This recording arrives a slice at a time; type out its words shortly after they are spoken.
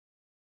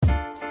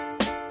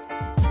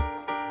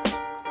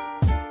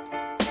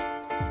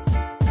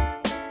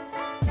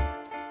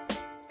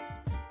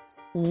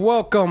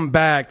Welcome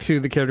back to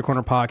the Character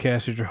Corner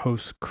podcast. It's your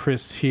host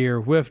Chris here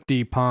with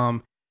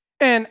D-Palm.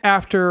 And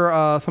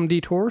after some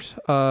detours,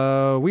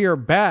 we are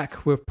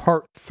back with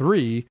part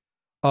 3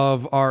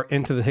 of our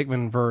Into the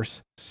Hickman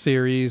Verse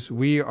series.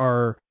 We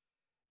are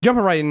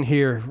jumping right in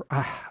here.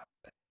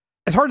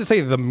 It's hard to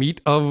say the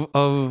meat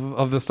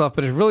of the stuff,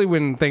 but it's really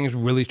when things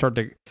really start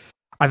to,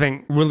 I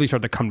think, really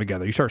start to come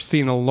together. You start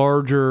seeing the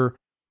larger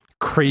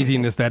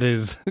craziness that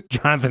is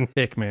Jonathan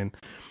Hickman.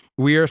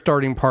 We are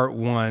starting part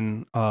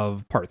 1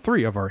 of part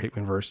 3 of our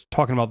Hickman Verse,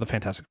 talking about the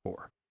Fantastic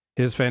Four,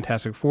 his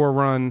Fantastic Four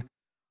run.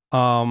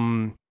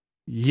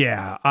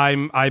 Yeah,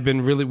 I've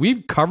been really,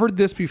 we've covered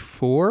this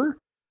before,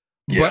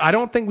 but I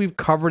don't think we've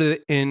covered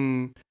it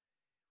in,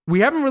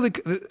 we haven't really,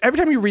 every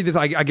time you read this,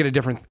 I get a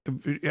different,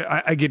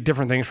 I get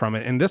different things from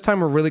it. And this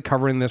time we're really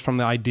covering this from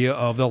the idea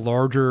of the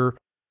larger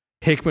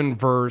Hickman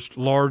verse,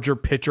 larger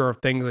picture of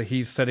things that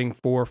he's setting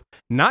forth,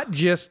 not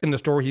just in the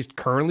story he's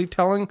currently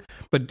telling,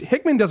 but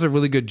Hickman does a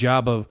really good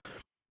job of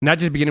not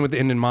just beginning with the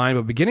end in mind,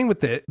 but beginning with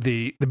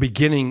the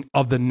beginning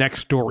of the next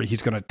story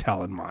he's going to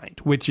tell in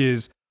mind, which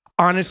is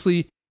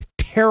honestly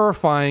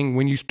terrifying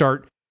when you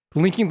start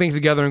linking things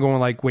together and going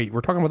like, wait,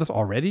 we're talking about this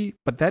already?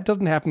 But that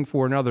doesn't happen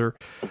for another,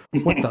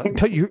 what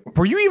the,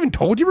 were you even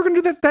told you were going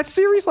to do that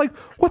series? Like,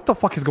 what the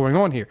fuck is going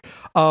on here?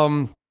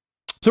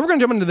 So we're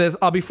going to jump into this.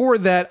 Before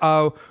that,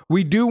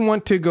 we do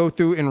want to go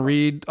through and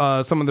read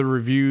some of the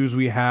reviews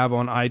we have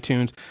on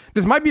iTunes.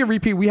 This might be a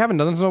repeat. We haven't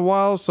done this in a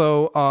while,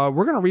 so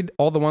we're going to read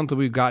all the ones that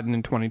we've gotten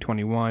in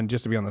 2021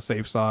 just to be on the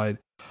safe side.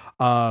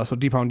 So,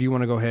 Deepon, do you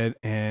want to go ahead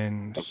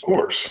and... Of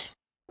course.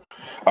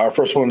 Our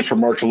first one is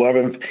from March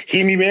 11th.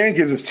 Heemy Man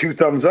gives us 2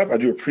 thumbs up. I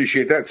do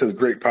appreciate that. It says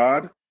great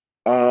pod.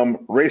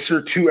 Racer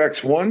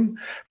 2X1,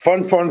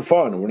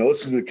 fun. When I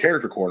listen to the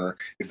Character Corner,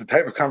 it's the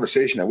type of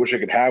conversation I wish I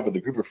could have with a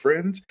group of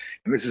friends.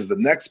 And this is the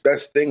next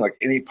best thing, like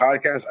any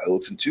podcast I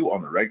listen to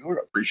on the regular.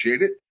 I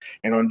appreciate it.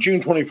 And on June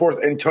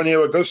 24th,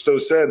 Antonio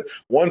Agosto said,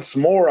 once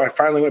more, I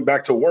finally went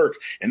back to work,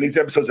 and these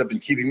episodes have been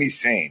keeping me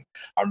sane.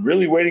 I'm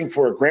really waiting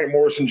for a Grant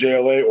Morrison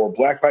JLA or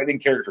Black Lightning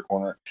Character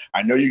Corner.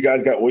 I know you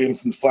guys got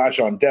Williamson's Flash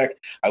on deck.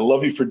 I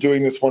love you for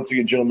doing this once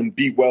again, gentlemen.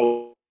 Be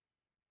well.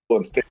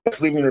 And stay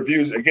leaving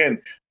reviews.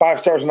 Again, 5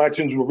 stars on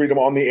iTunes. We'll read them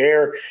on the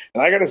air.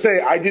 And I got to say,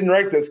 I didn't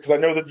write this because I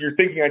know that you're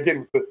thinking I did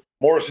with the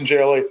Morrison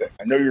JLA thing.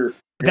 I know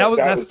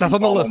that's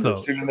on the list though.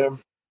 Pseudonym.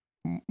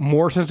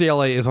 Morrison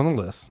JLA is on the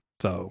list,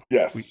 so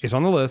yes, it's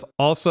on the list.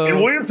 Also,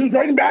 and Williamson's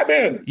writing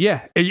Batman.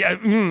 Yeah,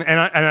 and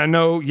I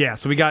know. Yeah,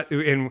 so we got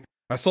and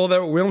I saw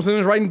that Williamson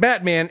is writing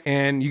Batman,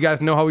 and you guys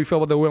know how we feel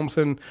about the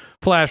Williamson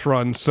Flash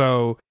run.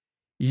 So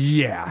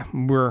yeah,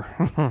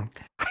 I'm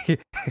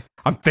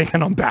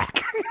thinking I'm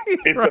back.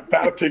 It's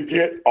about to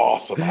get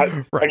awesome.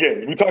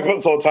 Again, we talk about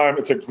this all the time.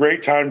 It's a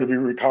great time to be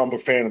a comic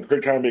book fan, a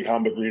great time to be a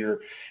comic book reader.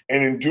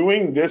 And in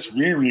doing this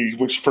reread,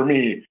 which for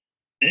me,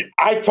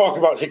 I talk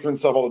about Hickman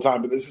stuff all the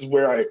time, but this is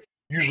where I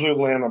usually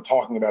land on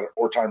talking about it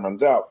or time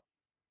runs out.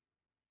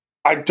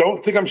 I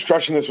don't think I'm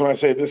stretching this when I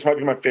say this might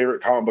be my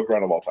favorite comic book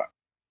run of all time.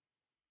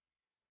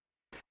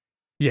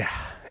 Yeah.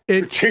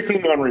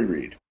 Particularly on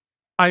reread.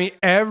 I mean,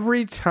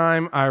 every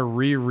time I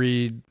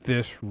reread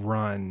this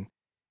run,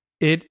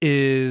 it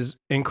is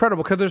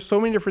incredible because there's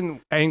so many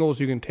different angles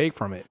you can take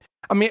from it.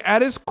 I mean,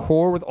 at its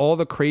core, with all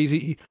the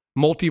crazy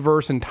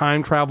multiverse and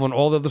time travel and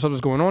all the other stuff that's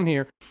going on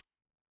here,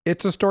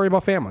 it's a story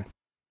about family.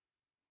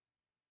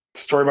 It's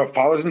a story about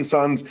fathers and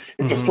sons.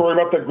 It's a story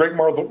about the great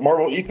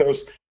Marvel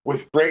ethos.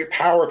 With great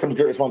power comes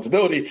great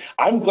responsibility.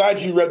 I'm glad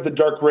you read the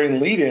Dark Reign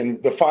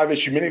lead-in, the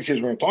 5-issue miniseries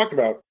we're going to talk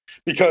about,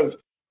 because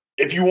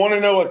if you want to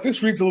know, like,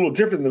 this reads a little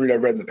different than the read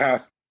I've read in the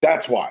past,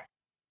 that's why.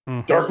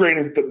 Dark Reign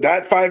is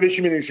that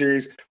 5-issue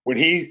miniseries when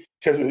he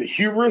says it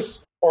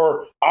hubris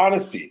or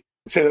honesty,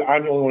 say that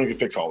I'm the only one who can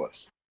fix all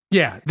this.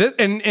 Yeah,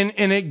 and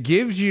it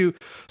gives you,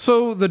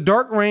 so the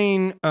Dark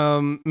Reign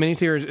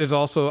miniseries is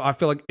also, I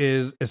feel like,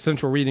 is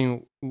essential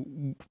reading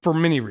for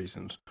many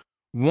reasons.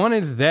 One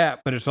is that,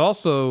 but it's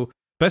also,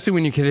 especially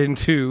when you get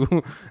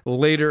into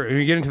later, when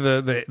you get into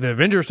the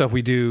Avengers stuff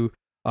we do,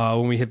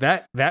 when we hit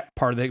that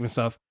part of the Hickman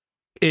stuff,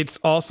 it's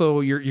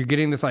also you're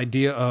getting this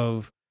idea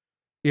of,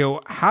 you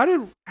know, how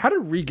did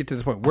Reed get to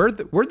this point? Where'd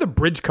the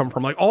bridge come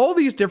from? Like all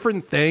these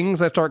different things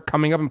that start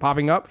coming up and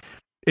popping up,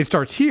 it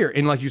starts here.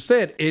 And like you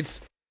said,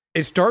 it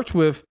starts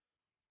with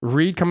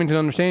Reed coming to an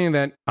understanding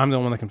that I'm the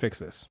one that can fix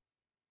this.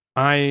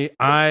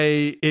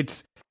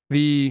 It's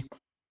the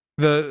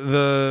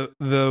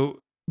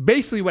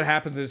basically what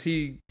happens is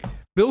he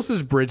builds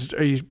his bridge.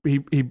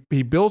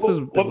 He builds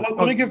his.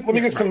 Let me give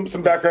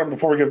some background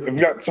before we've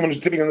got someone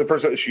who's tipping in the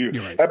first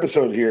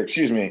episode here.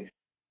 Excuse me.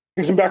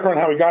 Give some background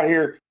on how we got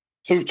here.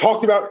 So we've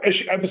talked about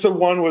episode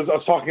 1 was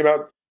us talking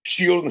about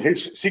S.H.I.E.L.D. and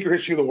Secret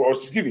History of the World.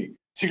 Excuse me,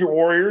 Secret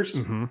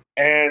Warriors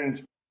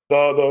and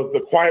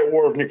the Quiet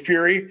War of Nick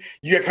Fury.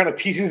 You got kind of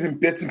pieces and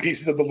bits and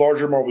pieces of the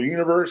larger Marvel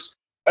universe.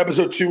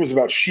 Episode 2 was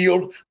about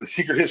S.H.I.E.L.D., the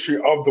Secret History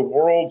of the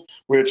World,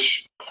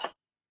 which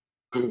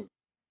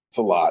it's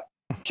a lot.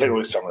 Can't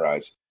really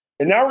summarize.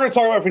 And now we're going to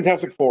talk about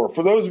Fantastic Four.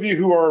 For those of you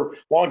who are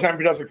longtime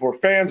Fantastic Four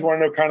fans, want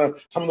to know kind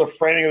of some of the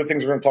framing of the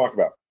things we're going to talk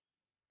about.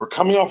 We're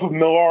coming off of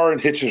Millar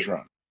and Hitch's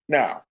run.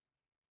 Now,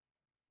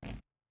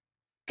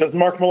 does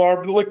Mark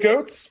Millar lick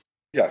goats?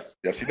 Yes.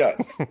 Yes, he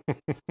does.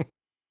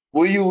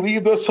 Will you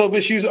leave those 12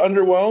 issues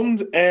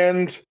underwhelmed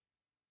and,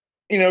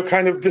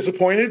 kind of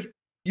disappointed?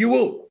 You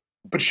will.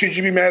 But should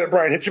you be mad at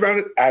Brian Hitch about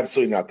it?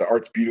 Absolutely not. The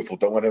art's beautiful.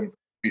 Don't let him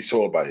be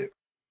soiled by you.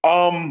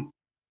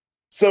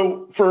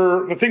 So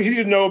for the things you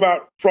need to know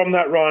about from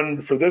that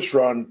run, for this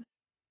run,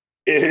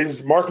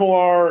 is Mark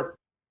Millar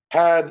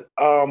had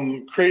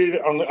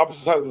created on the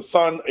opposite side of the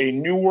sun a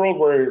new world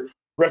where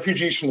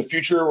refugees from the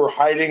future were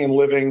hiding and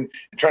living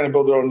and trying to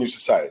build their own new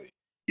society.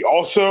 He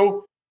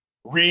also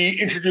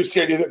reintroduced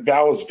the idea that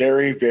Val is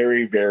very,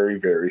 very, very,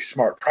 very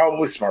smart,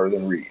 probably smarter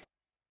than Reed.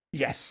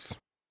 Yes,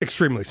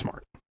 extremely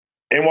smart.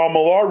 And while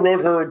Millar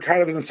wrote her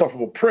kind of an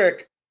insufferable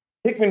prick,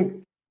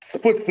 Hickman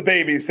splits the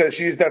baby, says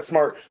she's that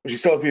smart, but she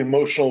still has the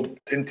emotional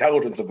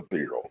intelligence of a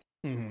 3-year-old.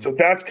 Mm-hmm. So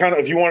that's kind of,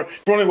 if you want to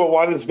go,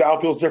 why this Val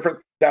feels different,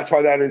 that's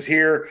why that is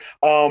here.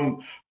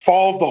 Fall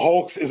of the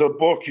Hulks is a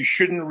book you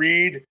shouldn't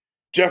read.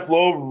 Jeff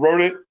Loeb wrote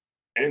it,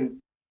 and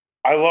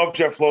I love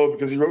Jeff Loeb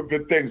because he wrote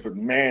good things, but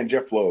man,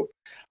 Jeff Loeb.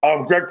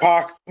 Greg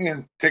Pak,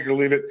 take it or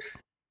leave it.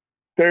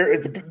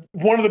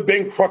 One of the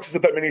big cruxes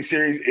of that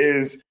miniseries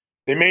is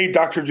they made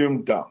Doctor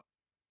Doom dumb.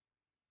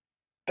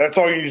 That's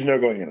all you need to know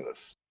going into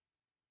this.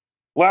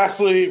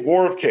 Lastly,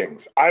 War of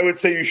Kings. I would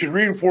say you should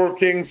read War of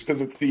Kings because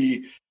it's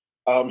the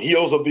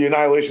heels of the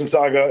Annihilation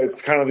Saga.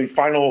 It's kind of the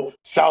final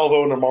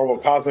salvo in the Marvel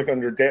Cosmic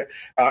under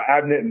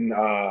Abnett and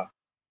go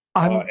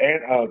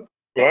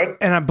ahead.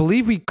 And I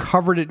believe we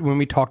covered it when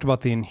we talked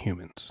about the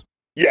Inhumans.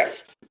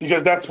 Yes,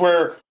 because that's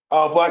where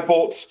Black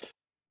Bolt's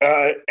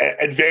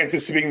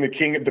advances to being the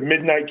king, the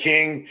Midnight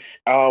King,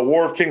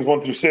 War of Kings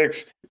 1 through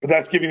 6. But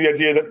that's giving the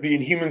idea that the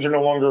Inhumans are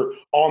no longer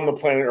on the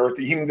planet Earth.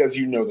 The humans as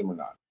you know them are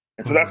not.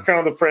 And so that's kind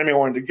of the framing I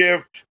wanted to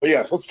give. But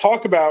yes, let's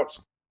talk about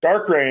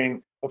Dark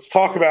Reign. Let's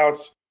talk about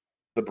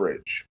the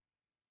bridge.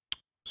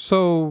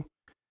 So,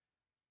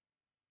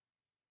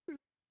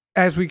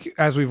 as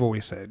we've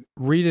always said,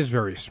 Reed is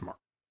very smart.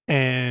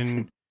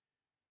 And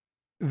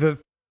the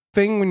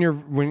thing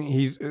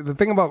the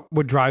thing about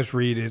what drives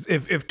Reed is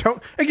if Tony,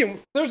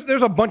 again,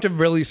 there's a bunch of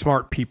really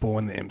smart people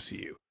in the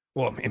MCU.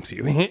 Well,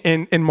 MCU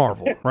in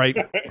Marvel,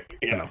 right?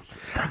 Yes.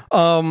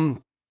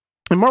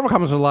 In Marvel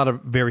Comics, there's a lot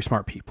of very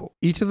smart people.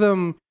 Each of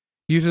them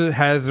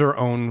has their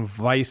own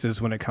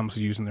vices when it comes to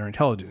using their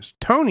intelligence.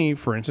 Tony,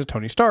 for instance,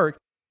 Tony Stark,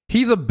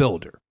 he's a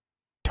builder.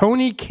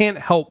 Tony can't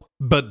help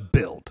but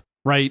build,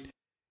 right?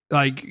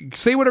 Like,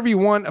 say whatever you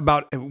want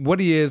about what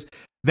he is,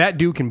 that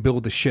dude can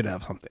build the shit out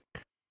of something.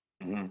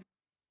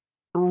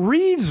 Mm-hmm.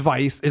 Reed's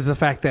vice is the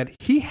fact that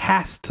he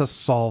has to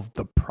solve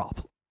the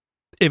problem.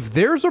 If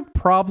there's a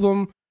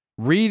problem,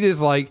 Reed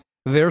is like,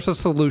 there's a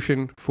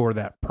solution for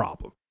that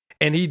problem.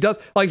 And he does,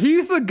 like,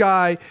 he's the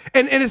guy,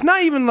 and it's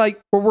not even like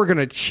where we're going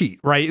to cheat,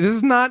 right? This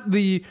is not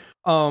the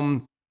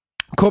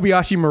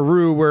Kobayashi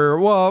Maru where,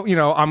 well,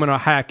 I'm going to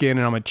hack in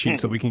and I'm going to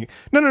cheat so we can.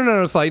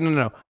 No. It's like,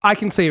 no. I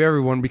can save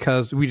everyone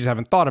because we just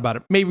haven't thought about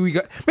it. Maybe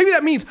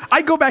that means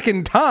I go back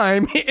in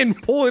time and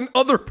pull in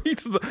other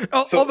pieces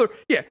of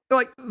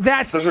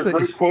that's. There's a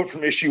great quote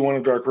from issue 1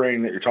 of Dark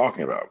Reign that you're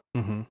talking about.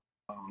 Mm-hmm.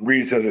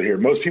 Reed says it here.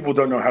 Most people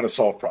don't know how to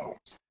solve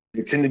problems.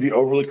 They tend to be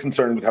overly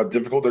concerned with how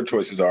difficult their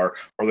choices are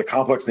or the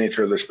complex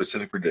nature of their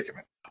specific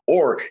predicament,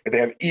 or if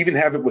they even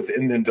have it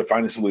within them to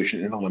find a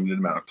solution in a limited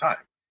amount of time.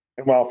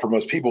 And while for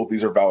most people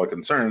these are valid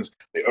concerns,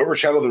 they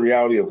overshadow the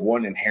reality of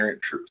one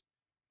inherent truth.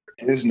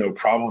 There is no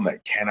problem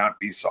that cannot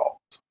be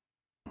solved.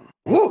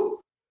 Woo!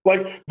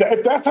 Like,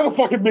 that's not a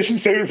fucking mission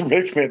statement from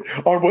Hickman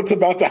on what's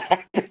about to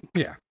happen.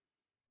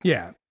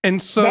 Yeah.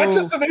 And so, not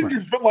just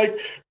Avengers, but like,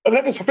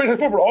 not just Fantastic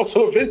Four, but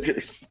also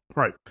Avengers.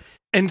 Right.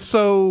 And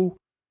so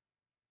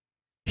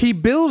he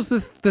builds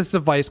this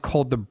device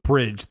called the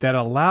Bridge that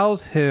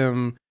allows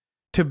him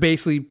to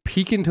basically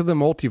peek into the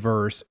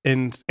multiverse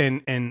and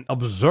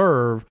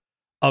observe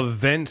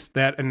events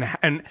that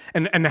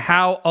and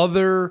how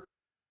other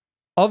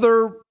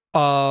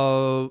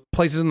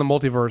places in the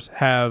multiverse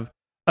have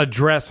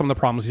addressed some of the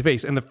problems he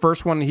faced. And the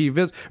first one he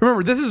visits,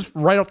 remember, this is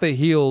right off the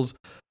heels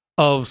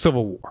of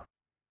Civil War.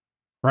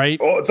 Right?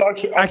 Oh, it's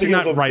actually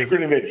not right.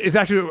 Secret Invasion. It's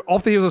actually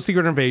off the heels of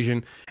Secret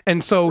Invasion,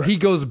 and so he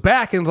goes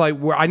back and is like,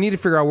 "I need to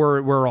figure out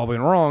where all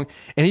went wrong."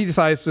 And he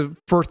decides the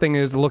first thing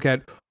is to look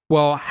at,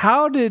 well,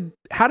 how did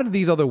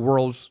these other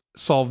worlds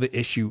solve the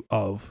issue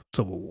of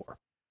Civil War,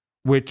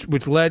 which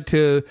led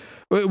to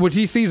which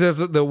he sees as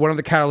one of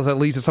the catalysts that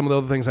leads to some of the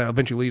other things that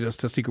eventually lead us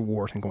to Secret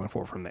Wars and going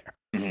forward from there.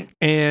 Mm-hmm.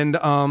 And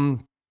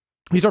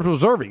he starts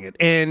observing it,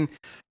 and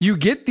you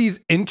get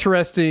these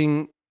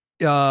interesting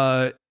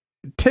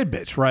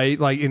tidbits, right?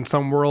 Like in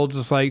some worlds,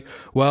 it's like,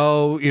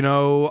 well,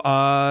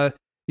 Tony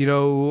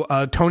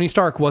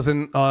Stark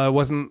wasn't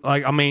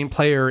like a main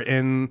player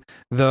in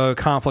the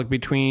conflict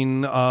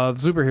between the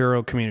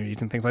superhero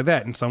communities and things like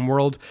that. In some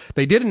worlds,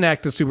 they did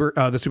enact the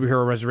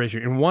superhero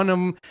reservation. In one of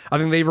them, I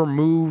think they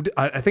removed.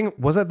 I think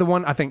was that the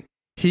one? I think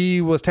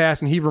he was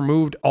tasked and he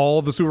removed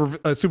all the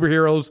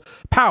superheroes'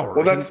 powers.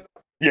 Well,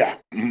 Yeah.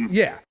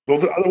 Yeah.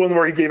 The other one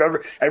where he gave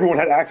everyone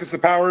had access to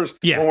powers.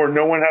 Yeah. One where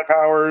no one had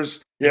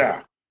powers.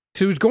 Yeah.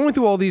 So he was going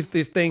through all these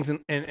things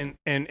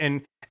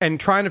and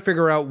trying to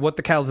figure out what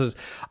the catalyst is.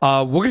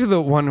 We'll get to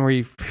the one where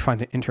you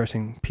find an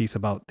interesting piece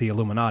about the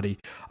Illuminati.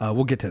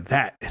 We'll get to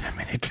that in a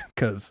minute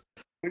because.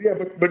 Yeah,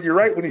 but you're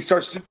right. When he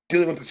starts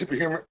dealing with the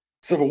superhuman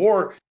Civil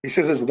War, he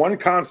says there's one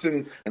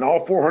constant in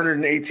all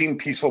 418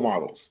 peaceful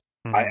models.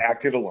 Mm-hmm. I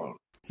acted alone.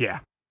 Yeah,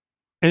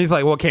 and he's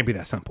like, well, it can't be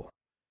that simple.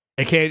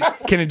 It can't.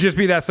 Can it just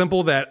be that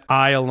simple that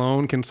I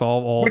alone can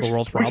solve all the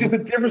world's problems? Which is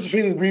the difference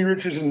between Reed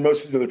Richards and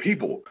most of the other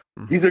people.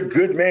 Mm-hmm. He's a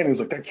good man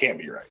who's like, that can't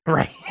be right.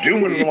 Right.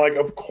 Doom would have been like,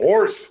 of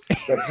course,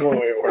 that's the only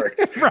way it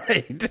works.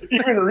 Right.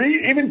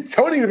 Even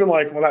Tony would have been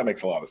like, well, that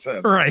makes a lot of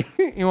sense. Right.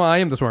 Well, I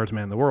am the smartest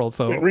man in the world,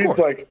 so and Reed's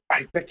like,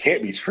 that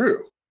can't be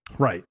true.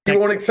 Right. He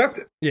won't accept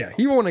it. Yeah,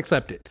 he won't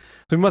accept it.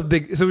 So we must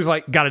dig. So he's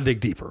like, got to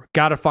dig deeper.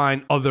 Got to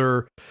find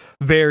other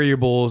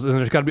variables, and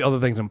there's got to be other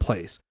things in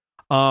place.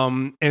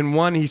 And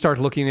one, he starts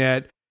looking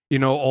at,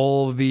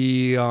 all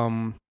the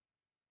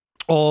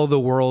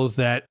worlds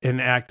that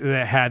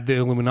had the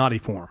Illuminati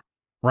form,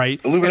 right?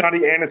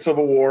 Illuminati and a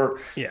Civil War.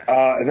 Yeah.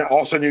 And then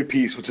also New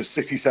Peace, which is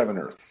 67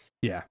 Earths.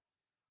 Yeah.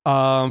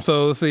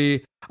 So let's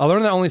see. I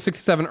learned that only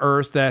 67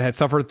 Earths that had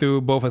suffered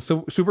through both a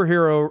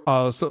superhero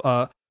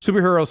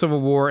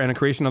civil war and a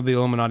creation of the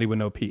Illuminati with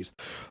no peace.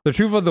 The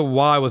truth of the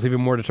why was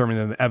even more determined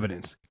than the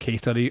evidence. Case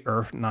study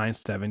Earth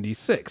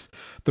 976.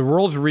 The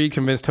world's Reed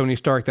convinced Tony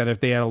Stark that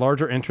if they had a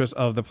larger interest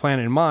of the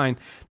planet in mind,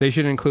 they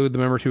should include the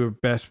members who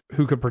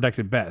could protect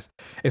it best.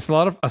 It's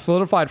a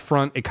solidified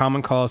front, a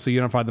common cause to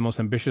unify the most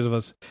ambitious of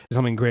us is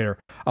something greater.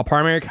 A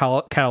primary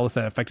catalyst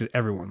that affected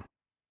everyone.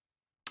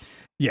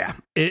 Yeah,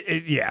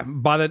 yeah.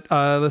 By the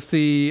let's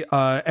see,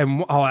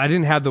 I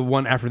didn't have the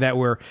one after that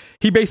where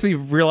he basically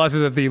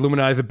realizes that the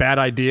Illuminati is a bad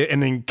idea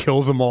and then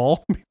kills them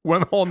all.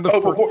 The one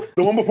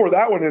before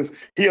that one is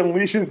he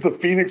unleashes the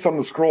Phoenix on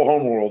the Skrull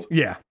homeworld.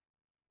 Yeah,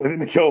 and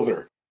then he kills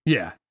her.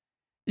 Yeah,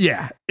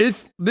 yeah.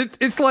 It's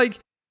like,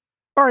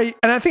 all right.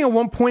 And I think at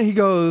one point he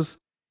goes,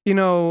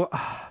 they're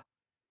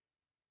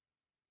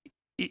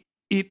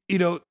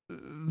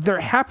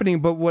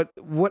happening, but what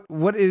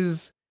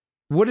is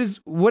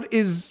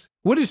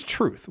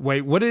truth?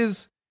 Wait, what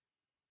is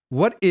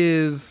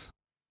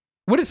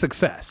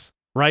success?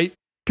 Right?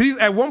 Because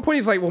at one point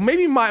he's like, well,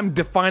 maybe I'm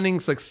defining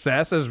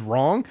success as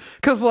wrong.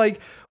 Because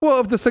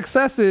if the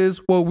success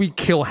is, well, we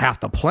kill half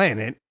the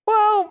planet.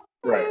 Well,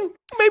 right.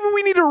 Maybe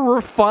we need to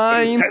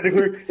refine.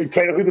 It's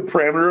technically the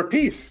parameter of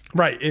peace.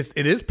 Right.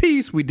 It is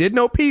peace. We did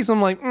know peace.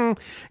 I'm like,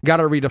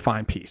 gotta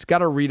redefine peace.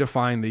 Gotta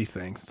redefine these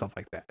things and stuff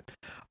like that.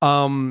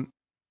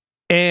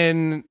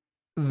 And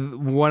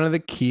one of the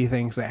key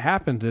things that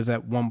happens is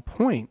at one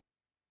point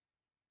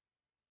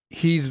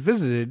he's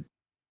visited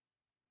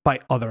by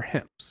other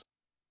hymns,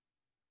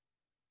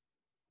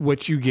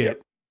 which you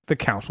get the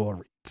Council of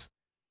Reeds,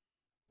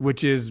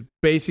 which is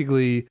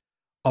basically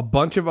a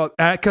bunch of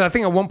because I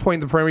think at one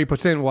point the primary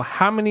puts in, well,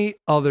 how many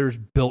others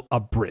built a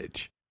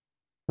bridge,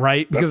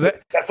 right? Because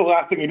that's the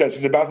last thing he does.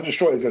 He's about to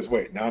destroy it. He says,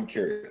 wait, now I'm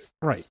curious.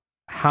 Right.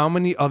 How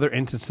many other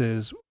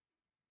instances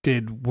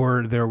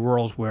were there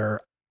worlds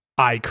where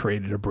I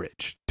created a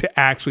bridge to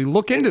actually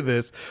look into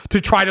this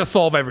to try to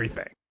solve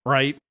everything,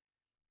 right?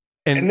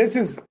 And this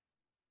is,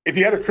 if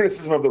you had a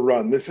criticism of the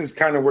run, this is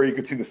kind of where you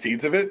could see the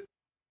seeds of it,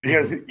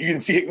 because you can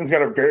see Hickman's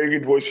got a very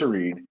good voice for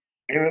Reed,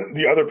 and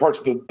the other parts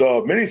of the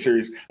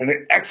miniseries, and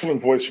an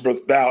excellent voice for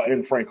both Val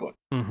and Franklin.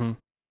 Mm-hmm.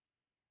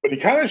 But he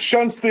kind of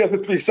shunts the other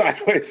three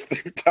sideways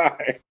through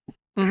time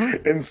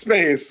and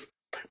space.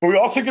 But we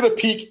also get a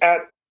peek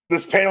at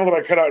this panel that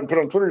I cut out and put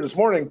on Twitter this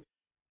morning.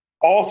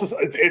 Also,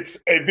 it's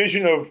a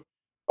version of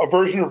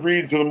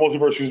Reed through the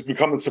multiverse who's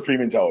become the supreme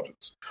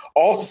intelligence.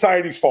 All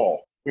societies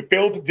fall. We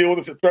failed to deal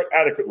with this threat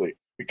adequately.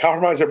 We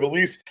compromised our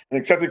beliefs and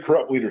accepted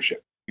corrupt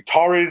leadership. We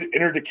tolerated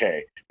inner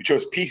decay. We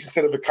chose peace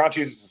instead of a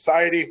conscientious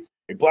society.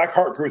 A black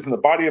heart grew within the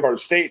body of our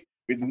state,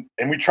 and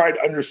we tried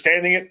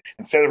understanding it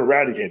instead of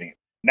eradicating it.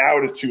 Now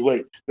it is too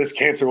late. This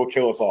cancer will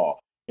kill us all.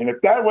 And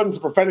if that wasn't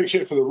some prophetic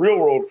shit for the real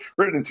world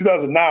written in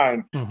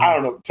 2009, I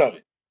don't know what to tell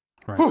you.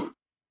 Right.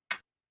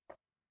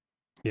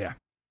 Yeah.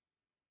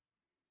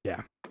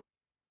 Yeah.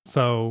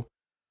 So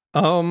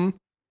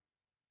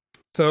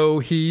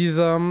he's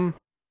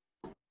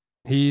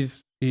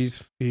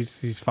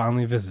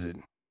finally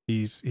visited.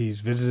 He's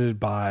visited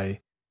by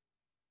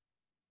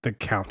the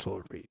Council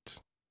of Reeds.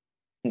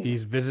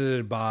 He's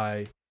visited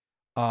by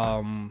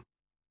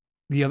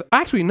the other.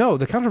 Actually, no.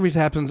 The Council of Reeds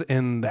happens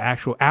in the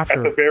actual after.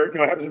 At the very,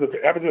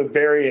 it happens at the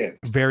very end.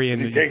 Very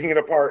end. He's taking it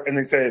apart, and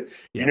they say,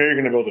 "You know, you're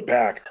going to build it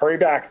back. Hurry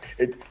back!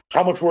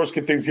 How much worse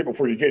can things get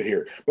before you get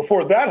here?"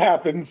 Before that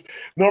happens,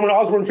 Norman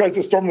Osborn tries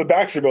to storm the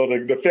Baxter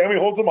Building. The family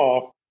holds him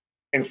off,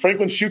 and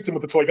Franklin shoots him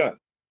with a toy gun.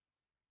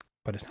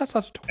 But it's not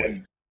such a toy.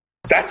 And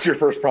that's your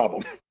first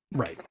problem,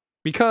 right?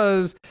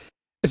 Because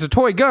it's a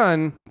toy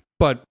gun,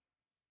 but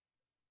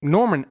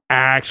Norman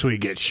actually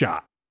gets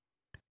shot.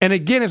 And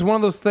again, it's one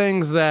of those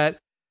things that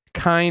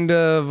kind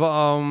of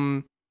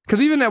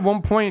because even at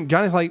one point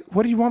Johnny's like,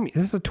 "What do you want me?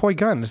 This is a toy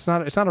gun. It's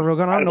not a real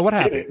gun. I don't know what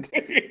happened."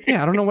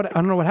 Yeah, I don't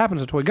know what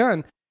happens to Toy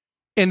Gun.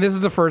 And this is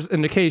the first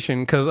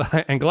indication, because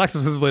and Galactus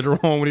is later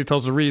on when he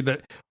tells Reed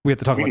that we have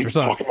to talk about your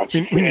son.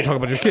 We need to talk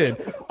about your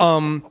kid.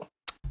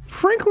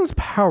 Franklin's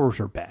powers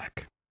are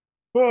back.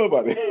 Oh,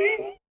 buddy.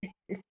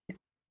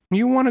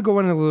 You want to go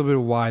into a little bit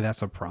of why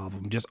that's a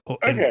problem? Just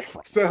okay.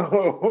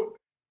 So,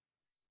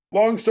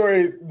 long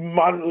story,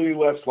 moderately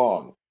less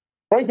long.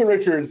 Franklin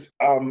Richards,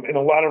 in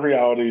a lot of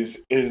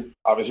realities, is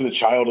obviously the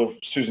child of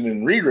Susan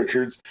and Reed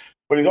Richards,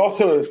 but he's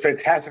also a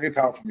fantastically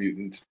powerful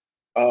mutant.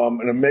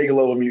 An omega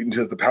level mutant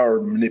who has the power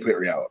to manipulate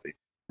reality.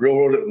 Real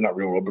world, not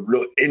real world, but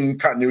real in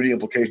continuity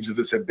implications of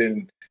this have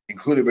been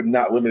included, but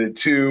not limited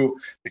to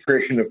the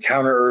creation of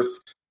Counter Earth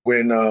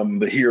when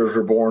the heroes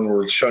were born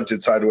were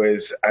shunted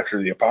sideways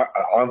after the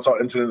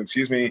onslaught incident.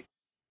 He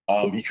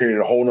created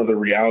a whole other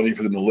reality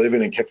for them to live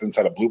in and kept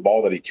inside a blue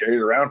ball that he carried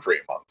around for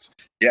 8 months.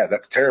 Yeah,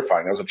 that's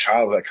terrifying. That was a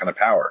child with that kind of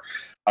power.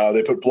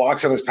 They put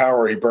blocks on his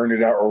power, he burned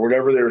it out, or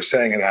whatever they were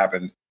saying had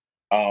happened.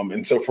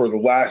 And so for the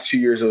last few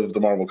years of the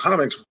Marvel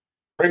Comics,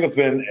 Franklin's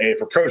been a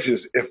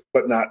precocious,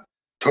 but not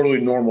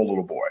totally normal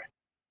little boy.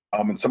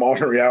 In some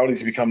alternate realities,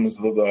 he becomes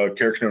the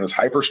character known as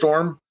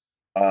Hyperstorm.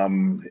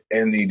 In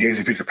the Days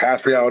of Future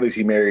Past realities,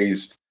 he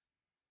marries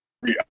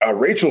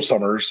Rachel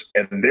Summers,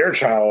 and their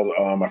child,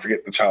 I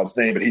forget the child's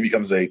name, but he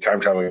becomes a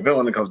time-traveling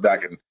villain and comes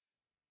back, and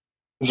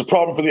there's a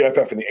problem for the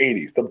FF in the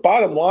 80s. The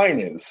bottom line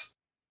is,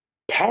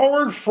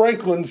 Powered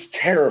Franklin's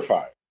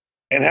terrified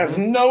and has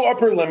no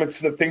upper limits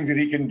to the things that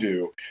he can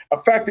do,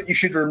 a fact that you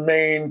should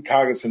remain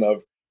cognizant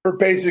of for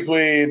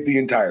basically the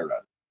entire run.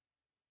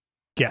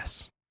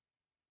 Yes.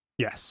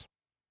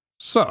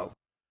 So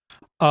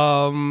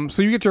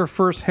you get your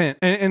first hint,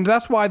 and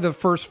that's why the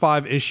first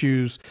 5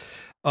 issues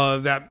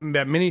of that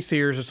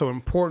miniseries are so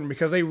important,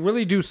 because they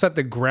really do set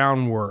the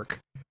groundwork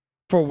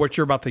for what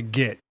you're about to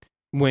get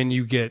when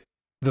you get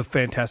the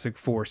Fantastic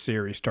Four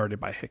series started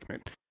by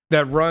Hickman.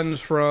 That runs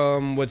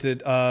from we're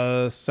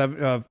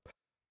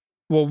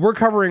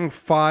covering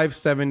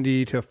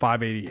 570 to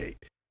 588.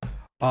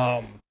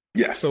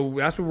 Yes. So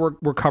that's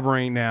what we're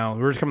covering now.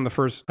 We're just covering the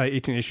first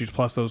 18 issues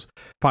plus those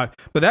 5.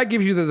 But that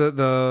gives you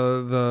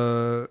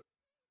the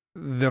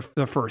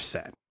first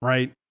set,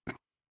 right?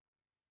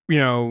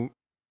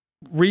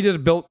 Reed has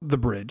built the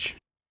bridge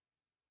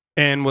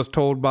and was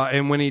told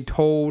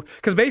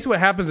because basically what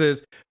happens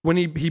is when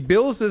he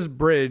builds this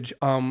bridge,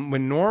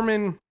 when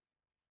Norman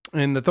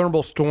and the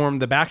Thunderbolt storm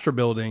the Baxter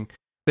building,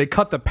 they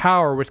cut the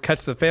power, which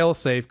cuts the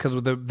failsafe because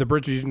the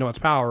bridge is using no its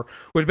power,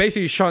 which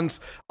basically shunts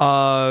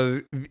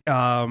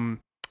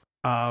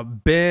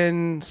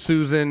Ben,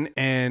 Susan,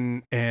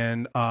 and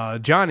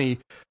Johnny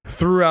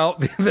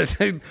throughout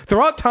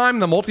throughout time,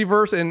 the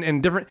multiverse,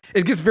 and different.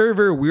 It gets very,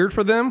 very weird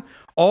for them.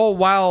 All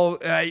while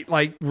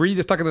Reed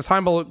is stuck in this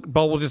time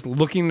bubble, just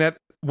looking at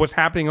what's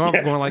happening on,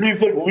 going like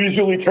he's like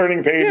leisurely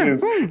turning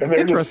pages, and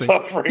they're just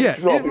suffering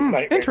through all these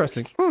nightmares.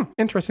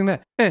 Interesting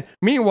that.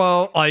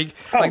 Meanwhile,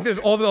 there's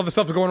all the other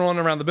stuff going on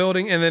around the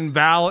building, and then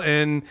Val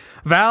and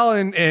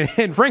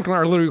Franklin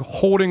are literally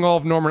holding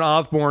off Norman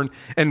Osborn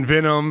and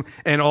Venom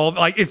and all.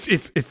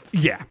 It's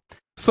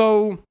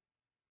So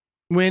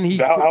when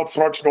Val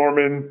outsmarts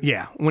Norman,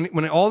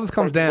 when all this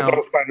comes down, on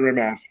a Spider-Man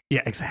mask.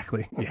 Yeah,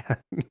 exactly. Yeah,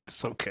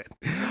 so good.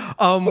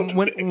 When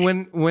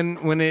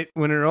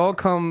it all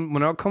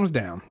comes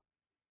down,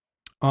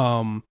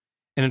 and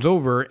it's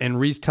over, and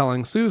Reed's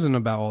telling Susan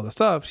about all the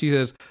stuff, she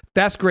says,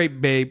 "That's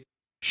great, babe.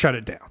 Shut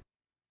it down.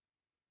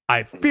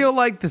 I feel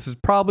like this is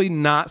probably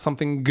not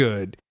something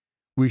good.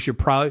 We should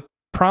probably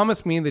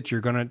promise me that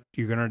you're gonna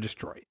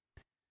destroy it."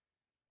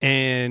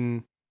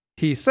 And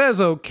he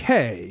says,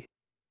 "Okay."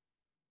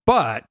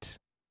 But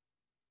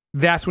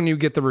that's when you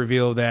get the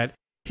reveal that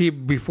we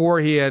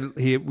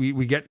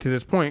get to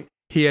this point,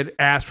 he had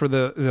asked for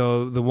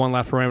the one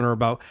last parameter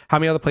about how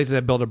many other places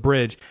had built a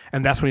bridge,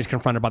 and that's when he's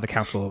confronted by the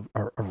Council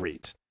of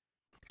Reeds.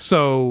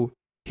 So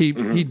he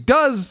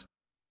does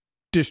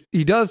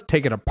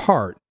take it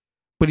apart,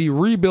 but he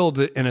rebuilds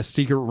it in a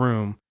secret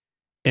room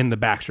in the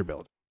Baxter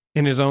building,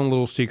 in his own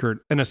little secret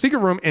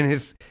room in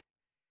his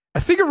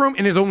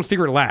own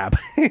secret lab.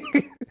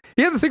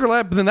 He has a secret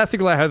lab, but then that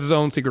secret lab has his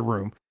own secret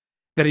room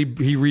that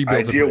he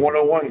rebuilds. Idea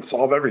 101,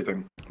 solve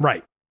everything.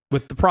 Right.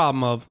 With the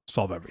problem of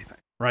solve everything.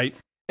 Right.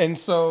 And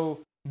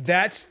so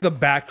that's the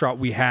backdrop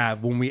we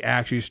have when we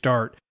actually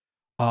start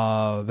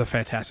the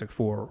Fantastic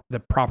Four,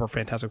 the proper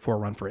Fantastic Four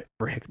run for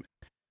Hickman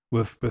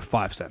with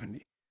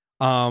 570.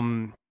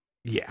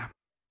 Yeah.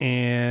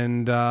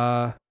 And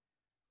and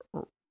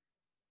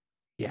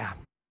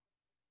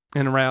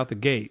right out the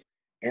gate.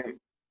 And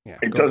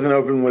it doesn't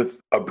open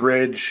with a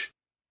bridge.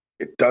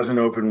 It doesn't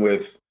open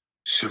with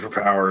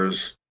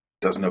superpowers.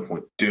 Doesn't open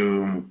with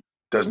Doom.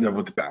 Doesn't open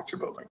with the Baxter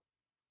building.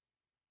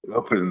 It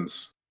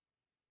opens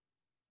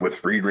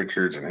with Reed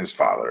Richards and his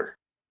father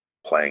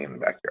playing in the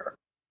backyard.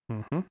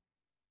 Mm-hmm.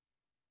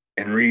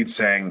 And Reed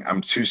saying,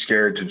 "I'm too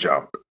scared to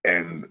jump."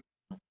 And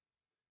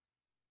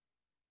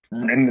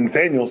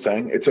Nathaniel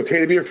saying, "It's okay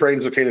to be afraid.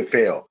 It's okay to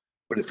fail.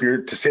 But if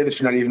you're to say that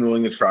you're not even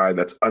willing to try,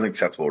 that's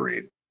unacceptable,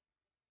 Reed."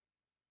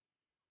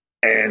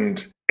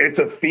 And it's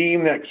a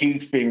theme that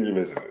keeps being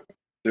revisited.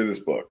 to this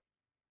book.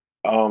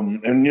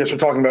 And yes, we're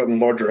talking about in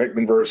the larger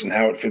Hickman-verse and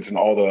how it fits in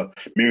all the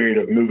myriad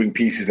of moving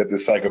pieces that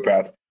this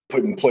psychopath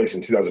put in place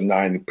in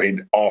 2009 and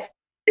paid off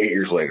 8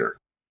 years later.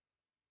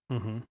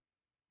 Mm-hmm.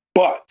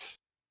 But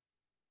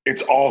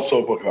it's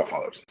also a book about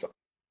fathers and sons.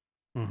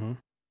 Mm-hmm.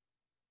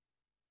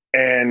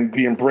 And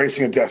the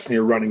embracing of destiny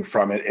or running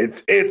from it.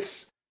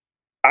 This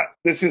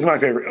is my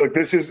favorite. Like,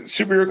 this is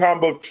superhero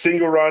comic book,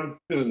 single run.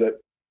 This is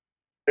it.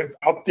 This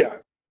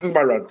is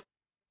my run.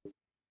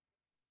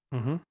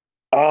 Mm-hmm.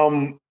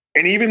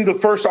 And even the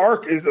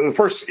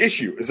first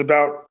issue is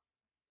about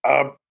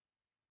the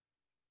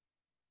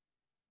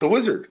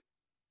wizard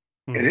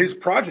and his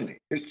progeny,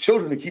 his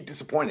children who keep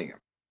disappointing him.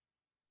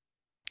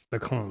 The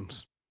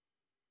clones.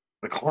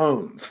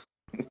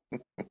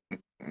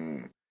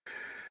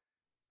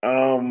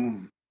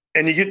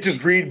 And you get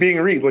just being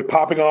Reed, like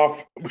popping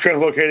off,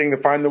 translocating to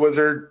find the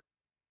wizard.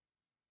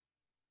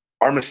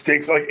 Our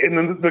mistakes, like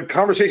in the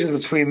conversations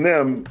between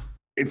them,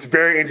 it's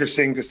very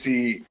interesting to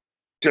see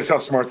just how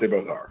smart they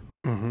both are.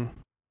 Mm-hmm.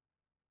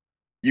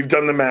 You've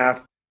done the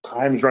math.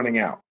 Time's running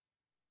out.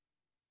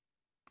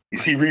 You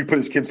see Reed put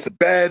his kids to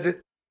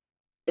bed.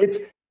 It's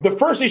the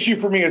first issue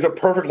for me is a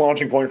perfect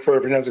launching point for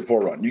a Fantastic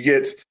Four run. You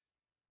get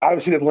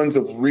obviously the lens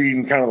of Reed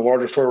and kind of the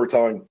larger story we're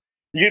telling.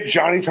 You get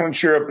Johnny trying to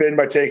cheer up Ben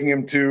by taking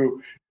him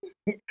to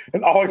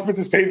an all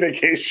expenses paid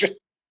vacation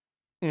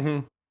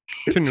to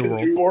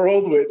New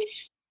World,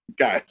 which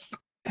guys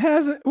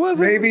make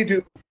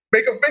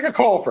a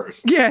call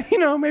first. Yeah,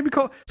 maybe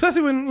call,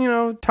 especially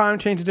when time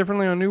changes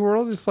differently on New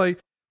World. It's like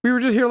we were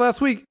just here last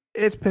week.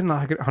 It's been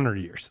like 100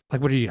 years.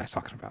 Like, what are you guys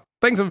talking about?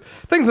 Things have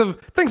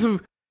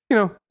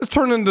it's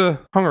turned into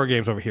Hunger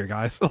Games over here,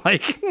 guys.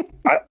 Like,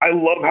 I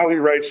love how he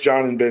writes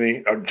Johnny and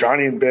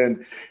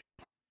Ben.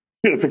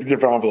 You're gonna pick a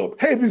different envelope.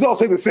 Hey, these all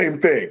say the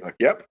same thing. Like,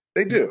 yep,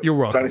 they do. You're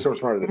welcome. Johnny's so much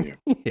smarter than you.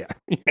 Yeah.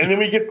 And then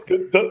we get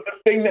the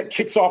thing that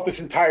kicks off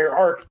this entire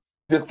arc,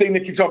 the thing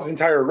that kicks off this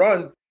entire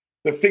run,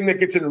 the thing that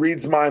gets in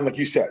Reed's mind, like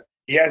you said,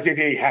 he has the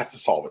idea, he has to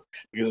solve it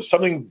because of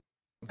something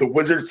the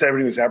wizard said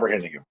when he was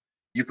apprehending him.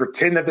 You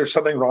pretend that there's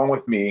something wrong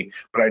with me,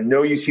 but I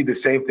know you see the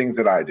same things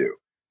that I do.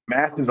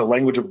 Math is the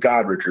language of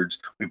God, Richards.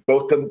 We've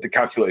both done the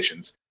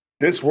calculations.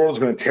 This world is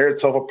going to tear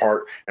itself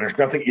apart, and there's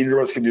nothing either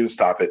of us can do to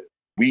stop it.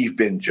 We've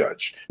been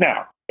judged.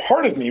 Now,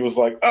 part of me was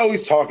like, oh,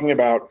 he's talking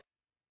about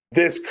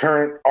this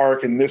current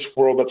arc in this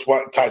world. That's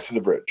what ties to the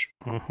bridge.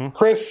 Mm-hmm.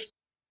 Chris,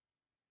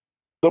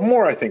 the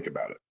more I think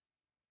about it,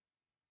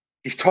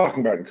 he's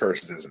talking about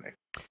incursions, isn't he?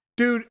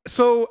 Dude,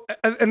 so,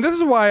 and this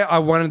is why I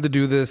wanted to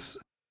do this,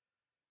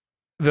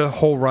 the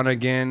whole run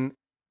again,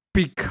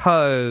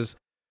 because,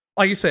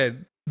 like you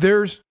said,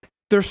 there's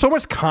so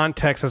much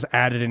context that's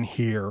added in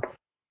here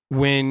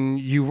when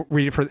you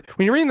read it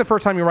when you're reading the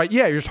first time. You're right,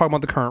 yeah, you're just talking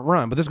about the current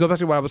run, but this goes back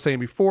to what I was saying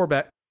before.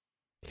 But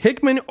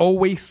Hickman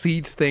always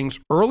seeds things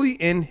early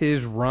in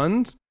his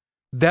runs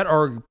that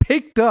are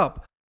picked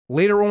up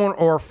later on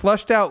or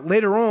fleshed out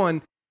later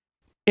on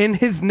in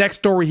his next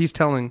story he's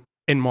telling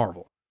in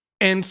Marvel.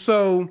 And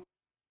so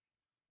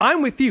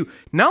I'm with you.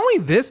 Not only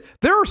this,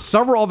 there are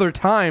several other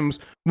times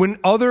when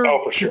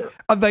for sure.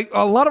 Like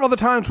a lot of other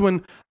times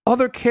when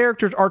other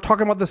characters are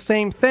talking about the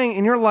same thing,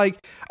 and you're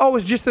like, "Oh,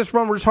 it's just this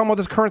run. We're just talking about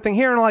this current thing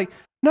here." And I'm like,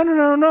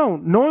 no.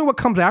 Knowing what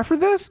comes after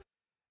this,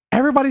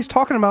 everybody's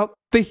talking about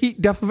the heat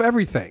death of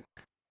everything,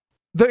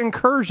 the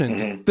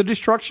incursions, the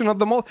destruction of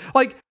the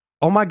like.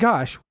 Oh my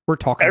gosh, we're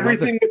talking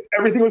everything. About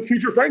everything with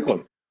Future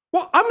Franklin.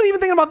 Well, I'm not even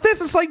thinking about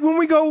this. It's like when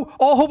we go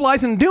all hope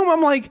lies in Doom.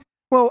 I'm like,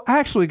 well,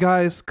 actually,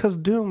 guys, because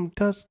Doom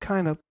does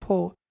kind of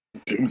pull.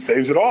 Doom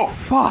saves it all.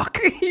 Fuck,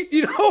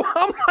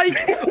 I'm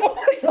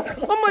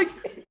like.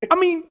 I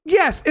mean,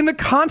 yes, in the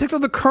context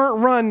of the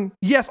current run,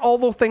 yes, all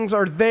those things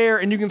are there,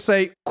 and you can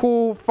say,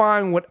 cool,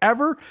 fine,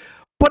 whatever.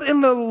 But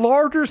in the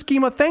larger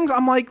scheme of things,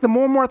 I'm like, the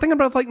more and more I think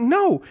about it, it's like,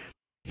 no,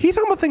 he's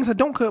talking about things that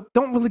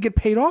don't really get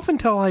paid off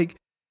until like,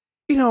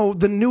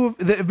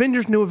 the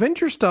Avengers New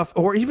Avengers stuff,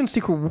 or even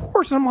Secret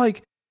Wars, and I'm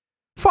like,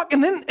 fuck.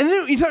 And then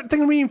you start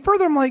thinking even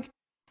further. I'm like,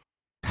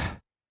 I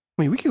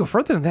mean, we could go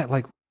further than that.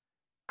 Like,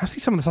 I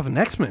see some of the stuff in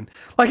X-Men.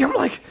 Like, I'm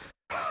like,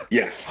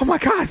 yes. Oh my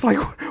gosh! Like,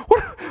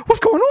 what's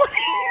going on?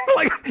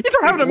 Like, you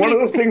start having one of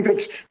those things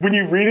that when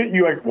you read it,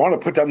 you like want to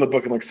put down the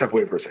book and like step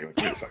away for a second.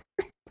 Wait a second.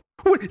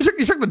 What,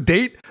 you check the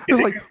date. It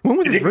was like, when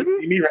was this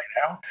written? Me right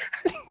now.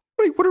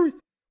 Wait,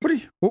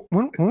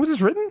 when was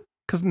this written?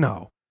 Because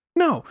no.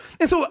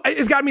 And so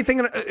it's got me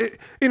thinking.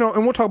 And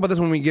we'll talk about this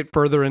when we get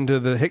further into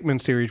the Hickman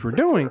series we're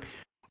doing,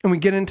 and we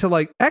get into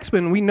like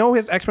X-Men. We know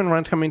his X-Men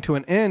run's coming to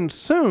an end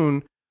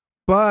soon,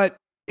 but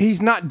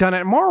he's not done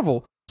at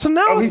Marvel. So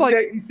now it's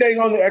like he's staying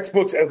on the X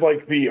books as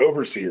like the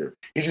overseer.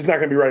 He's just not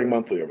going to be writing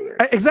monthly over there.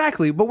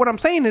 Exactly. But what I'm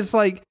saying is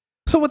like,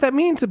 so what that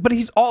means, but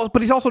he's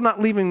also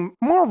not leaving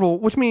Marvel,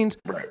 which means,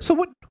 right. So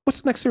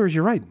what's the next series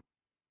you're writing?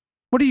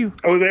 What do you?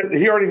 Oh,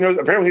 he already knows.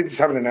 Apparently, they just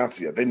haven't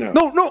announced it yet. They know.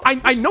 No,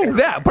 I know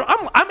that, but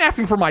I'm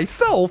asking for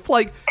myself.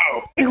 Like,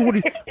 what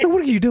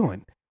are you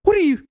doing? What are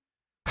you?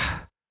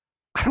 I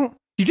don't.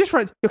 You just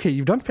write. Okay,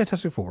 you've done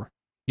Fantastic Four.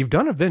 You've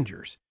done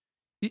Avengers.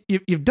 You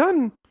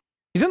did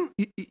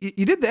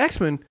the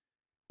X-Men.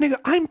 nigga,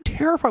 I'm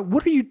terrified.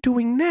 What are you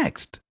doing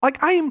next?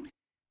 Like, I am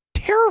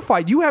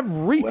terrified. You have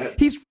Reed.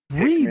 He's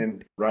Reed.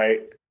 Hickman,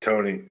 right?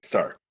 Tony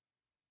Stark.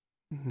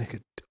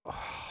 Nigga.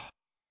 Oh.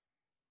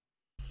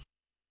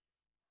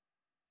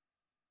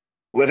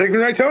 Let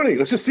Hickman write Tony.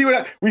 Let's just see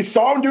what we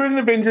saw him do it in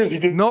Avengers. He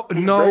did no.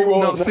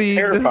 See,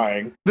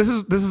 terrifying. This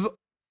is.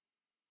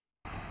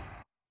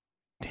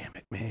 Damn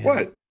it, man.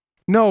 What?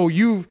 No,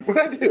 you. What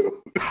did I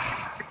do?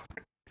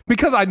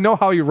 Because I know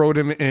how you wrote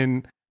him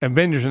in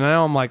Avengers, and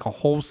now I'm like a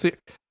whole See,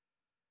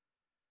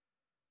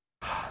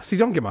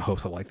 don't get my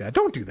hopes up like that.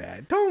 Don't do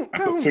that. Don't.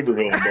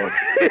 Supervillain book.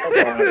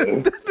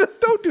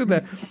 Don't do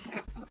that.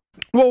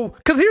 Well,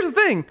 because here's the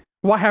thing.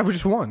 Why have we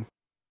just one?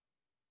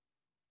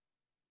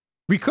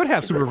 We could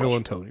have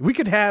supervillain Tony. We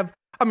could have.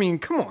 I mean,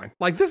 come on.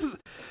 Like, this is.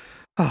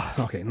 Oh,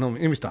 okay, no,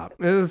 let me stop.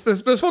 Let's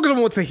focus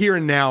on what's a here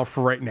and now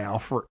for right now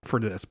for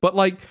this. But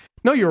like,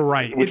 no, you're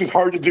right. Which is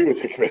hard to do with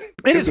Hickman.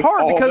 It is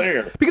hard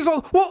because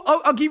well,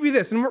 I'll give you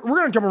this, and we're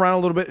gonna jump around a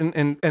little bit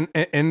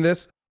in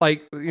this.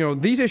 Like, you know,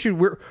 these issues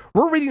we're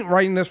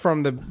writing this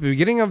from the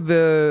beginning of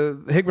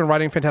the Hickman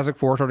writing Fantastic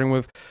Four, starting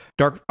with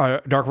Dark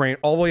Reign,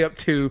 all the way up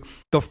to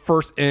the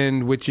first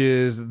end, which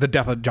is the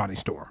death of Johnny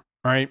Storm,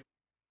 right?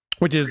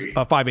 Which is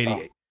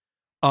 588.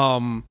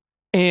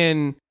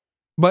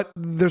 But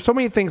there's so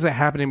many things that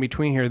happen in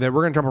between here that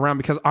we're going to jump around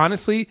because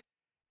honestly,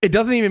 it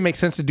doesn't even make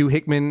sense to do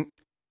Hickman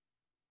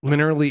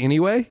linearly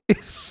anyway.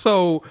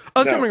 So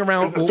us jumping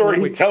around. The story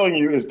he's telling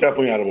you is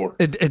definitely out of order.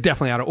 It's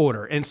definitely out of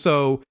order. And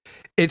so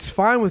it's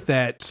fine with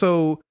that.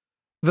 So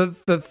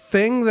the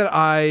thing that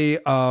I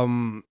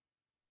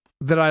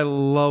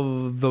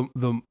love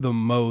the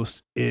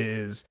most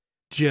is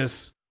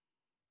just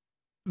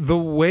the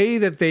way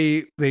that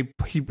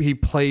he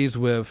plays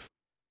with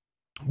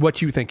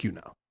what you think you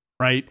know,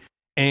 right?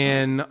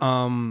 And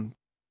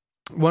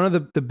one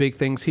of the big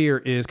things here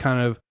is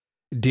kind of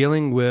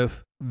dealing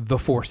with the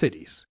four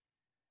cities.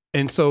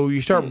 And so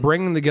you start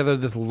bringing together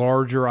this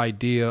larger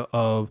idea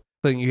of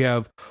thing. You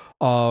have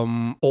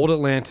old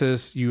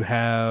Atlantis, you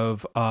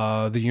have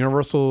the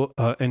Universal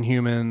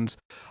Inhumans,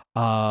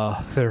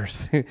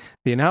 there's the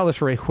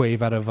Annihilus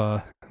Wave out of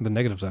the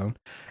Negative Zone,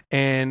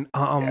 and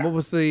what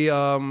was the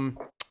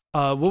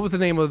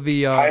name of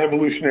the High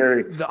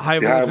Evolutionary? The High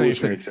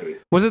Evolutionary City.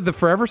 Was it the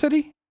Forever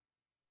City?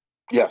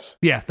 Yes.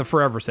 Yeah, the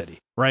Forever City,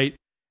 right?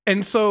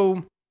 And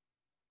so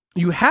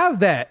you have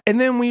that. And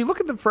then when you look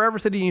at the Forever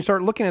City and you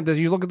start looking at this,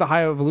 you look at the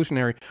High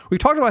Evolutionary. We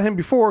talked about him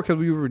before because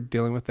we were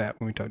dealing with that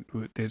when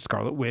we did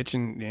Scarlet Witch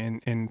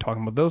and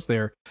talking about those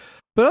there.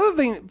 But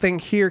other thing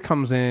here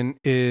comes in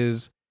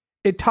is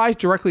it ties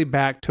directly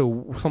back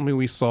to something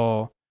we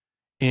saw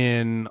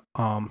in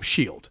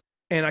S.H.I.E.L.D.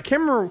 And I can't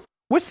remember,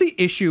 what's the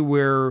issue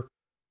where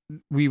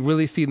we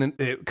really see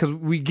because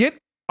we get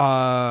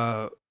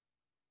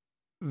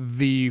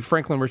the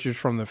Franklin Richards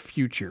from the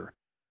future.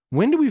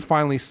 When do we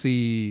finally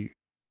see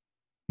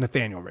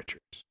Nathaniel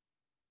Richards?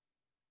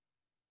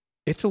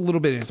 It's a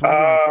little bit. It's like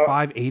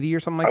 580 or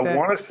something like that. I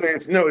want to say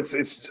it's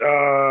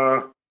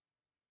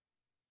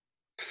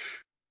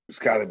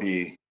got to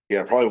be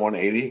probably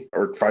 180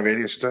 or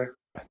 580. I should say.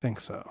 I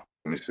think so.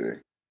 Let me see.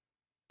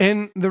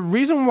 And the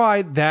reason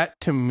why that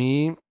to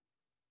me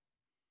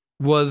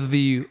was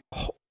the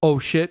oh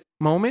shit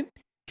moment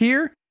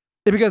here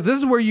is because this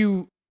is where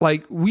you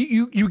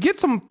get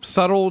some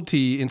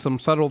subtlety and some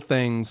subtle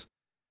things.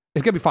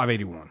 It's gonna be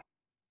 581.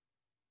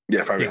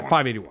 Yeah, 581. Yeah,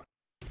 581.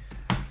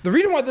 The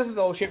reason why this is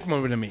the old shit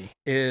moment to me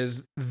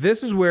is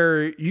this is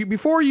where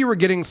before you were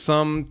getting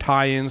some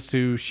tie-ins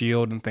to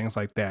S.H.I.E.L.D. and things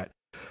like that.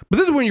 But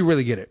this is when you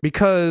really get it.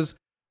 Because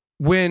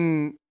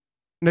when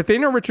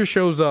Nathaniel Richards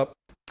shows up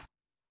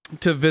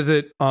to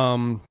visit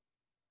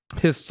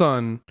his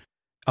son,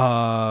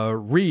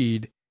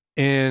 Reed,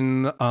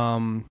 when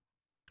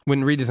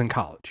Reed is in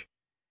college.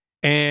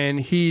 And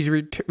he's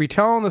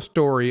retelling the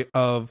story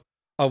of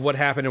what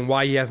happened and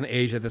why he hasn't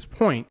aged at this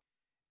point.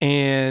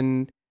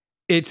 And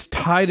it's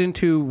tied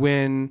into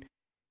when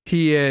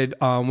he had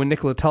when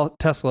Nikola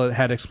Tesla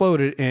had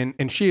exploded in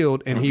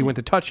S.H.I.E.L.D. and he went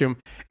to touch him,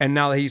 and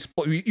now that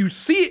you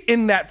see it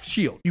in that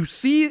S.H.I.E.L.D. You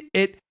see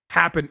it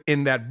happen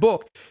in that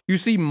book. You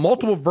see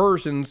multiple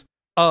versions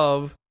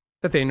of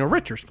Nathaniel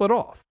Richards split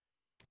off.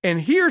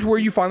 And here's where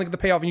you finally get the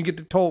payoff and you get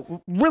to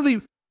told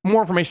really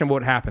more information about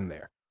what happened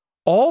there.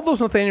 All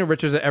those Nathaniel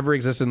Richards that ever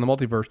existed in the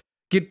multiverse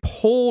get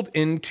pulled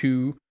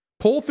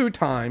through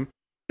time,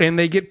 and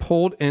they get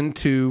pulled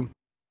into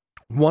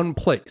one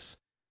place,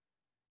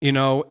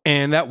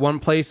 and that one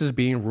place is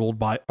being ruled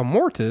by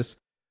Immortus,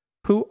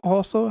 who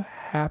also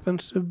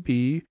happens to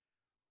be,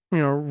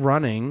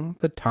 running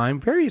the Time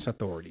Variance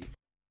Authority,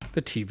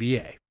 the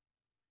TVA.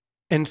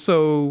 And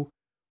so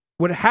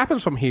what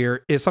happens from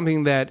here is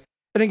something that,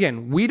 and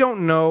again, we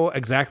don't know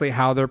exactly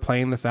how they're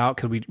playing this out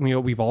because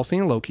we've all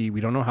seen Loki.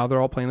 We don't know how they're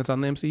all playing this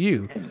on the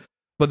MCU.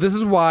 But this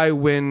is why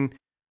when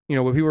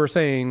people were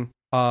saying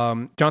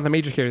Jonathan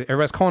Majors character,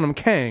 everybody's calling him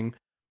Kang,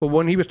 but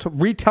when he was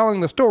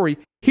retelling the story,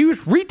 he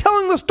was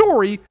retelling the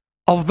story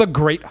of the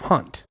Great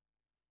Hunt.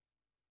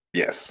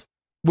 Yes.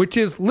 Which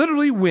is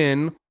literally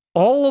when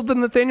all of the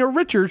Nathaniel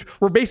Richards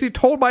were basically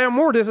told by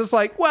Immortus, it's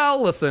like,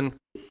 well, listen,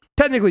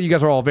 technically you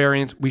guys are all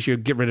variants. We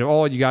should get rid of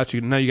all you guys.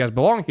 Now you guys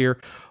belong here.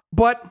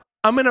 But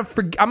I'm in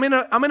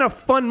a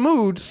fun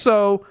mood,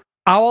 so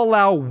I'll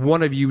allow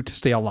one of you to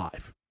stay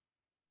alive.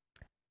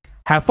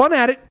 Have fun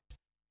at it.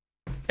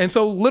 And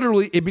so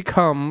literally it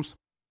becomes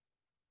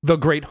the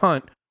Great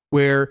Hunt,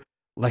 where,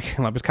 like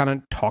was kind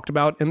of talked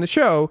about in the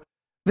show,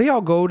 they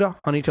all go to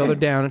hunt each other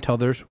down until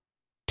there's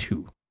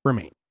 2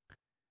 remaining.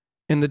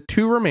 And the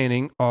 2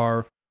 remaining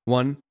are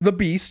 1, the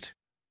Beast,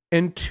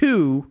 and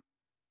 2,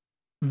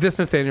 this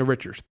Nathaniel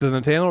Richards. The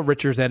Nathaniel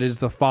Richards that is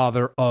the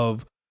father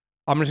of,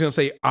 I'm just going to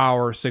say,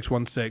 our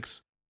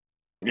 616.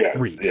 Yeah,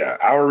 Reed. Yeah.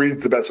 Our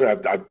Reed's the best way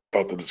I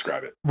felt to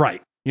describe it.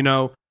 Right.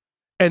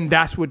 And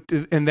that's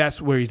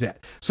where he's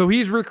at. So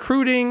he's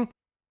recruiting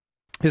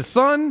his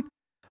son,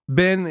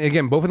 Ben,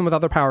 again, both of them with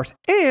other powers,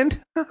 and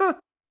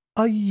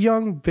a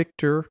young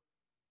Victor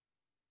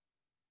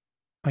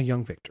Von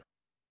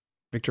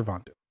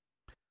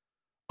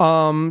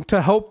Doom,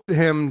 to help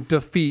him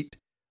defeat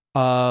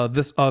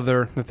this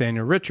other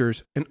Nathaniel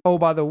Richards. And oh,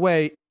 by the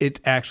way,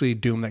 it's actually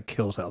Doom that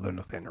kills the other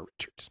Nathaniel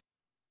Richards.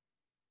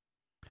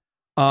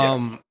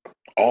 Yes.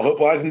 All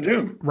hope lies in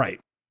Doom. Right.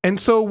 And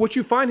so what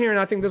you find here, and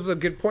I think this is a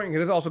good point,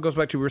 because this also goes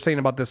back to what we were saying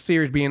about this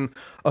series being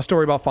a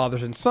story about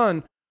fathers and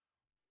son.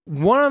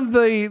 One of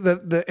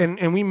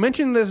and we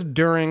mentioned this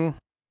during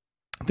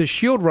the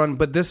Shield run,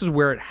 but this is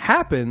where it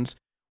happens.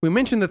 We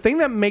mentioned the thing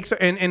that makes,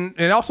 and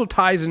it also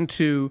ties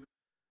into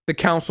the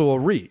Council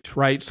of Reed,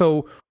 right?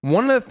 So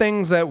one of the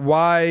things that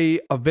why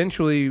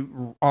eventually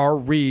our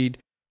Reed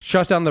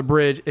shuts down the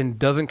bridge and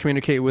doesn't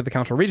communicate with the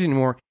Council of Reed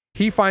anymore,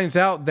 he finds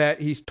out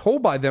that he's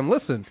told by them,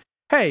 listen,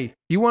 hey,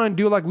 you want to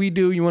do like we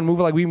do, you want to move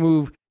like we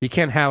move, you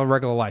can't have a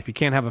regular life, you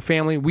can't have a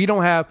family. We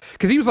don't have,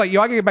 because he was like,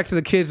 yo, I gotta get back to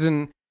the kids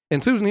and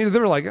Susan. They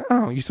were like,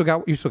 oh, you still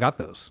got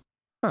those,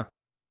 huh?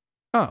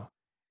 Oh,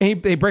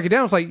 and they break it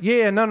down. It's like,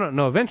 yeah,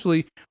 no.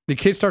 Eventually, the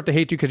kids start to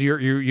hate you because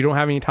you don't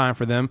have any time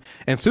for them,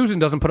 and Susan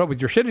doesn't put up with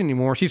your shit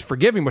anymore. She's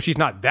forgiving, but she's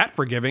not that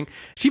forgiving.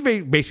 She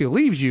basically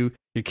leaves you.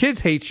 Your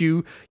kids hate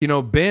you.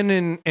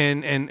 Ben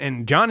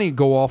and Johnny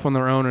go off on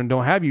their own and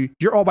don't have you.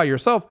 You're all by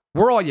yourself.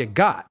 We're all you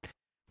got.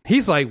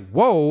 He's like,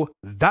 whoa,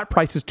 that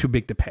price is too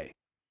big to pay.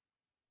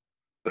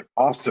 The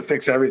cost to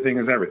fix everything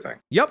is everything.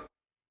 Yep.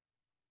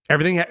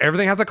 Everything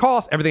has a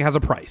cost. Everything has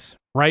a price,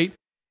 right?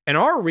 And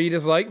our Reed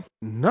is like,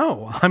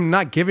 no, I'm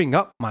not giving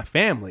up my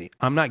family.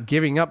 I'm not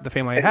giving up the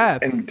family I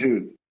have. And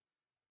dude,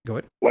 go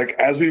ahead. Like,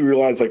 as we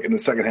realize, like in the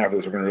second half of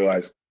this, we're going to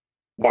realize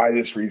why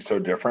this Reed's so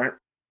different.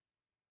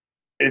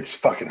 It's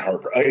fucking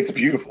Harper. Like, it's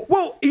beautiful.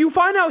 Well, you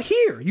find out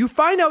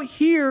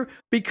here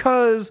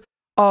because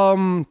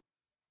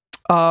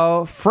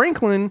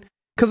Franklin,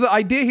 because the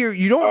idea here,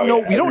 you don't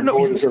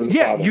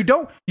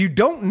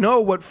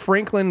know what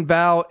Franklin,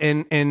 Val,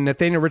 and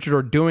Nathaniel Richard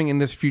are doing in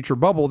this future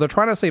bubble. They're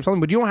trying to save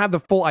something, but you don't have the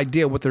full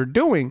idea what they're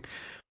doing.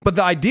 But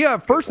the idea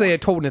at first they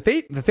had told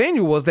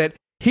Nathaniel was that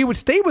he would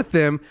stay with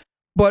them,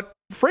 but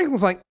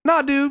Franklin's like,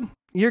 nah, dude,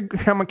 I'm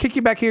gonna kick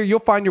you back here. You'll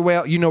find your way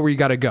out. You know where you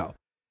got to go.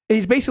 And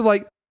he's basically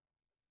like,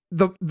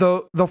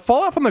 the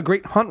fallout from the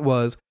Great Hunt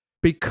was,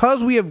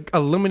 because we have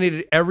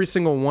eliminated every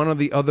single one of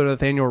the other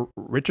Nathaniel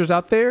Richards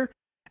out there,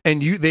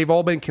 and they've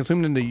all been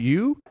consumed into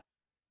you,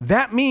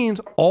 that means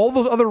all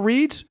those other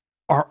Reeds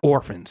are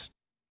orphans.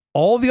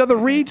 All the other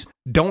Reeds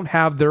don't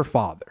have their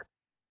father.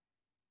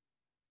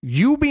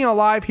 You being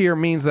alive here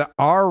means that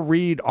our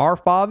Reed, our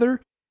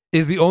father,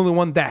 is the only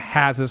one that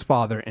has his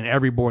father, and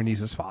every boy needs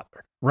his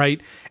father,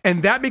 right?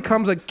 And that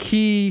becomes a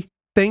key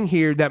thing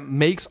here that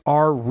makes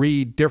our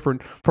Reed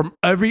different from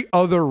every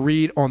other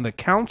Reed on the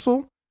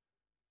council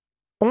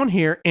on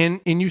here. And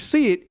you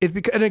see it,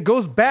 and it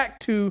goes back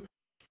to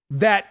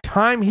that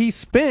time he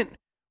spent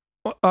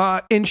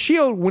in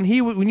Shield when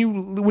you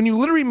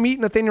literally meet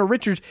Nathaniel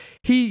Richards,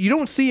 you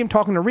don't see him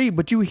talking to Reed,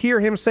 but you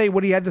hear him say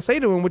what he had to say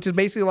to him, which is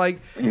basically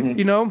like,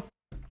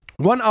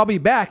 one, I'll be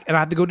back and I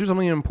have to go do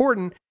something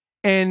important,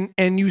 and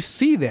you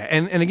see that,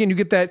 and again you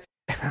get that.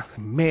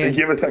 Man, they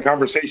give us that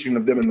conversation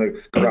of them in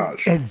the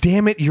garage. And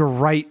damn it, you're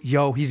right,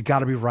 yo. He's got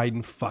to be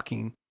riding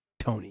fucking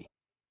Tony.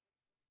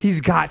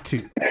 He's got to.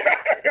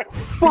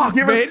 Fuck,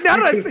 man.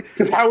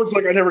 Because Howard's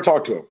like, I never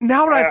talked to him.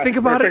 Now that I think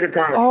about it,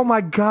 oh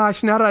my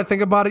gosh. Now that I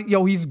think about it,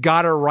 yo, he's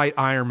got to write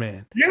Iron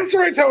Man. Yes,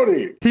 right,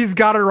 Tony. He's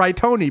got to write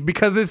Tony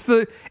because it's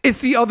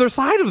the other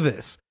side of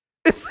this.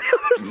 It's the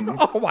other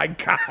side. Oh my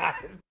god.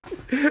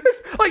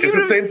 It's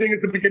the same thing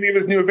at the beginning of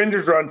his New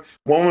Avengers run.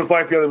 One was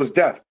life, the other was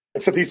death.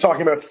 Except he's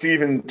talking about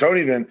Steve and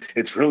Tony. Then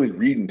it's really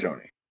Reed and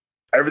Tony.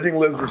 Everything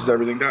lives versus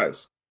everything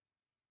dies.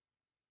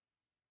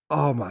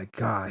 Oh my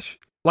gosh!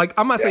 Like,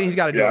 I'm not saying he's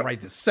got to do it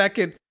right this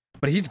second,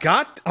 but he's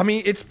got. I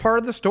mean, it's part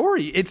of the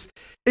story. It's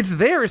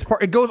there.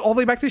 It goes all the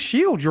way back to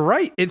S.H.I.E.L.D. You're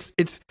right. It's.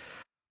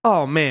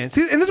 Oh man!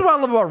 See, and this is what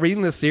I love about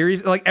reading this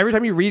series. Like, every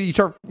time you read it, you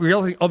start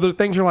realizing other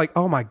things. You're like,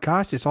 oh my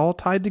gosh, it's all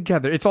tied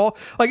together. It's all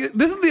like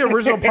this is the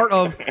original part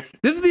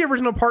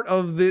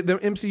of the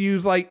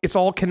MCU's. Like, it's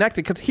all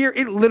connected, because here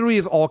it literally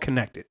is all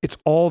connected. It's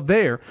all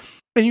there,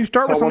 and you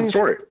start with one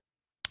story.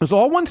 It's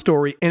all one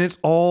story, and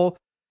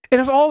And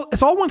it's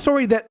all one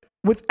story that,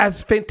 with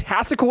as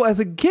fantastical as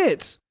it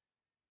gets,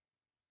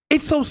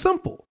 it's so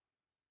simple.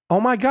 Oh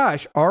my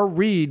gosh, R.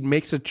 Reed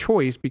makes a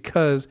choice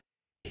because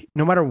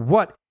no matter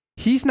what,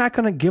 he's not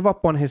going to give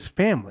up on his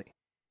family.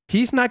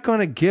 He's not going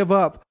to give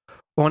up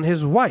on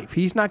his wife.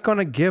 He's not going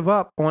to give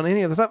up on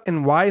any of the stuff.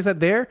 And why is that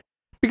there?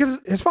 Because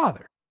his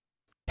father.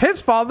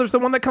 His father's the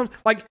one that comes.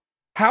 Like,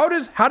 how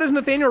does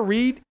Nathaniel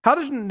Reed? How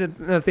does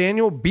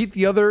Nathaniel beat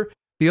the other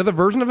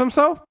version of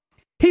himself?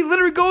 He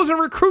literally goes and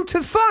recruits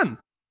his son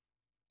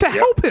to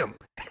help him.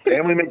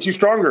 Family makes you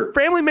stronger.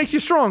 Family makes you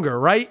stronger,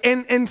 right?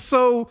 And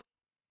so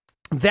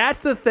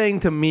that's the thing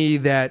to me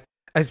that,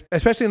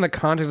 especially in the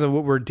context of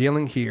what we're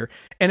dealing here,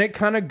 and it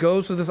kind of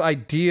goes to this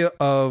idea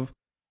of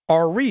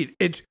R. Reed.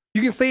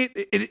 You can say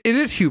it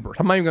is hubris.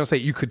 I'm not even going to say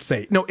you could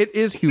say it. No, it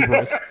is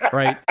hubris,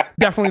 right?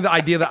 Definitely the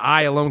idea that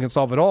I alone can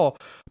solve it all.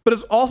 But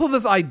it's also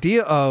this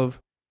idea of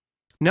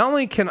not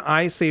only can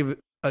I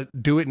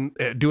do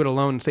it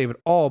alone and save it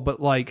all,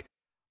 but like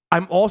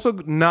I'm also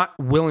not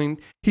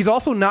willing. He's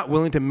also not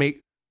willing to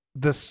make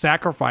the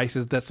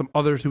sacrifices that some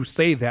others who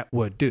say that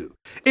would do.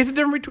 It's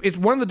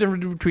one of the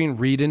differences between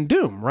Reed and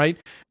Doom, right?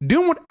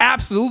 Doom would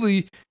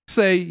absolutely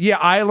say, yeah,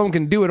 I alone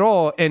can do it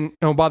all. And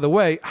oh, by the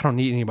way, I don't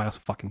need anybody else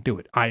to fucking do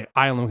it. I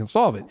alone can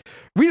solve it.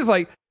 Reed is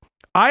like,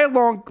 I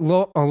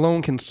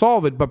alone can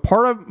solve it, but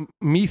part of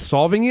me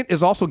solving it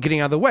is also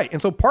getting out of the way.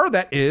 And so part of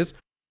that is,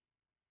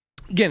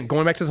 again,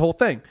 going back to this whole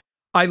thing.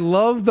 I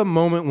love the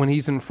moment when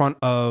he's in front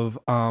of,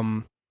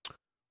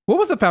 what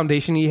was the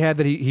foundation he had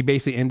that he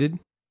basically ended?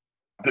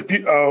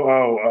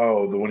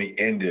 The one he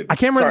ended. I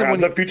can't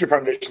remember. The Future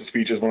Foundation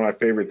speech is one of my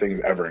favorite things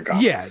ever in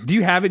comics. Yeah. Do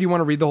you have it? You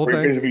want to read the whole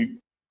thing? Basically,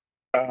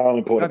 let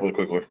me pull it up really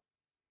quickly.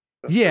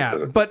 Yeah,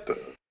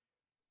 but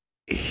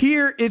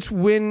here it's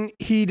when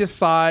he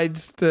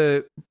decides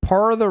to,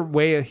 part of the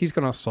way he's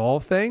going to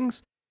solve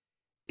things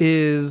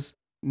is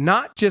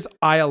not just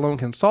I alone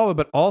can solve it,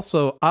 but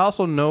also I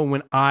also know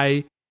when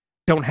I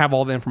don't have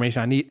all the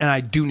information I need and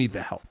I do need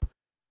the help,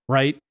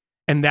 right?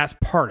 And that's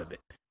part of it.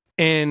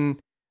 And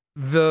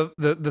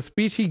the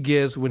speech he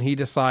gives when he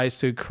decides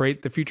to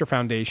create the Future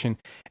Foundation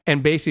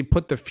and basically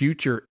put the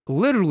future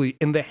literally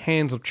in the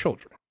hands of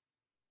children,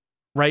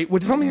 right?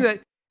 Which is something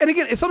that, and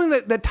again, it's something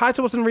that ties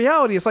to us in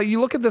reality. It's like you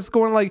look at this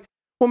going like,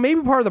 well,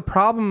 maybe part of the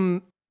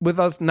problem with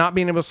us not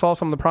being able to solve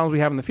some of the problems we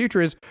have in the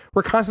future is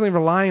we're constantly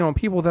relying on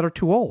people that are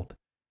too old,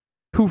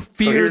 who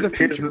fear the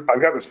future.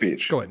 I've got the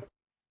speech. Go ahead.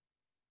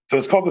 So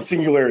it's called the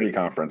Singularity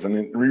Conference, and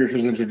then Reed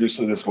Richards introduced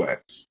it this way.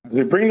 As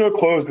we bring to a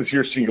close this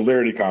year's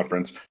Singularity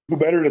Conference, who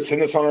better to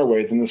send us on our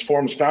way than this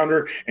forum's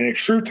founder and a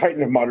true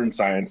titan of modern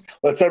science?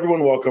 Let's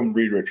everyone welcome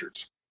Reed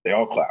Richards. They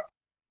all clap.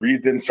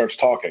 Reed then starts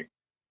talking,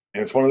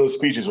 and it's one of those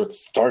speeches where it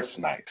starts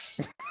nice.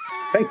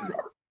 Thank you,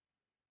 Robert.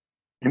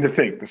 And to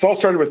think, this all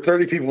started with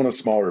 30 people in a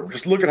small room.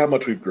 Just look at how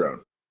much we've grown.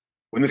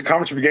 When this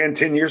conference began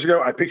 10 years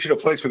ago, I pictured a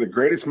place where the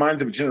greatest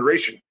minds of a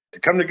generation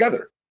could come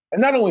together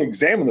and not only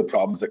examine the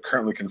problems that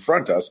currently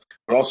confront us,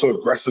 but also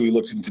aggressively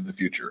look into the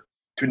future,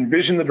 to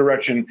envision the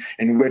direction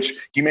in which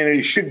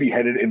humanity should be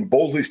headed and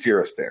boldly steer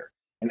us there.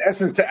 In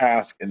essence, to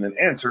ask and then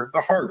answer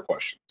the hard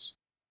questions.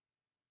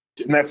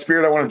 In that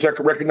spirit, I want to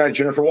recognize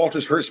Jennifer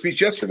Walters for her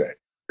speech yesterday.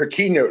 Her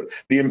keynote,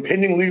 the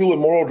impending legal and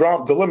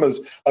moral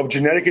dilemmas of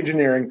genetic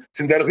engineering,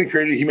 synthetically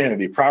created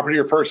humanity, property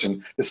or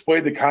person,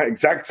 displayed the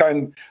exact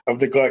sign of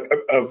neglect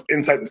of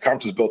insight this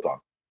conference is built on.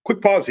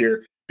 Quick pause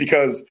here,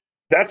 because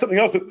that's something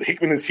else that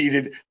Hickman has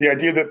seeded, the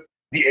idea that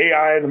the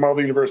AI and the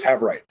Marvel Universe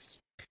have rights.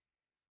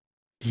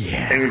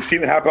 Yeah. And we've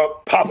seen it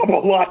pop up a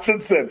lot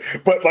since then.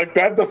 But like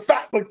that,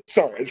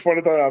 sorry, I just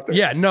wanted to throw it out there.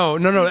 Yeah, no.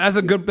 That's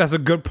a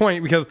good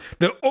point, because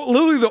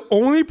literally the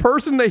only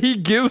person that he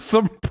gives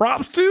some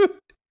props to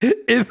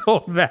is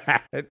all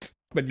that.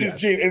 But yeah.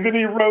 Gene, and then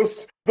he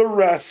roasts the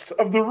rest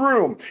of the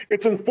room.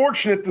 It's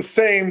unfortunate the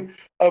same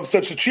of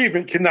such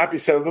achievement cannot be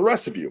said of the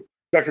rest of you.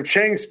 Dr.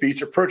 Chang's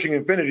speech, Approaching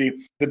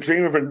Infinity, the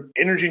dream of an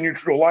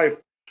energy-neutral life,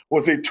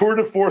 was a tour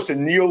de force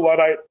in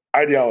neo-Luddite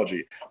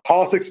ideology,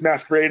 politics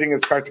masquerading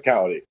as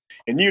practicality.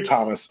 And you,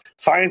 Thomas,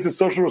 science and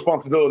social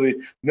responsibility,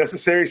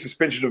 necessary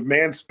suspension of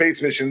manned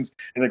space missions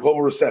in a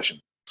global recession.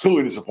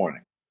 Truly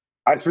disappointing.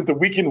 I spent the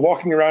weekend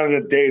walking around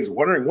in a daze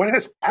wondering what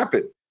has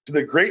happened to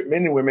the great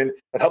men and women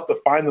that helped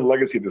define the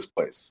legacy of this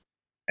place.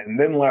 And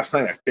then last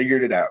night I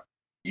figured it out.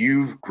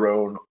 You've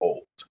grown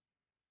old.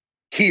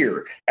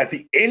 Here, at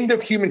the end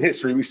of human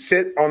history, we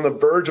sit on the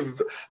verge of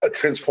a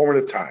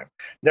transformative time.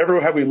 Never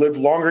have we lived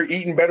longer,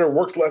 eaten better,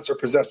 worked less, or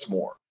possessed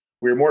more.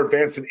 We are more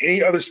advanced than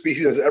any other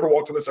species that has ever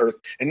walked on this earth.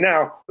 And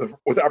now,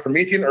 with our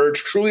Promethean urge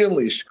truly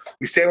unleashed,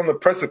 we stand on the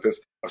precipice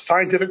of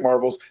scientific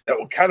marvels that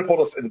will catapult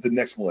us into the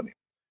next millennium.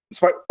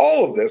 Despite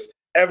all of this,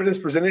 evidence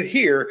presented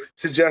here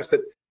suggests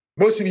that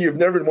most of you have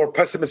never been more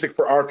pessimistic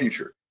for our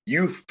future.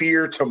 You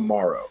fear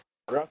tomorrow.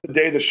 Throughout the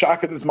day, the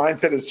shock of this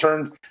mindset has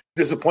turned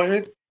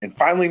disappointment and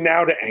finally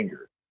now to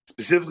anger,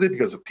 specifically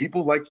because of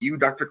people like you,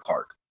 Dr.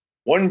 Clark.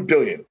 1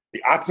 billion,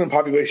 the optimum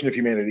population of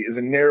humanity, is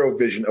a narrow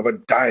vision of a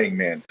dying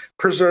man.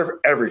 Preserve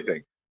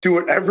everything. Do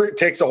whatever it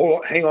takes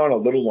to hang on a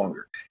little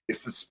longer. It's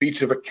the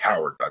speech of a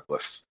coward,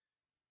 Douglas.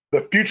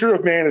 The future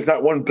of man is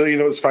not 1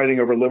 billion of us fighting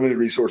over limited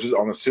resources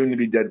on a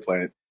soon-to-be dead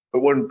planet,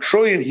 but 1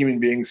 trillion human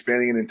beings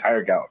spanning an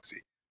entire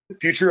galaxy. The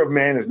future of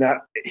man is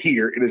not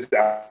here, it is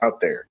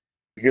out there.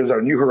 Because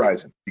our new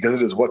horizon, because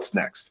it is what's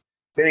next.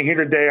 Standing here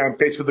today, I'm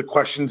faced with the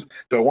questions,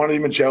 do I want to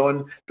be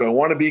Magellan? Do I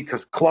want to be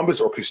Columbus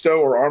or Cousteau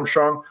or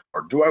Armstrong?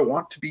 Or do I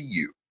want to be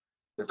you?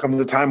 There comes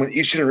a time when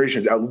each generation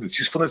has outlived its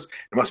usefulness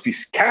and must be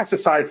cast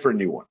aside for a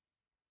new one.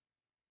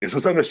 It's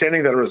with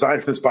understanding that I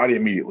resign from this body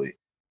immediately,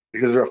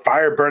 because there's a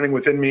fire burning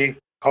within me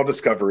called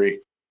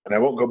discovery, and I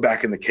won't go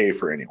back in the cave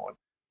for anyone.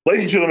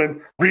 Ladies and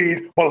gentlemen,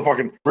 read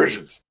motherfucking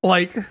Bridges.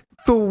 Like,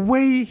 the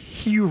way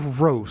he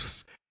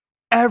roasts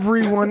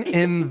everyone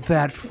in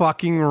that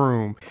fucking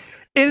room.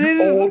 And it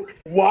is old,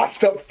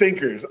 washed up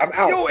thinkers. I'm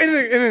out. Yo,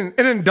 and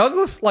then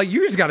Douglas, like,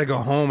 you just got to go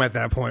home at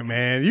that point,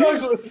 man. You got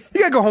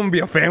to go home and be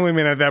a family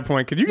man at that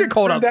point, because you get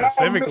called out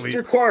specifically.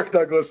 Mr. Clark,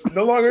 Douglas,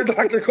 no longer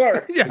Dr.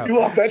 Clark. Yeah. You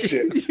lost that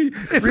shit.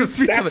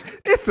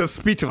 It's a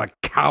speech of a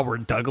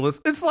coward, Douglas.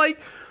 It's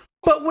like,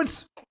 but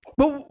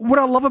what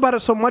I love about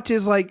it so much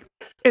is, like,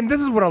 and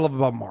this is what I love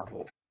about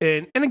Marvel.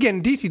 And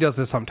again, DC does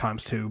this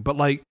sometimes too, but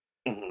like,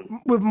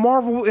 with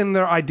Marvel and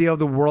their idea of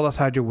the world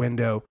outside your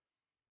window,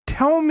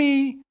 tell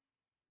me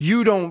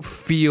you don't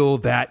feel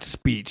that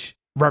speech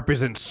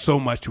represents so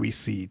much we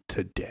see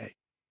today.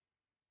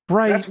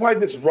 Right? That's why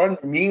this run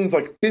means,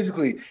 like,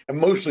 physically,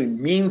 emotionally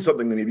means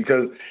something to me,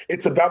 because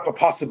it's about the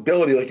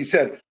possibility, like you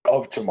said,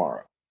 of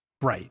tomorrow.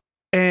 Right.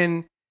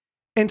 And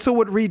so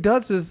what Reed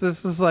does is,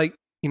 this is like,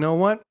 you know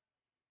what?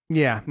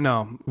 Yeah,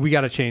 no, we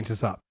got to change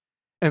this up.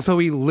 And so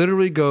he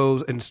literally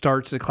goes and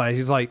starts the class.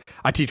 He's like,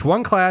 I teach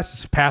one class,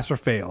 it's pass or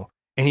fail.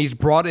 And he's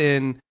brought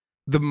in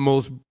the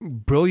most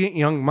brilliant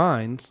young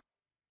minds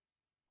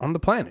on the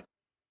planet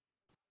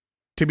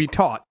to be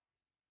taught.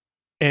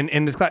 And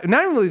in this class,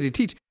 not really to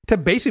teach, to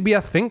basically be a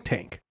think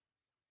tank.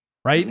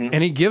 Right? Mm-hmm.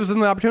 And he gives them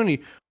the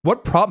opportunity.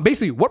 What problem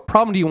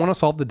do you want to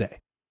solve today?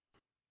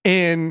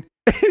 And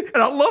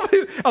I love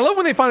it. I love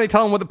when they finally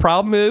tell him what the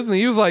problem is. And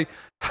he was like,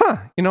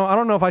 I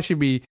don't know if I should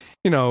be,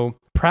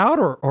 proud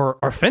or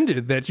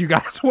offended that you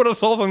guys want to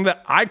solve something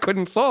that I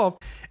couldn't solve.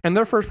 And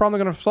their first problem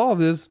they're going to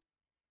solve is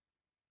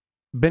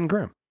Ben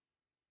Grimm.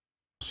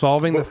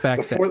 Solving the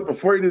fact that...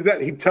 Before he does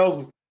that, he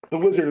tells the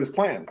wizard his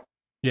plan.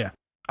 Yeah.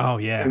 Oh,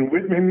 yeah. And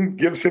Whitman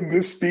gives him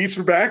this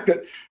speech back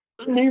that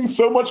means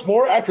so much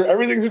more after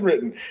everything's been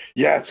written.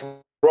 Yes,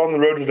 we're on the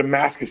road to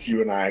Damascus,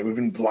 you and I. We've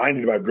been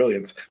blinded by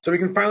brilliance, so we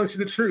can finally see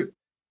the truth.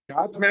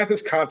 God's math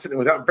is constant, and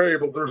without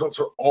variables, the results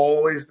are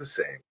always the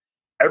same.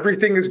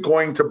 Everything is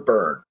going to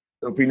burn.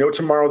 There'll be no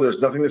tomorrow. There's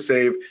nothing to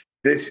save.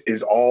 This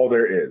is all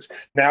there is.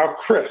 Now,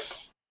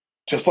 Chris,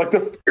 just like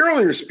the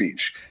earlier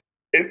speech,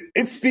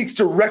 it speaks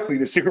directly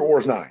to Secret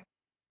Wars 9.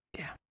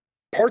 Yeah.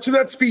 Parts of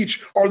that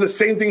speech are the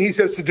same thing he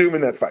says to Doom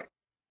in that fight.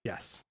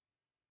 Yes.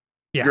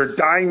 You're a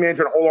dying man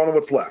trying to hold on to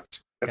what's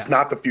left. That's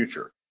not the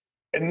future.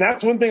 And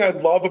that's one thing I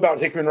love about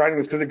Hickman writing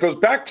this, because it goes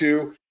back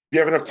to, if you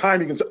have enough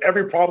time,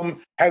 every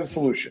problem has a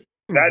solution.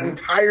 Mm-hmm. That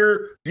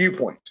entire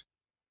viewpoint.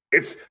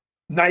 It's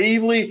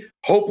naively,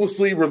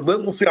 hopelessly,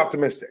 relentlessly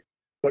optimistic.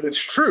 But it's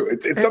true.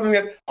 It's something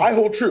that I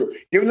hold true.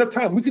 Given enough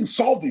time, we can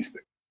solve these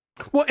things.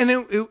 Well, and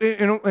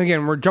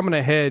again, we're jumping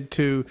ahead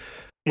to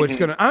what's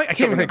going to... I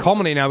can't even say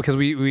culminate now, because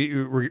we're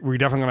definitely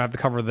going to have to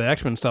cover the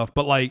X-Men stuff.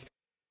 But like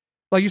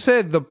you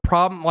said, the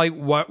problem, like,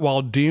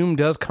 while Doom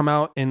does come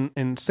out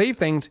and save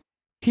things,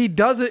 he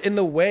does it in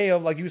the way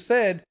of, like you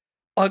said,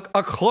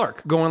 a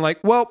Clark going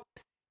like, well,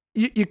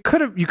 you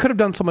could have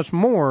done so much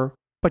more,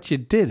 but you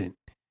didn't,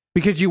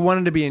 because you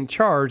wanted to be in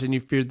charge and you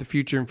feared the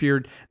future and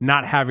feared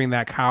not having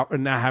that power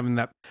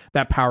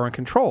and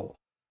control.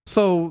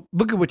 So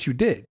look at what you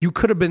did. You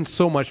could have been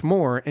so much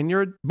more, and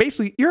you're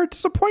a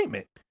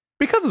disappointment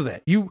because of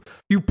that. You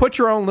put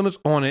your own limits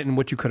on it and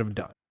what you could have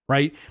done,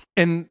 right?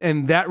 And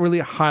that really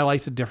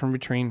highlights the difference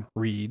between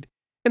Reed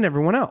and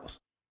everyone else.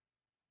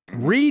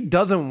 Reed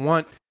doesn't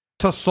want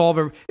to solve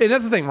and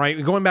that's the thing,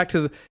 right? Going back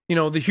to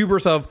the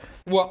hubris of,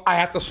 well, I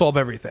have to solve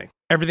everything.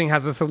 Everything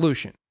has a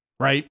solution,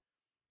 right?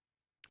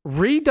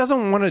 Reed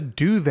doesn't want to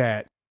do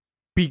that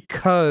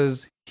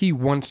because he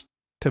wants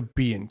to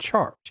be in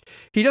charge.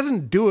 He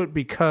doesn't do it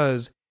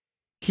because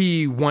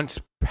he wants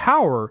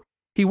power.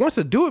 He wants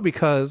to do it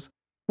because,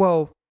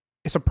 well,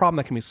 it's a problem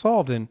that can be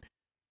solved, and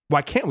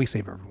why can't we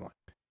save everyone?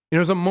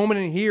 There's a moment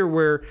in here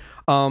where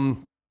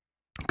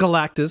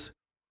Galactus,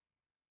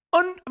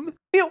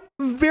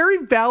 very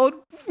valid,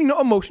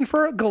 emotion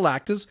for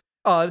Galactus,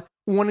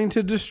 wanting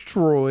to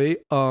destroy,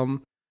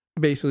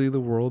 basically the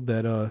world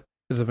that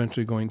is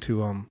eventually going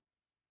to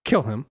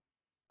kill him,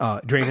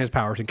 drain his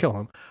powers and kill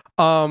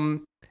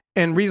him.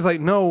 And Reed's like,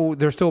 no,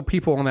 there's still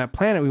people on that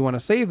planet. We want to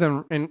save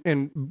them.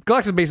 And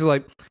Galactus is basically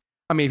like,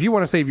 I mean, if you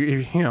want to save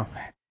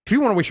if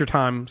you want to waste your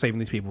time saving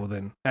these people,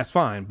 then that's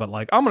fine. But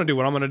like, I'm going to do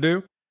what I'm going to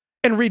do.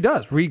 And Reed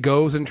does. Reed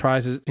goes and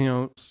tries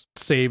to,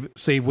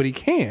 save what he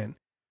can.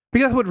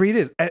 Because that's what Reed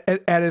is.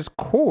 At his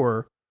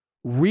core,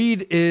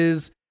 Reed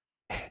it's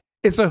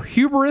a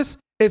hubris.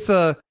 It's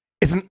an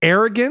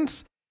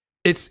arrogance.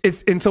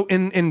 And so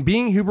in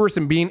being hubris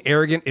and being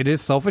arrogant, it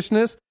is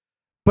selfishness.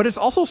 but it's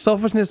also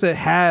selfishness that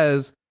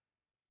has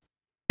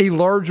a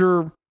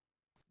larger,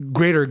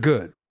 greater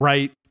good,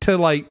 right? To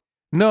like,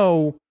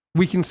 no,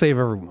 we can save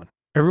everyone.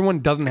 Everyone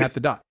doesn't have to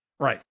die.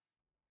 Right.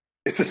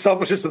 It's the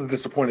selfishness of the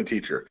disappointed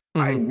teacher.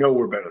 Mm-hmm. I know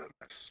we're better than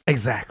this.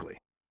 Exactly.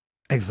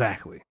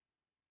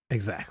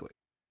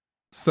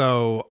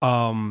 So,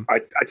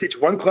 I teach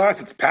one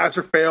class. It's pass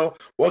or fail.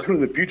 Welcome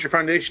to the Future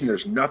Foundation.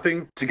 There's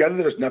nothing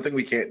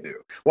we can't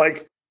do.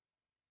 Like,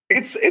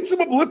 it's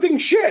some uplifting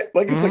shit.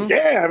 Like, it's like,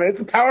 yeah, man, it's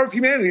the power of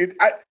humanity.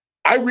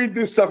 I read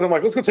this stuff and I'm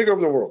like, let's go take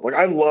over the world. Like,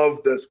 I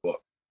love this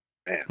book,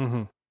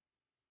 man.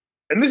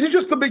 And this is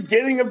just the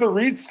beginning of the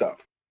Reed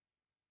stuff.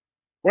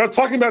 We're not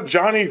talking about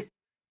Johnny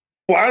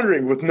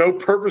floundering with no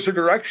purpose or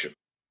direction.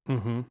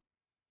 Even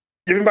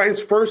by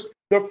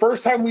the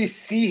first time we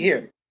see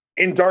him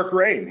in Dark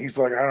Reign, he's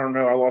like, I don't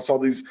know, I lost all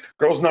these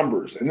girls'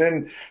 numbers. And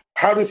then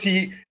how does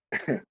he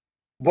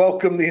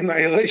welcome the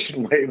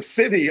Annihilation Wave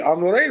city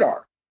on the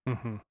radar?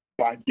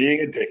 By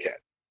being a dickhead.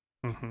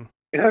 And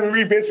having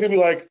Reed basically be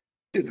like,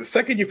 dude, the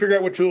second you figure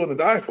out what you're willing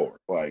to die for,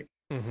 like,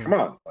 come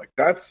on, like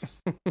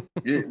that's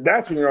when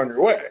you're on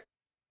your way.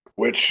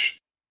 Which,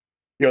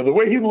 you know, the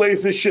way he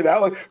lays this shit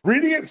out, like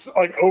reading it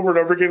like over and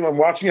over again, and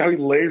watching how he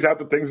lays out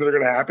the things that are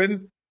going to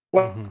happen,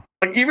 like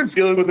even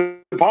dealing with the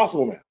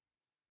Impossible Man.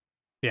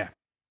 Yeah,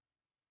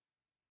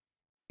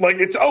 like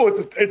it's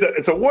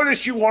a one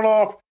issue one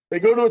off. They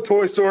go to a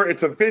toy store.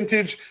 It's a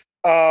vintage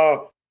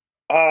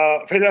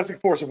Fantastic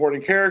Four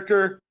supporting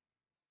character,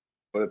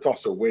 but it's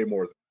also way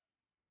more than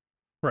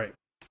right.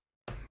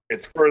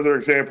 It's further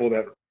example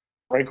that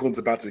Franklin's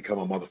about to become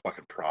a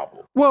motherfucking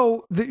problem.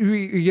 Well,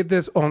 we get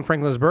this on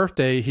Franklin's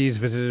birthday. He's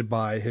visited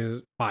by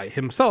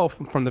himself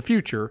from the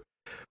future,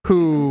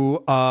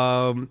 who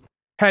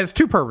has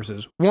two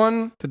purposes.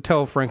 One, to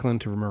tell Franklin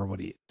to remember what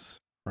he is.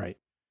 Right?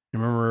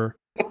 Remember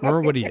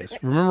what he is.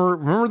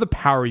 Remember the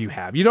power you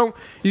have. You don't.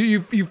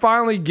 You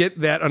finally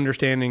get that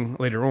understanding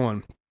later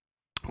on.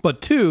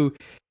 But two,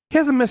 he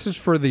has a message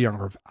for the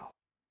younger Val,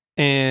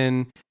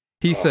 and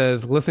he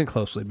says, listen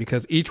closely,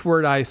 because each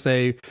word I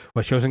say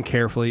was chosen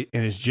carefully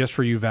and is just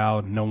for you,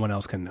 Val. No one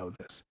else can know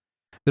this.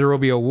 There will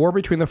be a war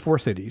between the four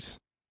cities.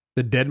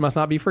 The dead must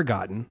not be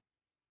forgotten.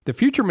 The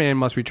future man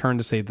must return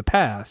to save the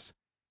past,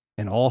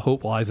 and all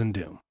hope lies in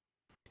doom.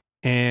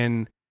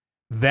 And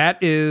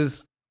that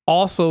is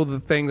also the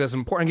thing that's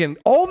important. Again,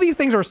 all these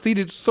things are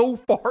seeded so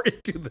far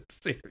into the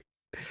series.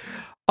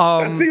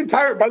 That's the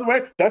entire, by the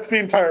way, that's the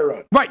entire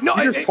run. Right. No,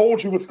 he just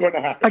told you what's going to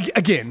happen.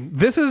 Again,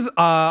 this is,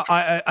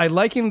 I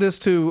liken this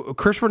to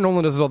Christopher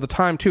Nolan does this all the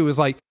time too, is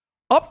like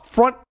up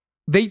front,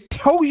 they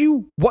tell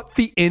you what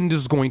the end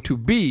is going to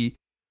be.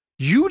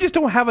 You just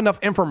don't have enough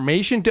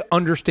information to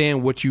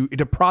understand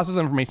to process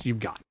the information you've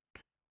got.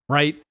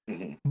 Right.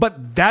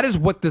 But that is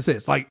what this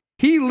is. Like,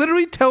 he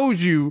literally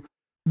tells you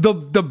the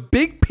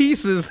big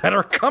pieces that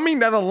are coming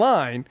down the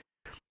line.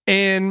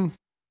 And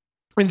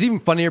it's even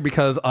funnier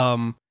because,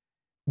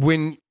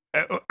 when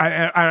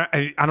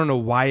I don't know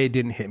why it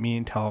didn't hit me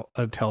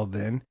until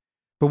then,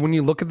 but when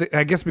you look at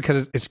I guess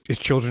because it's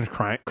children's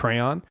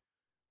crayon.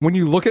 When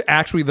you look at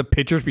actually the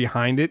pictures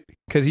behind it,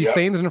 because he's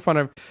saying this in front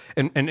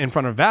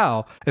of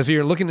Val, as so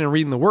you're looking and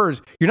reading the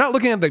words, you're not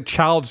looking at the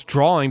child's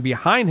drawing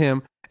behind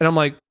him. And I'm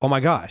like, oh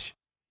my gosh!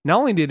 Not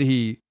only did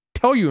he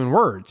tell you in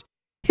words,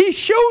 he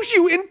shows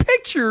you in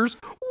pictures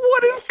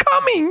what is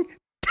coming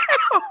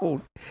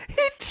down.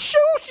 He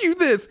shows you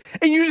this,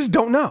 and you just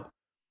don't know.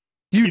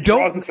 He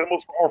draws the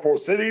symbols for all four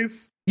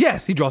cities.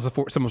 Yes, he draws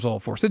the symbols for all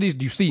four cities.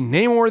 You see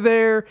Namor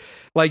there,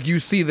 like you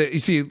see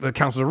the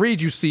Council of Reed.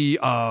 You see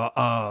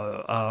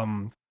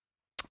whatchamacallit,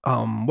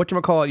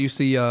 you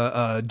see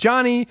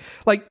Johnny.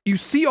 Like you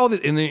see all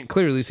that, and then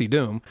clearly see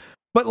Doom.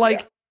 But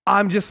like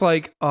I'm just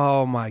like,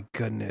 oh my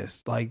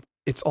goodness, like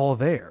it's all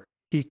there.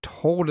 He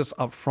told us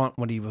up front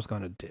what he was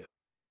going to do,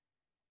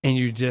 and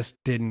you just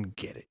didn't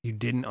get it. You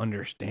didn't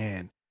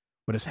understand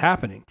what is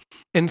happening,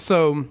 and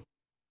so.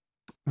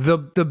 The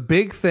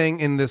big thing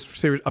in this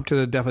series up to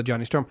the death of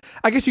Johnny Storm,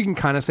 I guess you can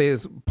kind of say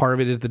is part of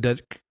it is the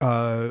dead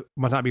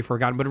must not be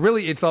forgotten, but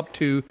really it's up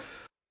to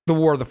the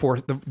War of the Four,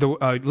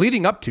 the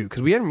leading up to,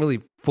 because we hadn't really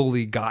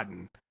fully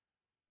gotten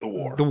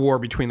the war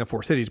between the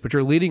four cities, but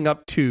you're leading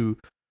up to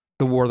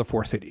the War of the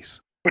Four Cities.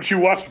 But you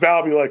watched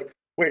Val be like,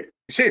 wait,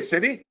 you say a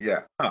city?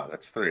 Yeah. Oh,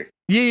 that's three.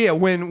 Yeah.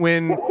 When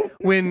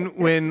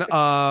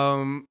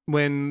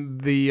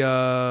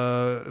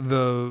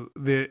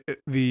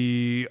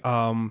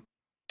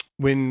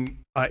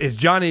is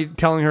Johnny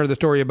telling her the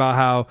story about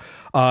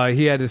how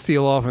he had to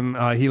seal off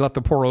and he left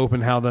the portal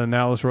open, how the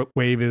Annihilus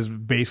Wave is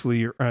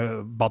basically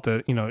about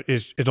to,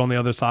 is on the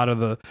other side of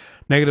the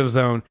negative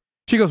zone.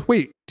 She goes,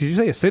 wait, did you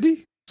say a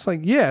city? It's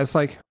like, yeah. It's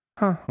like,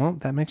 huh, well,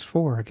 that makes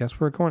four. I guess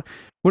we're going.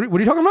 What are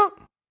you talking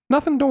about?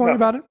 Nothing. Don't worry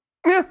about it.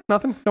 Yeah,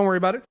 nothing. Don't worry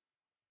about it.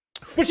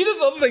 But she does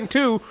the other thing,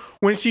 too,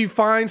 when she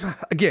finds,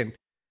 again,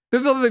 this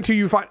is the other thing, too,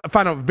 you find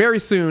out very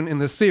soon in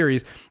this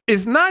series.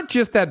 It's not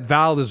just that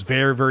Val is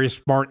very, very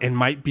smart and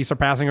might be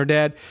surpassing her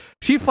dad.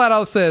 She flat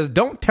out says,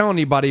 don't tell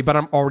anybody, but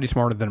I'm already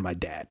smarter than my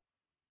dad.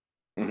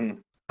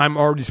 I'm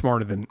already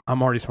smarter than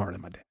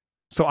my dad.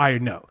 So I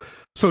know.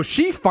 So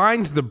she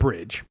finds the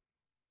bridge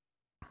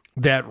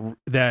that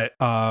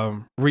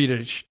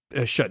Rita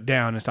shut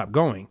down and stopped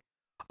going.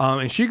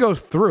 And she goes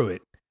through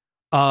it.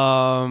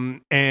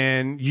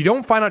 And you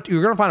don't find out,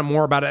 you're going to find out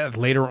more about it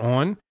later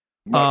on.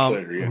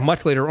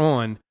 Much later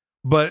on.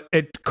 But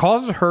it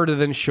causes her to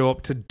then show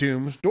up to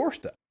Doom's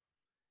doorstep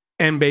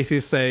and basically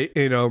say,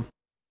 and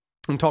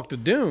talk to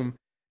Doom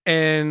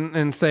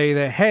and say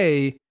that,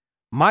 hey,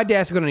 my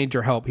dad's going to need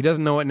your help. He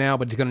doesn't know it now,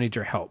 but he's going to need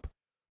your help.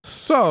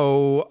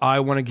 So I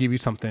want to give you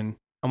something.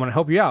 I want to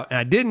help you out. And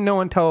I didn't know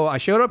until I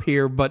showed up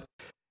here, but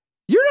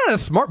you're not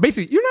as smart.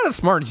 Basically, you're not as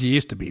smart as you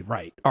used to be,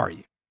 right? Are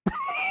you?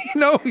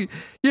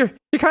 You're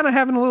kind of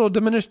having a little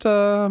diminished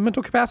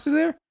mental capacity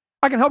there.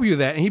 I can help you with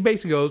that. And he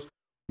basically goes,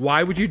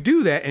 why would you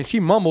do that? And she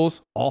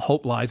mumbles, all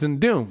hope lies in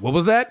Doom. What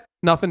was that?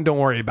 Nothing. Don't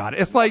worry about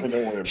it. It's like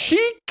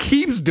she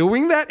keeps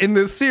doing that in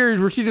this series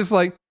where she's just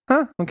like,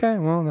 huh? Okay,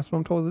 well, that's what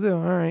I'm told to do.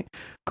 All right,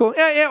 cool.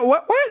 Yeah.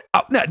 What?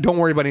 Oh, no, don't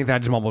worry about anything. I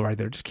just mumbled right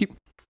there. Just keep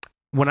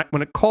when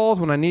it calls,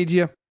 when I need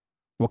you,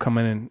 we'll come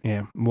in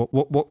and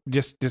we'll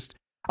just.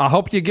 I'll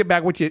help you get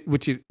back what you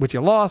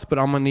lost, but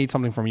I'm gonna need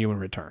something from you in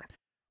return,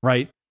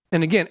 right?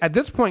 And again, at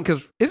this point,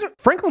 because isn't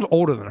Franklin's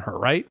older than her,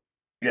 right?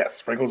 Yes,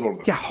 Franklin's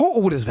older. Yeah, how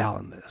old is Val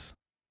in this?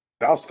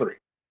 Val's 3.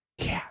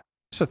 Yeah,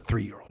 it's a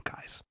 3-year-old,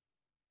 guys.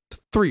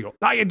 It's a 3-year-old.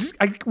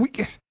 We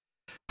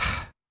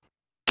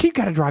keep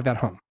got to drive that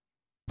home.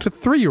 It's a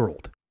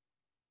 3-year-old.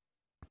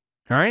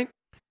 All right,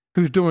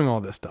 who's doing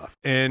all this stuff,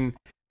 and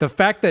the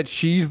fact that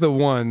she's the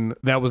one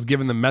that was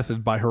given the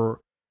message by her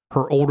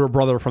older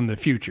brother from the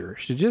future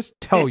should just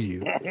tell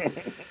you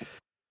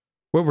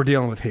what we're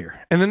dealing with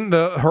here. And then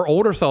her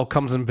older self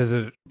comes and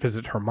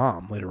visit her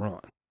mom later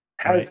on.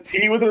 Has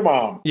tea with her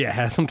mom. Yeah,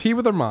 has some tea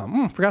with her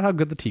mom. Forgot how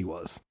good the tea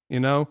was.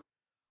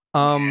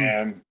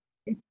 Man,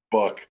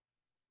 book.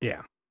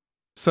 Yeah.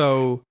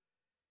 So,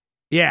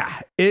 yeah,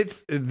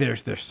 there's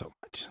so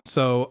much.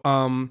 So,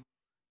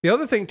 the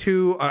other thing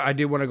too, I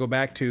did want to go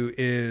back to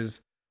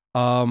is,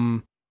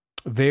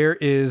 there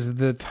is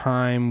the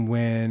time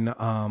when,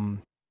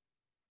 I'm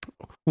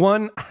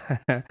going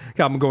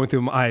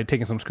through. I had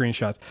taken some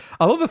screenshots.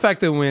 I love the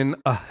fact that when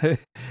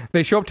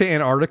they show up to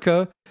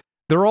Antarctica,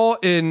 they're all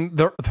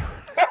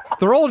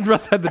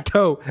dressed head to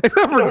toe,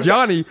 except for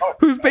Johnny,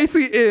 who's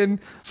basically in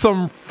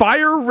some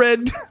fire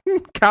red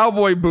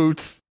cowboy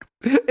boots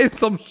and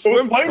some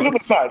swim flames on the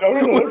side. Oh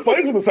no,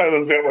 flames on the side of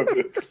those cowboy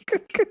boots.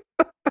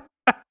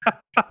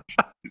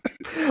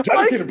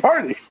 Johnny came to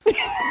party.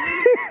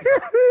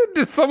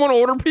 Did someone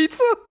order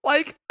pizza?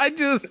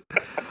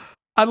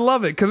 I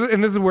love it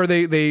and this is where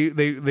they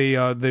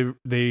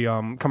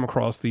come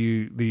across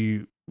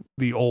the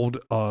old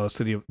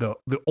city of the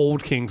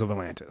old kings of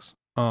Atlantis.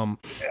 I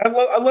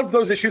love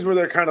those issues where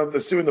they're kind of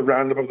doing the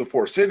roundup of the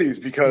 4 cities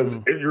because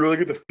you really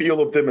get the feel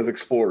of them as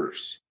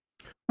explorers.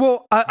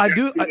 Well, I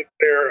do.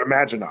 They're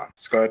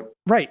Imaginauts. Go ahead.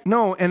 Right.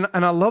 No, and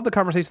I love the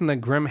conversation that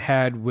Grimm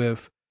had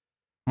with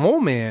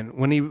Mole Man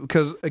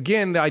because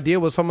again, the idea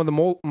was some of the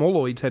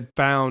Moloids had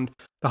found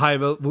the high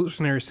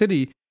evolutionary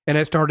city and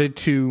had started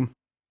to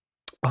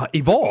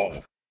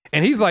evolve.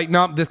 And he's like,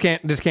 no, this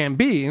can't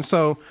be. And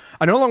so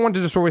I no longer want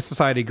to destroy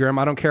society, Grimm.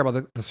 I don't care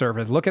about the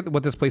surface. Look at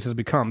what this place has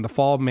become, the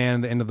fall of man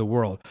and the end of the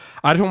world.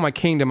 I just want my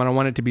kingdom, and I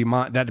want it to be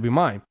mine.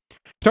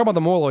 Talk about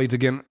the Moloids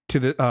again,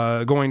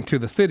 going to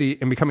the city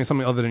and becoming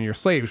something other than your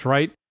slaves,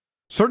 right?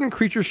 Certain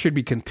creatures should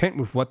be content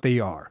with what they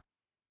are.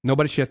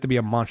 Nobody should have to be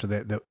a monster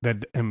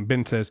that and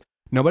Ben says,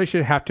 nobody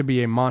should have to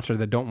be a monster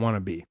that don't want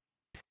to be.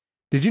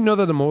 Did you know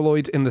that the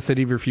Moloids in the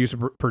city refuse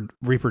to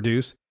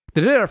reproduce? They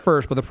did it at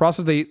first, but the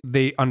process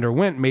they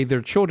underwent made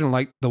their children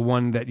like the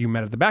one that you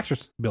met at the Baxter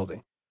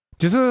building.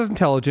 Just as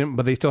intelligent,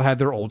 but they still had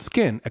their old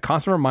skin, a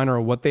constant reminder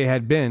of what they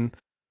had been,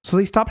 so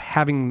they stopped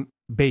having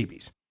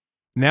babies.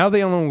 Now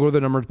they only grow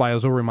their numbers by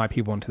absorbing my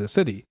people into the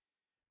city.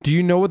 Do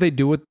you know what they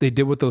did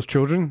with those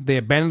children? They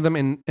abandoned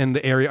them in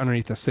the area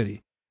underneath the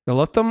city. They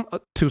left them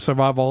to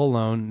survive all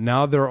alone.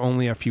 Now there are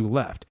only a few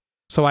left.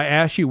 So I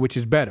ask you, which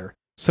is better?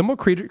 Simple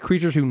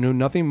creatures who know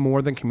nothing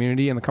more than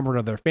community and the comfort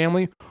of their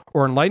family,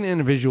 or enlightened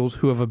individuals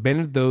who have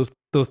abandoned those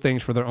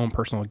things for their own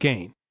personal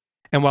gain.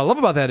 And what I love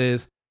about that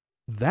is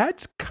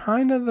that's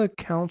kind of the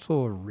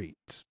Council of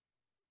Reeds.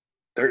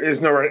 There is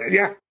no right.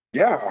 Yeah,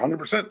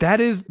 100%. That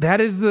is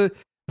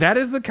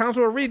the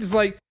Council of Reeds. It's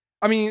like,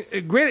 I mean,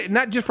 granted,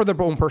 not just for their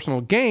own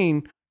personal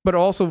gain, but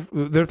also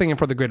they're thinking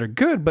for the greater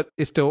good. But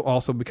it's still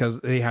also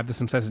because they have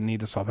this incessant need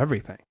to solve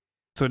everything.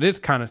 So it is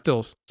kind of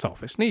still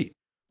selfish need.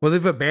 Well,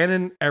 they've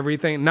abandoned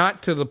everything,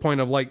 not to the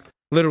point of like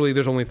literally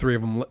there's only 3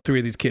 of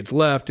these kids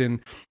left. And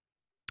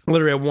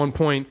literally at one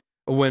point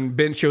when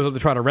Ben shows up to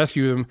try to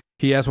rescue him,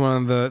 he asks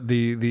one of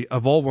the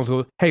evolved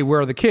ones, hey, where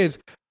are the kids?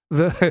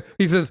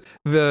 He says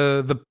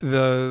I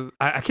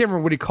can't remember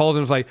what he calls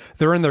them. It's like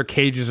they're in their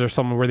cages or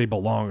somewhere where they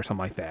belong or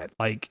something like that.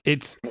 Like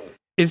it's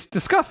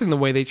disgusting the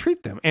way they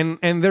treat them.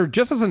 And they're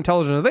just as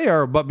intelligent as they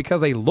are, but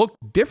because they look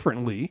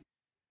differently,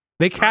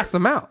 they cast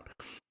them out.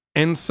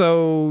 And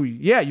so,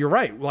 yeah, you're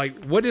right.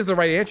 Like, what is the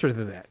right answer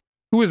to that?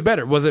 Who is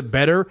better? Was it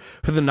better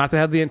for them not to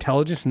have the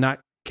intelligence, not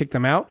kick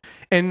them out.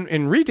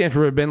 And Reed's answer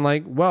would have been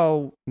like,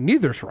 well,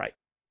 neither's right.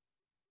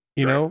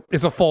 You know,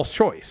 it's a false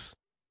choice.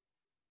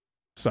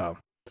 So,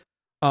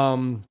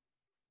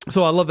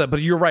 so I love that.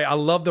 But you're right. I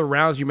love the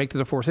rounds you make to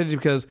the four cities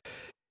because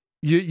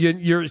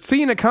you're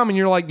seeing it come and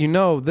you're like,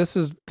 this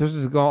is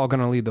all going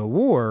to lead to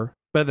war.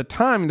 But at the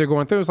time they're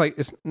going through, it's like,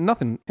 it's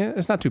nothing.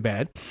 It's not too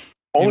bad.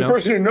 Only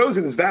person who knows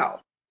it is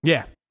Val.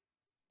 Yeah.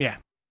 Yeah.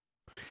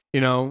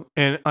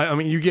 And I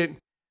mean, you get,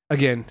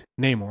 again,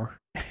 Namor.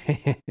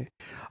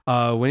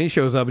 When he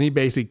shows up and he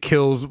basically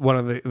kills one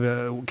of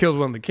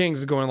the kings,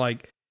 is going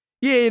like,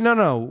 yeah,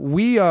 no,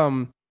 we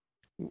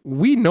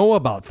know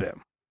about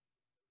them.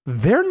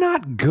 They're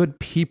not good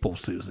people,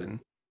 Susan.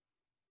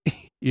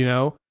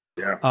 Yeah.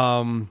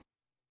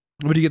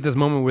 But you get this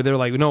moment where they're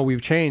like, no,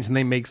 we've changed, and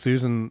they make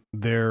Susan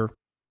their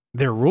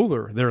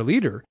ruler, their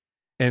leader.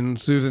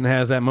 And Susan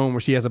has that moment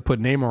where she has to put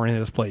Namor in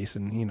his place,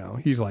 and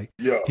he's like,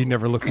 he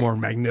never looked more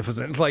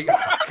magnificent. It's like,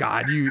 oh,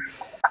 God, you.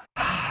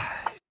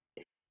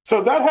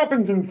 So that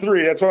happens in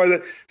 3. That's why.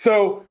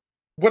 So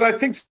what I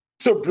think's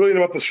so brilliant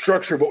about the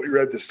structure of what we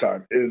read this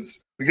time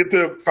is we get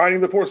the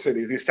finding the 4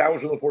 cities, the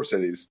establishment of the 4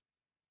 cities,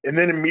 and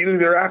then immediately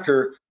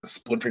thereafter, the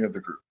splintering of the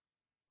group.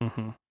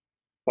 Mm-hmm.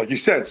 Like you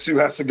said, Sue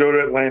has to go to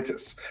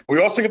Atlantis.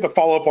 We also get the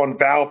follow up on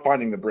Val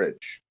finding the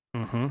bridge,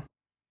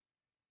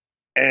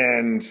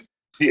 and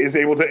she is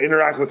able to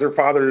interact with her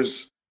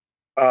father's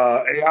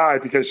AI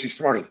because she's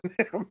smarter than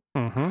him.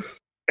 Mm-hmm.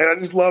 And I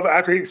just love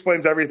after he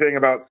explains everything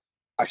about,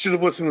 I should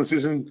have listened when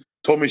Susan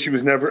told me I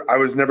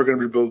was never going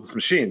to rebuild this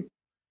machine.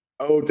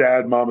 Oh,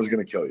 Dad, Mom is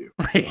going to kill you.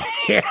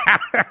 Yeah.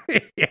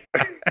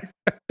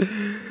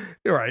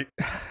 You're right.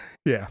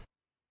 Yeah.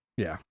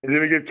 Yeah. And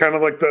then we get kind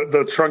of like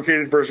the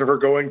truncated version of her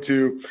going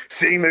to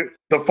seeing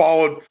the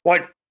followed.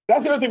 Like,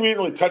 that's the other thing we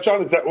didn't really touch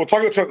on is that we'll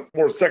talk about it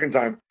more a second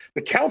time.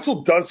 The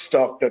council does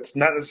stuff that's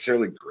not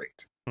necessarily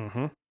great.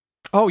 Mm-hmm.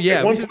 Oh,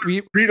 yeah. Once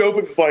Reed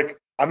opens, it's like,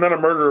 I'm not a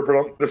murderer,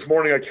 but this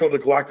morning I killed a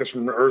Galactus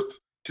from Earth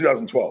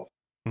 2012.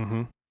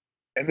 Mm-hmm.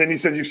 And then he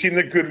said, "You've seen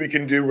the good we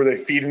can do, where they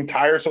feed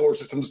entire solar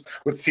systems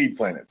with seed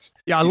planets."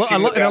 Yeah, I love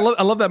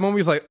that moment.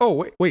 He's like,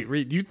 "Oh, wait,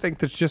 Reed, you think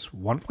there's just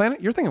one planet?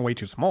 You're thinking way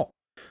too small.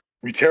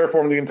 We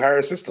terraform the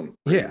entire system."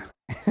 Yeah,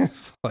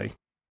 it's like,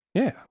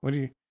 yeah. What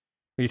are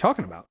you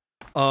talking about?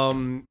 But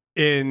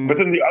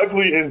then the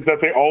ugly is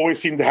that they always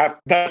seem to have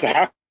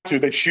to.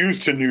 They choose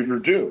to neuter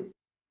Doom.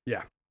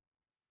 Yeah.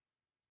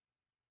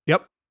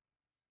 Yep.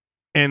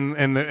 And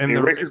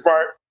the racist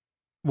part.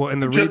 Well,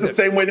 and the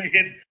same way they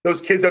hit those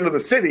kids under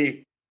the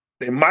city,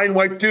 they mind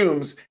wipe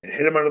Dooms and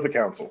hit them under the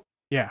council.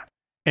 Yeah,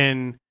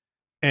 and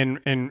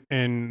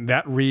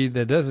that Reed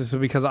that does this is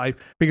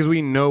because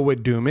we know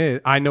what Doom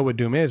is. I know what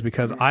Doom is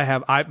because my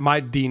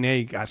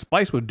DNA got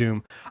spliced with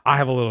Doom. I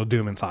have a little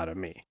Doom inside of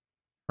me,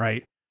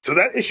 right? So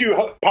that issue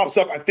pops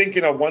up, I think,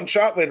 in a one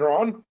shot later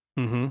on,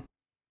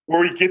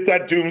 where we get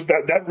that Doom's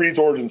that Reed's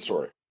origin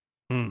story.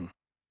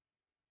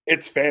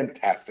 It's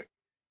fantastic.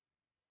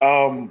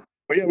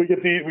 But yeah, we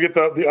get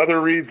the other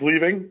Reeds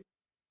leaving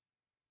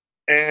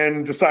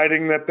and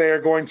deciding that they are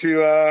going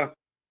to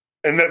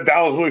and that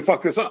Val's really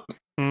fucked this up.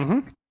 Mm-hmm.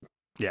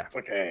 Yeah, it's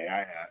like,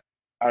 hey,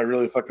 I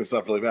really fucked this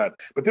up really bad.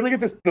 But then we get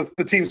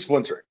the team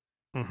splintering.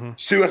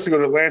 Sue has to go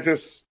to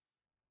Atlantis.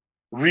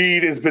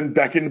 Reed has been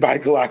beckoned by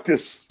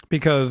Galactus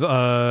because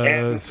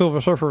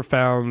Silver Surfer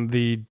found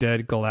the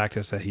dead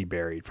Galactus that he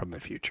buried from the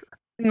future.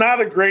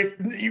 Not a great.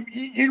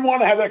 You'd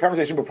want to have that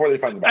conversation before they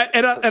find the back.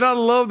 And I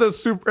love the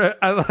super.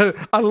 I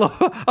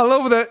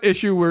love that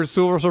issue where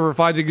Silver Surfer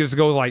finds it just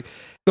goes like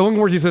the only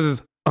word he says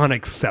is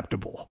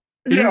unacceptable.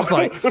 Yeah,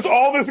 like there's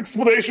all this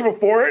explanation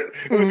before it,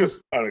 and it's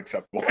just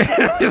unacceptable.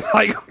 It's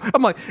like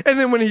I'm like, and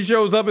then when he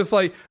shows up, it's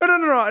like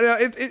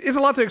no. It's a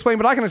lot to explain,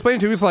 but I can explain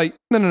it to you. It's like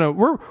no.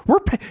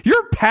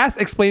 You're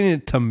past explaining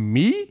it to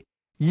me.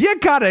 You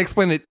gotta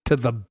explain it to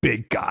the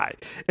big guy,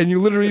 and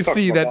you literally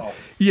see that.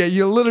 Boss. Yeah,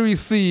 you literally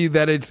see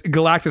that it's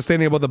Galactus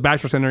standing above the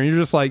Baxter Center, and you're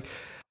just like,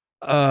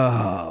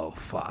 "Oh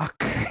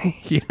fuck,"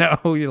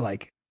 You're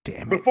like,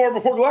 "Damn it!" Before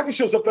Galactus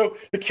shows up, though,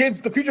 the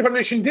Future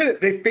Foundation did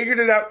it. They figured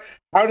it out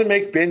how to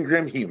make Ben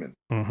Grimm human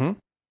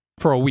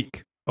for a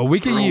week, a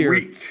week a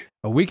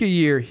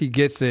year. He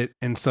gets it,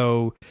 and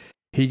so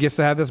he gets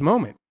to have this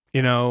moment,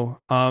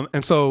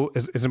 and so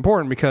it's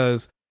important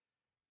because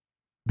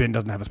Ben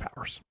doesn't have his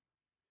powers.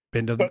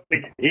 Ben doesn't.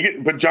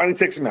 But Johnny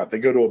takes him out. They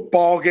go to a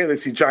ball game. They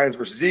see Giants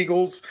versus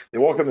Eagles. They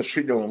walk on the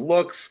street. No one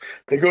looks.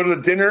 They go to the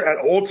dinner at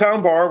Old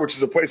Town Bar, which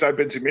is a place I've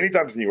been to many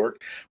times in New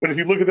York. But if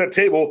you look at that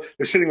table,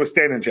 they're sitting with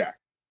Stan and Jack.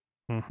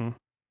 They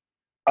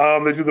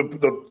do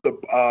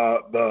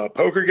the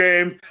poker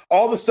game,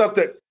 all the stuff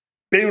that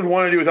Ben would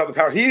want to do without the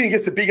power. He even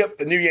gets to beat up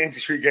the new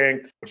Yancey Street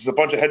gang, which is a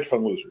bunch of hedge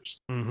fund losers.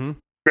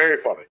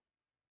 Very funny.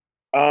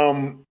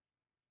 And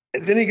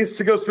then he gets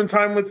to go spend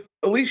time with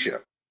Alicia.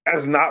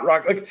 As not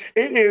rock, like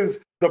it is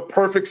the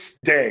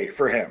perfect day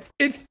for him.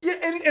 It's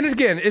and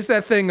again, it's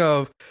that thing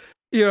of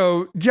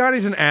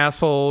Johnny's an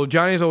asshole.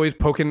 Johnny's always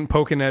poking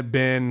at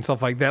Ben and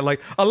stuff like that.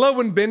 Like I love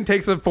when Ben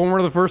takes a phone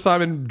the first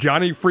time and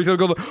Johnny freaks out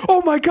and goes,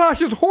 "Oh my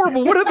gosh, it's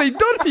horrible! What have they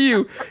done to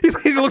you?"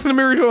 He looks in the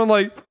mirror to him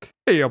like,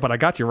 hey, yo, but I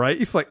got you, right?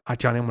 He's like,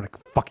 Johnny, I'm going to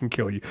fucking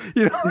kill you.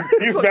 You know?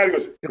 He's mad. He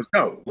goes,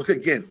 no, look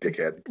again,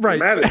 dickhead. Right.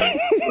 You're mad at him.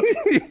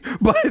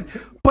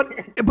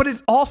 but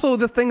it's also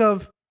this thing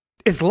of,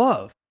 it's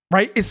love,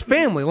 right? It's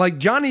family. Like,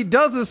 Johnny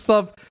does this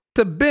stuff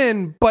to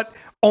Ben, but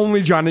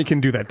only Johnny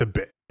can do that to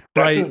Ben.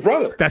 Right? That's his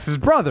brother. That's his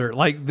brother.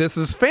 Like, this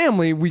is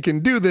family. We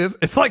can do this.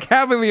 It's like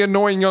having the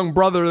annoying young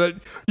brother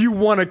that you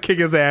want to kick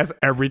his ass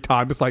every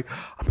time. It's like,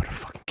 I'm going to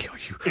fucking kill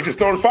you. He's just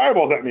throwing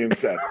fireballs at me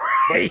instead.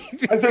 Right.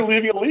 As they're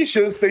leaving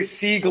Alicia's, they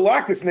see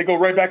Galactus and they go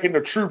right back into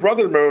true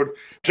brother mode.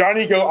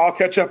 Johnny I'll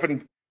catch up,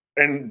 and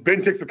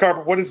Ben takes the car.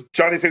 But what does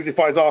Johnny say as he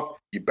flies off?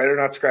 You better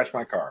not scratch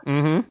my car.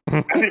 Mm-hmm.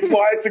 As he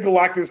flies to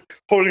Galactus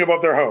floating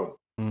above their home.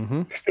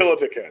 Mm-hmm. Still a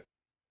dickhead.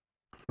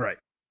 Right.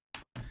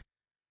 And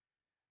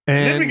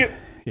then we get...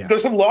 Yeah.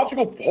 There's some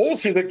logical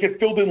holes here that get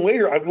filled in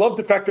later. I love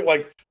the fact that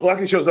like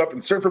Galactus shows up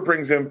and Surfer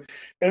brings him,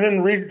 and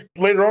then Reed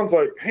later on is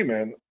like, "Hey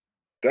man,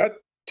 that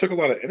took a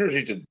lot of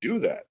energy to do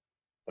that.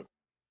 Like,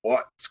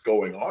 what's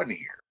going on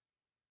here?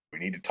 We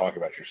need to talk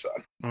about your son."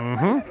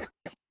 Mm-hmm.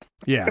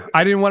 Yeah,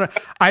 I didn't want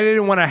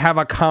to have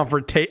a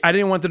confrontation. I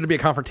didn't want there to be a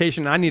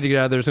confrontation. I need to get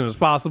out of there as soon as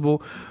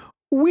possible.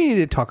 We need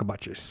to talk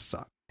about your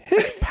son.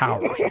 His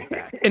powers are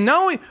back, and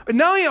not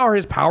only are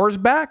his powers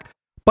back,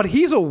 but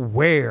he's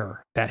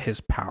aware that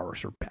his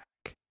powers are back,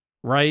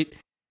 right?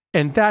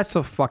 And that's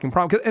a fucking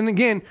problem. And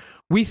again,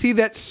 we see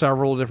that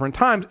several different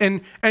times.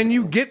 And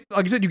you get,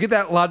 like I said, you get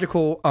that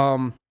logical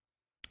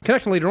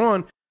connection later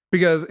on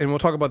because, and we'll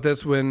talk about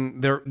this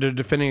when they're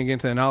defending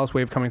against the Annihilus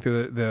wave coming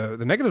through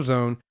the negative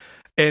zone.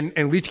 And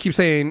Leech keeps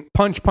saying,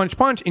 punch, punch,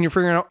 punch. And you're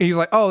figuring out, he's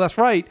like, oh, that's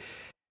right.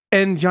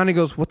 And Johnny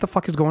goes, what the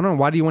fuck is going on?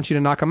 Why do you want you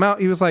to knock him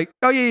out? He was like,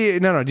 oh, yeah.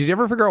 No. Did you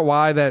ever figure out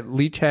why that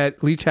Leech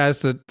has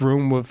the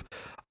room with...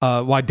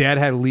 why Dad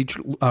had Leech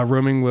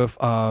rooming with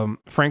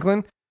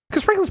Franklin?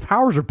 Because Franklin's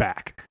powers are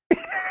back,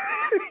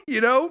 you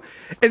know.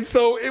 And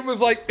so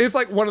it's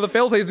like one of the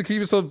fail-safes to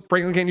keep it so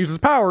Franklin can't use his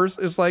powers.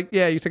 It's like,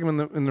 yeah, you stick him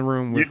in the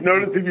room. You'd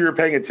notice if you were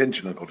paying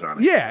attention, Uncle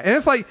Johnny. Yeah, and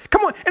it's like,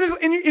 come on,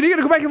 and you got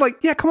to go back and like,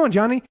 yeah, come on,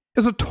 Johnny.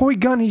 There's a toy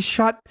gun he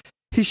shot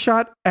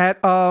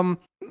at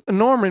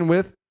Norman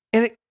with,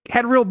 and it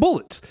had real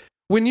bullets.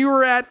 When you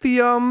were at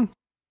the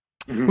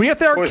when you're at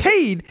the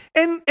arcade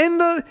and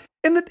the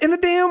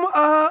damn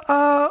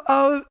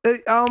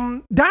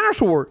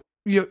dinosaur,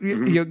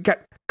 you got.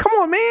 Come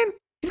on, man!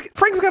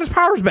 Frank's got his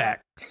powers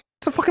back.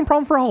 It's a fucking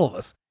problem for all of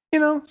us, you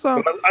know.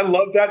 So I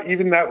love that.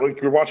 Even that, like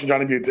you're watching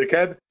Johnny be a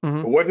dickhead.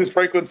 Mm-hmm. But what does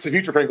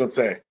future Franklin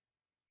say?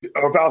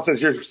 Val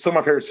says, "You're still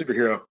my favorite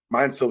superhero.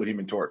 Mine's still the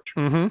Human Torch."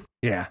 Mm-hmm.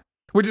 Yeah.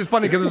 Which is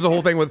funny because there's a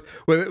whole thing with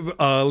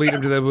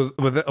leading to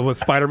that with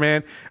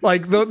Spider-Man.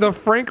 Like the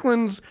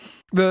Franklin's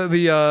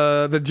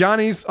the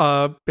Johnny's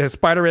his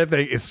Spider-Man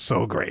thing is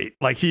so great.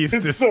 Like it's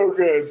just so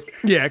good.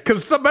 Yeah,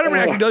 because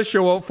Spider-Man actually does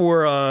show up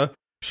for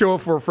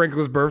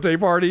Franklin's birthday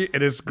party,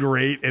 and it's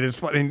great. It is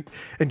fun,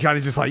 and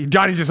Johnny's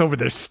just over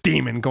there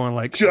steaming, going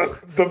like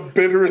just the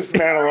bitterest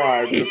man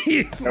alive. Just,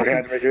 he had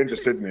to make it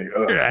interested in me.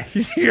 Ugh. Yeah,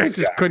 he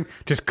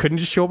couldn't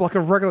show up like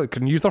a regular.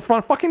 Couldn't use the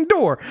front fucking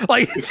door.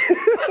 Like it's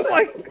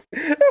like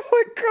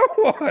come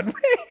on, man.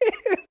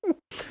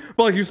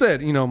 Well, like you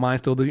said, you know,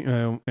 mine's still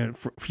the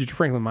future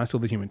Franklin. Mine's still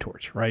the Human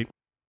Torch, right?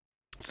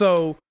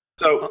 So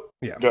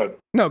yeah. Good.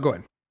 No, go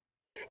ahead.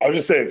 I was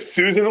just saying,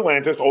 Susan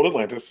Atlantis, old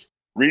Atlantis,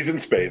 Reed's in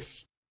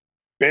space.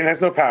 Ben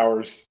has no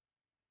powers,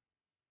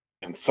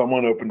 and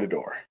someone opened a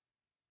door.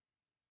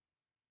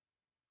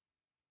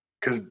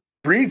 Because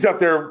Reed's up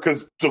there,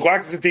 because the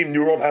Galactus team,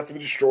 New World has to be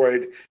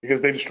destroyed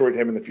because they destroyed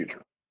him in the future.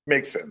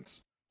 Makes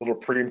sense. A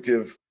little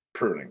preemptive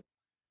pruning.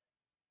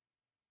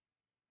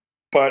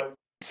 But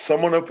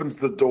someone opens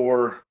the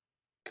door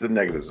to the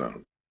negative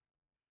zone.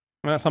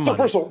 So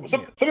first of all,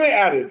 something they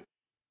added,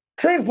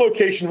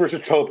 translocation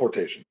versus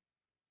teleportation.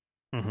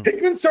 Mm-hmm.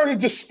 Hickman started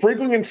just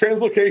sprinkling in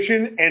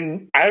translocation,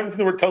 and I haven't seen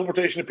the word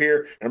teleportation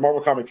appear in a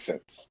Marvel Comics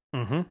since.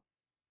 Mm-hmm.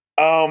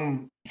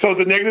 So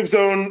the negative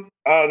zone,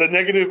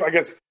 I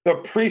guess, the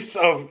priests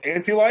of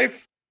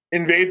anti-life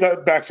invade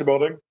the Baxter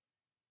building.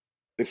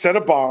 They set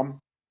a bomb,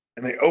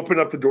 and they open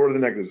up the door to the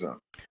negative zone.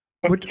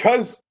 But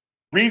because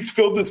Reed's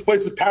filled this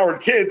place with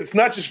powered kids, it's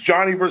not just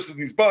Johnny versus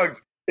these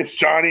bugs. It's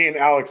Johnny and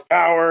Alex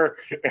Power.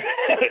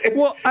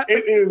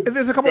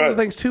 There's a couple other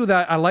things, too,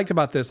 that I liked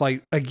about this.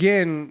 Like,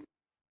 again...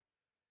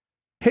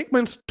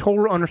 Hickman's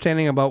total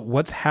understanding about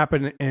what's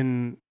happened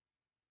in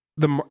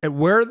the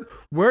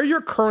where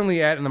you're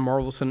currently at in the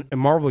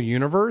Marvel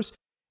universe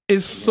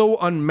is so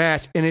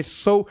unmatched, and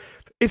it's a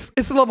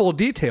level of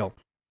detail.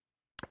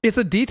 It's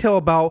a detail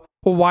about,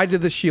 well, why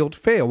did the shield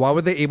fail? Why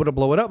were they able to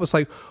blow it up? It's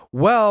like,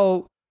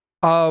 well,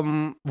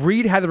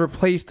 Reed had to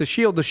replace the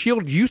shield. The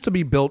shield used to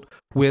be built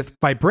with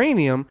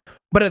vibranium,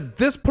 but at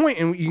this point,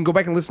 and you can go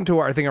back and listen to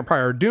our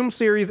prior Doom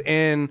series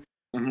and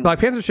Black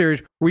Panther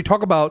series, where we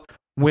talk about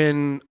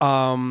when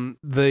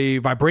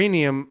the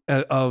vibranium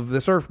of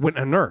this Earth went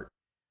inert.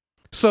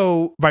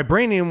 So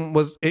vibranium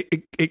was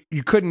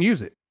you couldn't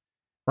use it,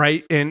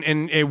 right? And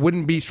it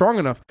wouldn't be strong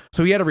enough.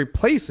 So he had to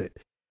replace it.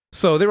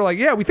 So they were like,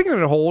 yeah, we think they're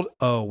going to hold.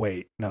 Oh,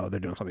 wait, no, they're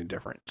doing something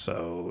different.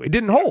 So it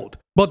didn't hold.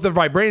 But the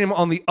vibranium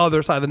on the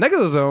other side of the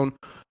negative zone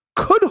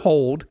could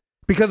hold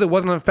because it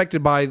wasn't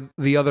affected by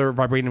the other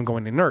vibranium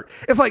going inert.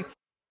 It's like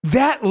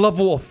that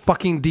level of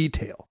fucking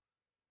detail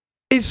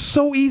is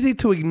so easy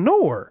to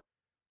ignore,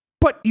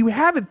 but you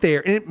have it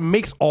there and it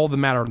makes all the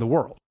matter in the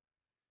world.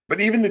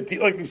 But even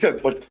like you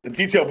said, like the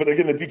detail, but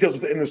again, the details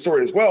within the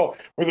story as well,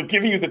 where they're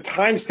giving you the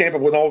timestamp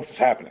of when all this is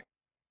happening.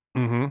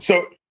 Mm-hmm.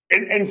 So,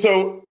 and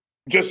so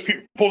just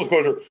full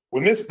disclosure,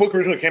 when this book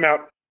originally came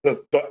out,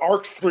 the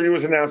Arc 3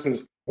 was announced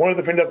as one of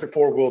the Fantastic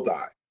Four will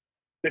die.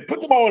 They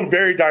put them all in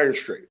very dire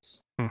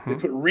straits. Mm-hmm. They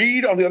put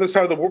Reed on the other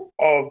side of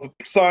the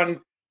sun,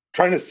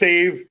 trying to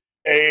save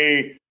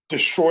a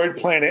destroyed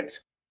planet.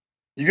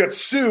 You got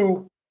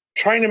Sue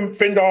trying to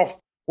fend off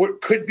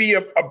what could be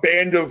a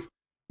band of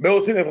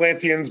militant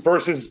Atlanteans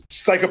versus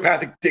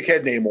psychopathic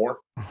dickhead Namor.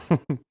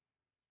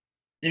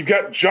 You've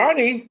got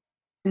Johnny,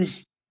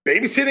 who's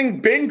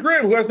babysitting Ben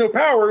Grimm, who has no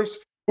powers,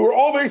 who are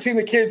all babysitting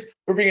the kids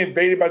who are being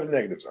invaded by the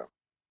negative zone.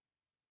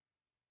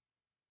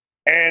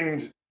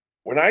 And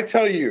when I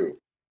tell you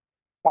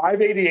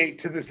 588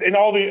 to this, and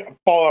all the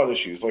Fallout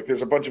issues, like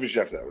there's a bunch of issues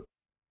after that,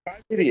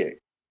 588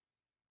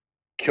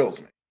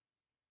 kills me.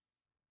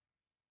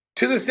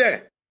 To this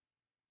day,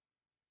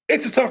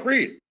 it's a tough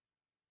read.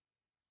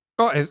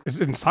 Oh, it's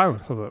in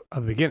silence at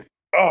the beginning.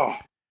 Oh,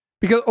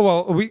 because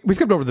we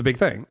skipped over the big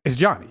thing. It's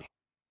Johnny.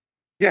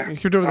 Yeah, we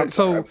skipped over that.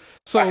 So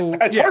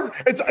it's hard.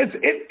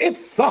 It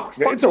sucks,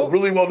 man. It's a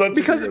really well done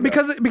because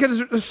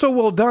it's so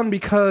well done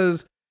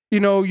because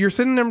you're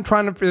sitting there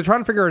trying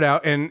to figure it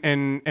out,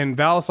 and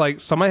Val's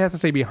like, somebody has to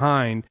stay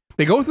behind.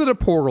 They go through the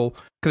portal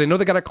because they know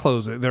they got to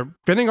close it. They're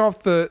fending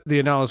off the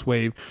Annihilus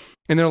wave,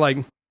 and they're like,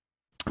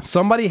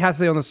 somebody has to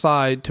stay on the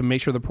side to make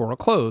sure the portal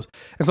closed.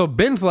 And so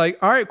Ben's like,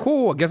 all right,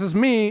 cool. I guess it's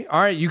me. All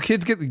right, you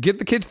kids get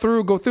the kids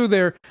through, go through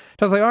there.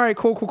 John's like, all right,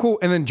 cool.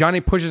 And then Johnny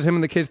pushes him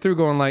and the kids through,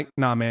 going like,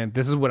 nah, man,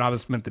 this is what I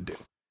was meant to do.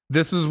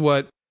 This is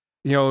what,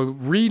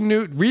 Reed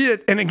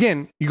it. And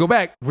again, you go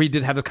back, Reed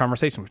did have this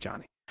conversation with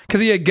Johnny.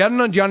 Because he had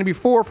gotten on Johnny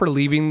before for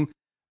leaving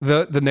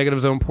the negative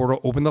zone portal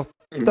open the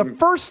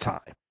first time.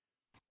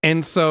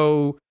 And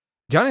so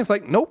Johnny's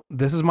like, nope,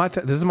 this is my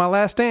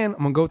last stand.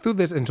 I'm gonna go through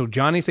this until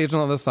Johnny stays on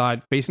the other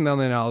side, facing down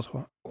the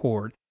Annihilus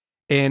horde,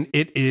 and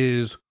it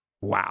is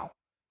wow.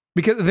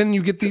 Because then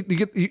you get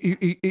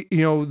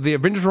the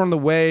Avengers are on the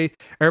way.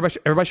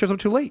 Everybody shows up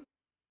too late,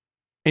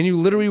 and you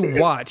literally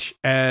watch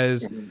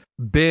as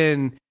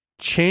Ben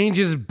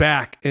changes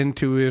back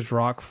into his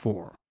rock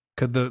form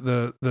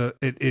because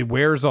it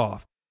wears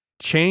off,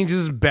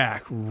 changes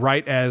back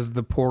right as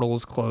the portal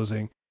is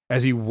closing,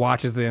 as he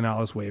watches the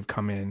Annihilus wave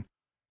come in.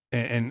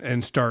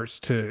 And starts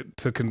to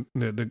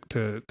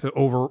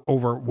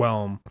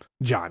overwhelm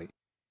Johnny,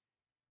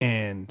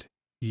 and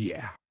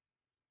yeah,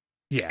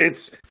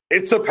 it's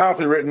so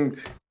powerfully written.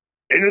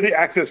 Enter the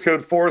access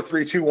code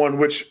 4321.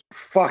 Which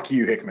fuck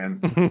you, Hickman.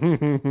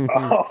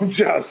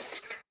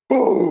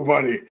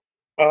 Buddy.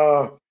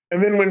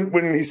 And then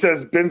when he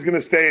says Ben's gonna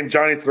stay and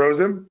Johnny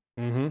throws him,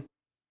 and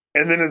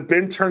then as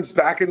Ben turns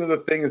back into the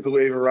thing as the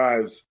wave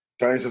arrives,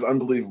 Johnny says,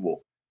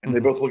 "Unbelievable." And they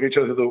both look at each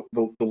other through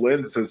the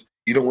lens and says,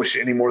 "You don't wish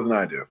it any more than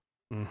I do."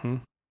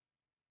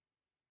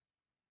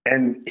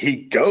 And he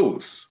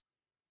goes.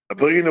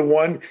 1,000,000,000 to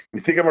 1. You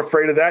think I'm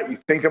afraid of that? You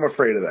think I'm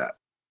afraid of that?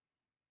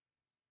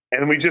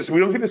 And we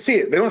don't get to see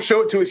it. They don't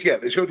show it to us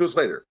yet. They show it to us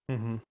later.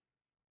 But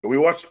we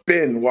watched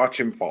Ben watch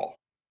him fall.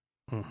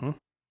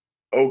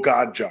 Oh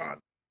God, John.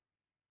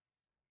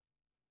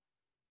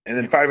 And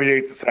then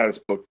 588 is the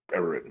saddest book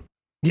ever written.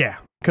 Yeah,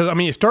 because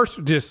it starts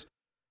with just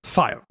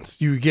silence.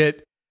 You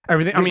get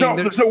everything.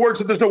 There's no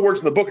words in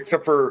the book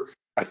except for,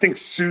 I think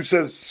Sue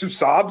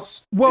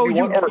sobs. Well,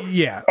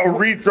 yeah. Or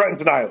Reed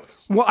threatens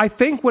Annihilus. Well, I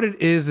think what it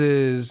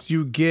is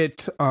you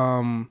get.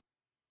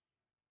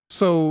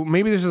 So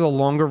maybe this is a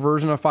longer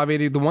version of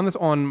 580. The one that's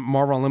on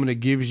Marvel Unlimited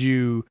gives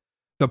you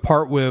the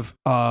part with.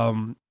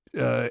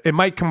 It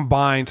might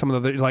combine some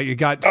of the you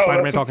got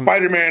Spider-Man talking.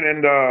 Spider-Man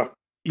and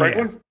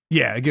Franklin.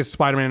 Yeah, it gets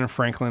Spider-Man and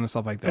Franklin and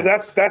stuff like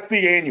that. So that's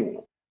the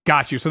annual.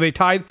 Got you. So they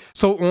tied.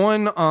 So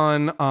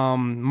on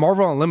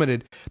Marvel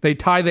Unlimited, they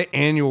tie the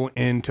annual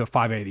into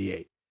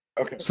 588.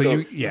 Okay. So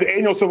the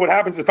annual. So what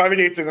happens is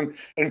 588 is an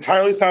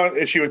entirely silent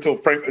issue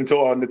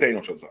until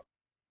Nathaniel shows up.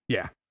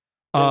 Yeah.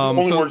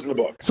 Only words in the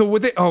book. So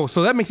what they? Oh,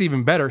 so that makes it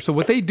even better. So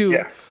what they do?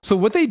 Yeah. So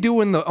what they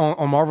do on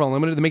Marvel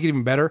Unlimited to make it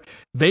even better,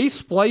 they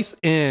splice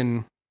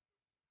in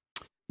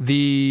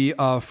the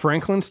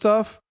Franklin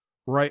stuff.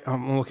 Right.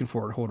 I'm looking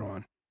for it. Hold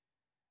on.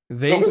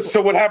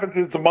 So what happens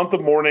is it's a month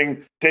of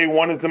mourning. Day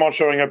 1 is them all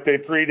showing up. Day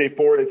 3, day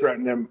 4, they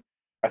threaten him.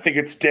 I think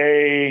it's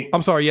day.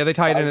 I'm sorry. Yeah, they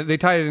tie it in. They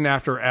tie it in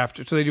after.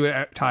 So they do it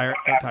after.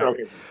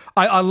 Okay.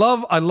 I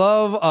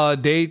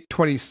love day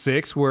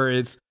 26 where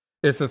it's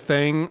a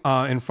thing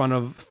in front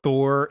of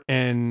Thor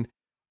and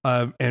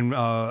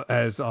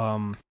as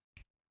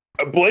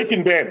Blake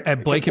and Banner.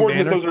 At Blake and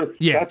Banner.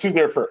 That's who's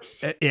there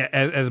first. Yeah,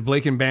 as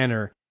Blake and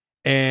Banner,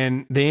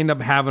 and they end up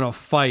having a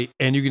fight,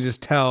 and you can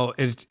just tell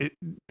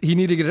he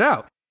needed to get it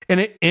out. And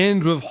it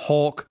ends with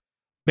Hulk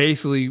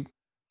basically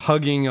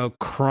hugging a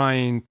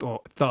crying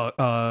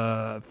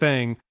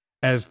thing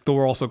as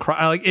Thor also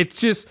cry. Like, it's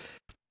just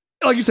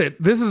like you said,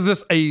 this is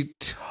just a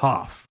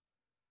tough.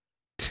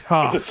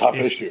 It's a tough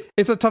issue.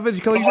 It's a tough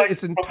issue.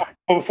 But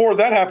before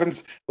that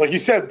happens, like you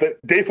said, that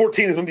day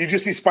 14 is when you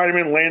just see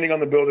Spider-Man landing on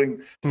the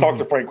building to talk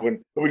to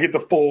Franklin, and we get the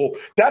full.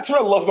 That's what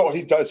I love about what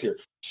he does here.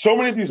 So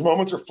many of these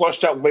moments are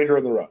fleshed out later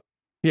in the run.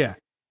 Yeah,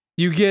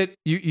 you get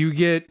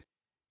Sue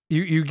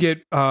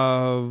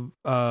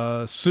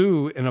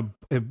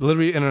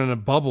literally in a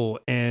bubble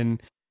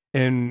and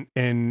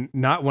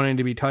not wanting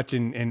to be touched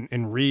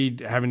and Reed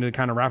having to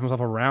kind of wrap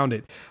himself around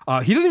it.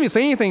 He doesn't even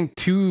say anything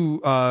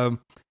to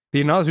the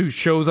announcer who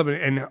shows up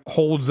and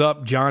holds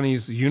up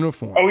Johnny's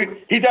uniform. Oh,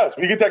 he does.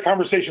 We get that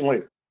conversation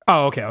later.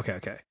 Oh, okay.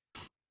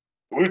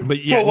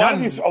 But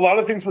yeah, so a lot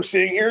of things we're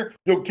seeing here,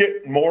 you'll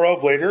get more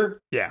of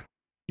later. Yeah,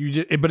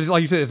 but it's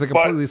like you said, it's a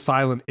completely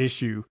silent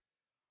issue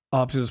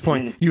up to this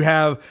point. You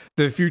have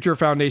the Future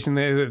Foundation,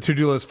 the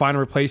to-do list, final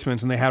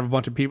replacements, and they have a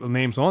bunch of people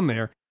names on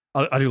there.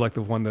 I do like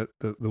the one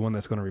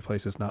that's going to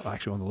replace is not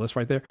actually on the list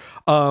right there.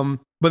 But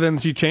then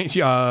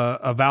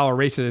Val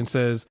erases it and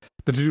says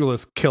the to-do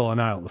list kill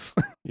Annihilus.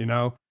 You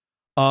know,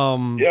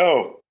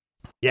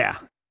 yeah,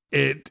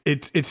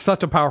 it's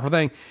such a powerful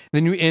thing.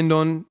 Then you end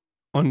on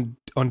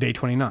day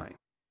 29,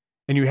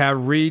 and you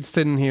have Reed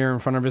sitting here in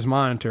front of his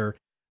monitor.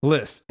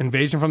 List: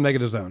 invasion from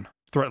Negative Zone,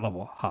 threat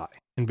level high.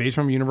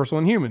 Invasion from Universal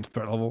Inhumans,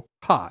 threat level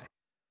high.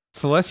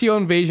 Celestial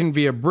invasion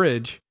via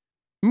bridge,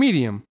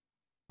 medium.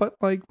 But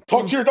like,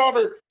 talk to your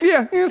daughter.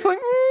 Yeah, it's like,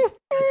 might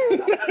want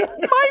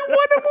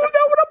to move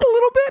that one up a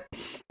little bit.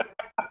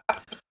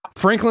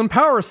 Franklin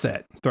power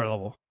set, threat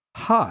level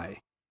high.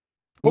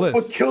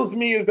 What kills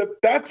me is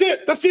that's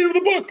it. That's the end of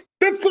the book.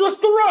 That's the rest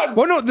of the run.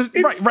 Well, no,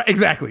 right,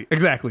 exactly.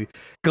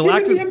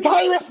 Galactus, the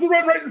entire rest of the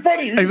run right in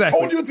front of you. Exactly.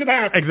 Told you it's gonna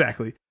happen.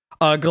 Exactly.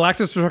 Galactus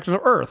destruction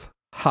of Earth,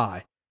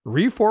 high.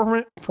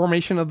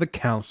 Reformation of the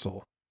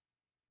Council,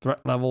 threat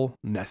level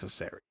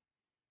necessary.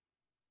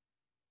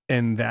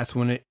 And that's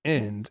when it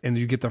ends, and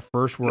you get the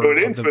first word. So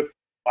it ends with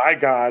 "My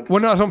God." Well,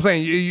 no, that's what I'm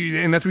saying.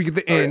 And that's where you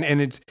get the end,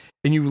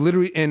 and you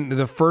literally end.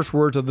 The first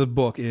words of the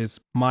book is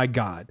 "My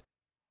God,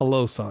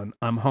 hello, son,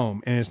 I'm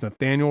home," and it's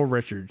Nathaniel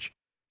Richards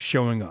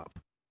showing up,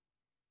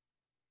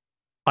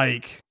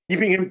 like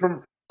keeping him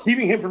from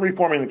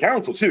reforming the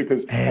council too,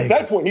 because at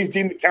that point he's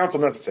deemed the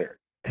council necessary.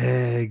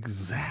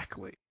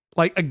 Exactly.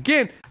 Like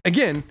again,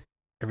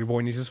 every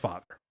boy needs his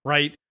father,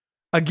 right?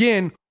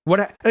 Again,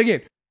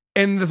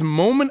 in this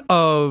moment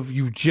of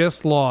you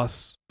just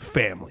lost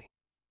family,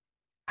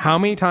 how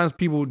many times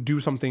people do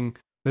something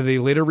that they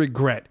later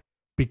regret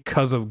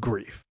because of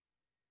grief?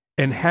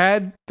 And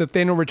had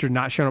Nathaniel Richards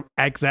not shown up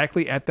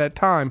exactly at that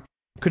time,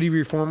 could he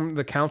reform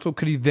the council?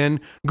 Could he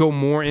then go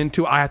more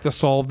into, I have to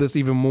solve this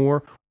even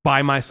more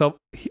by myself?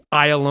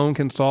 I alone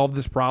can solve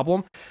this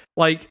problem.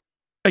 Like,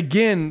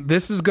 again,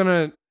 this is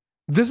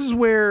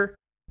where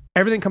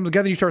everything comes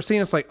together. You start seeing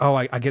it's like, oh,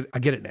 I get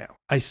it now.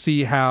 I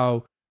see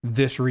how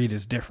this Reed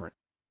is different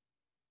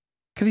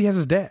because he has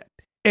his dad,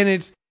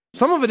 and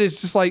some of it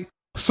is just like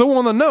so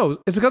on the nose.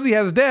 It's because he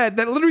has a dad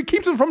that literally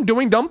keeps him from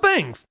doing dumb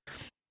things,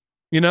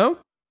 you know.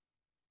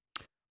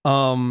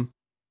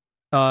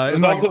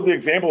 There's also the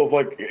example of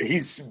like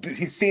he's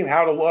seen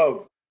how to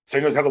love, so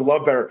he knows how to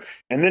love better.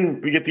 And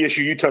then we get the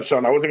issue you touched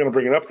on. I wasn't going to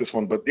bring it up this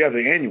one, but yeah,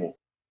 the annual,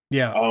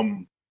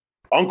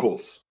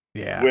 uncles,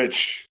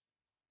 which.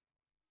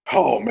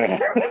 Oh man!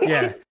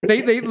 Yeah,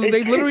 they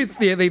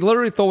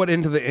literally throw it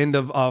into the end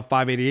of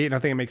 588, and I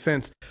think it makes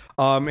sense.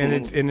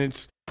 And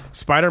it's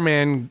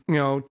Spider-Man,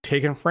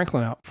 taking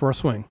Franklin out for a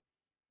swing,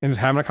 and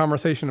just having a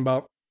conversation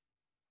about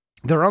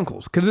their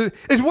uncles because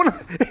it's one.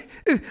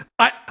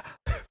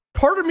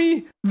 Part of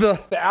me, the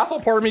asshole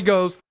part of me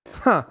goes,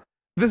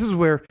 this is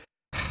where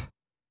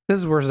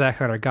Zack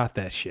Snyder got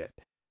that shit,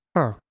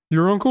 huh?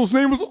 Your uncle's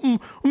name was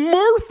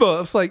Martha.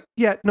 It's like,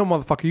 yeah, no,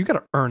 motherfucker, you got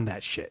to earn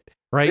that shit.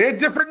 Right? They had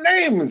different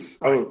names.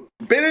 Oh,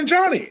 Ben and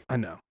Johnny. I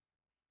know.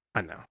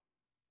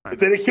 But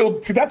then they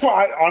killed. See, that's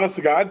why honest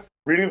to God,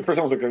 reading the first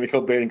time I was like, they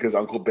killed Ben because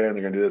Uncle Ben,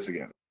 they're going to do this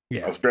again.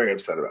 Yeah. I was very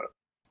upset about it.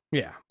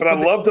 Yeah. But I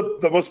love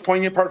the most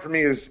poignant part for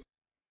me is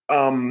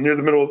near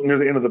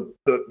the end of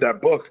that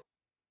book.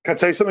 Can I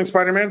tell you something,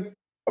 Spider-Man?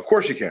 Of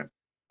course you can.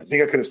 I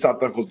think I could have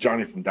stopped Uncle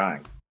Johnny from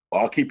dying.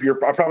 Well, I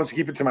promise to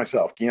keep it to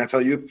myself. Can I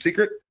tell you a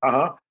secret?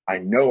 I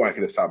know I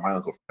could have stopped my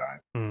uncle from dying.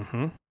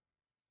 Mm-hmm.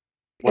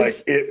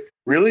 Like it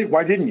really?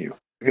 Why didn't you?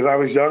 Because I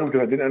was young,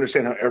 because I didn't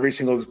understand how every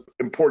single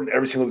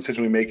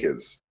decision we make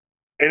is.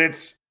 And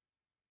it's,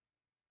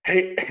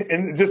 hey,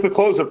 and just the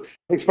close of,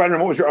 hey,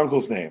 Spider-Man, what was your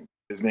uncle's name?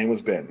 His name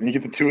was Ben. And you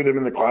get the two of them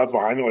in the clouds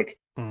behind you, like,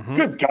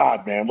 good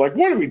God, man. Like,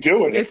 what are we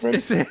doing? It's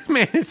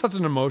such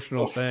an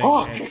emotional thing.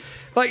 Man.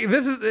 Like,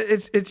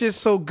 it's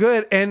just so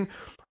good. And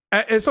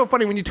it's so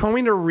funny. When you told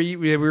me to read,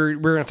 we were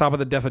going to talk about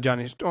the death of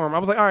Johnny Storm. I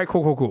was like, all right,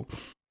 cool.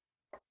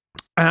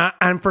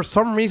 And for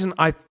some reason,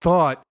 I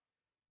thought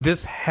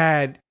this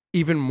had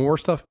even more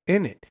stuff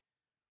in it.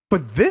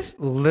 But this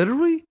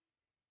literally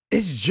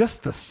is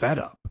just the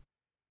setup.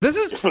 This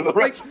is for the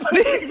rest.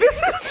 This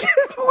is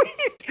just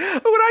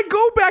weird. When I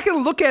go back back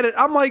and look at it,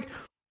 I'm like,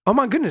 oh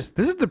my goodness,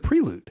 this is the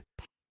prelude.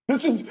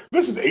 This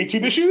is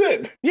 18 issues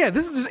in. Yeah,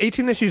 this is just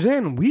 18 issues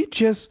in.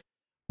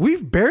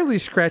 We've barely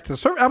scratched the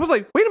surface. I was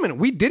like, wait a minute,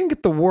 we didn't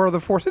get the War of the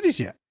Four Cities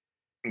yet.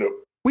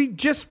 Nope. We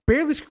just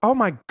barely. Oh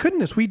my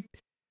goodness, we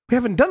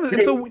haven't done this.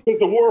 Because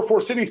the War of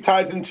Four Cities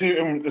ties into,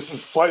 and this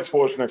is slight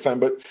spoilers for next time,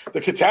 but the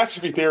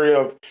catastrophe theory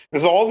of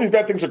there's all these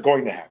bad things are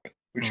going to happen.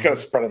 We just got to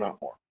spread them out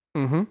more.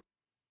 Mm-hmm.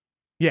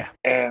 Yeah.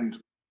 And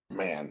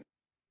man,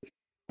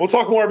 we'll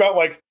talk more about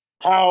like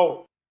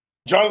how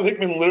Jonathan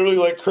Hickman literally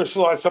like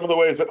crystallized some of the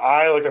ways that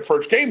I like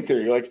approach game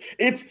theory. Like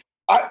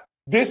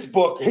this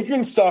book,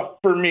 Hickman stuff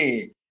for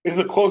me is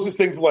the closest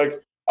thing to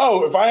like,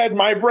 oh, if I had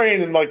my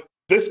brain and like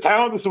this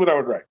talent, this is what I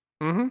would write.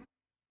 Mm-hmm.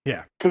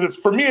 Yeah. Because it's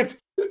for me, it's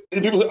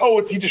people say,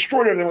 oh, he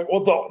destroyed everything. Like,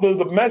 well,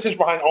 the message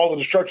behind all the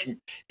destruction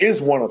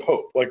is one of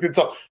hope. Like it's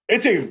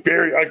a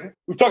very, like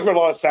we've talked about a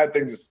lot of sad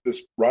things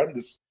this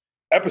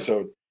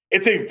episode.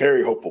 It's a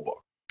very hopeful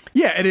book.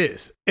 Yeah, it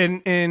is.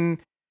 And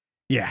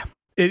yeah.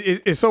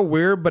 It's so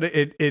weird, but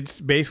it's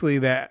basically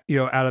that, you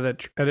know, out of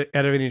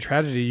any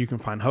tragedy, you can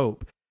find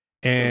hope,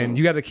 and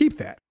you got to keep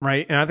that,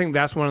 right? And I think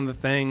that's one of the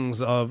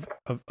things of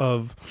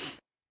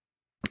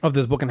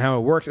this book and how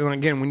it works. And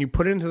again, when you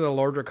put it into the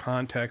larger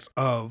context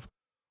of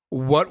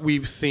what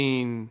we've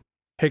seen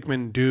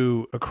Hickman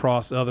do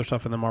across the other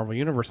stuff in the Marvel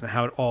Universe and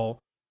how it all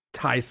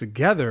ties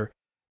together,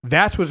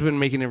 that's what's been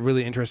making it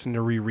really interesting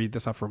to reread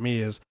this stuff for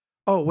me is,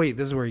 oh, wait,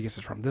 this is where he gets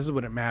it from. This is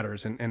what it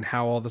matters and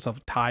how all this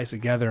stuff ties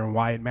together and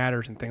why it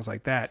matters and things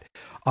like that.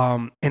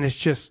 And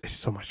it's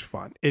so much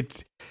fun.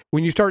 It's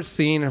when you start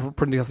seeing and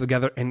putting this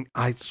together, and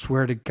I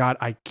swear to God,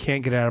 I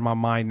can't get it out of my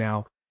mind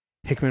now,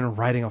 Hickman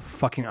writing a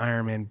fucking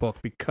Iron Man book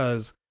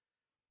because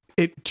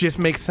it just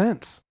makes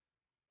sense.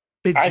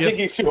 I think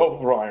he's too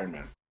hopeful for Iron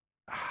Man.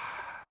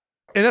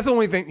 And that's the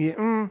only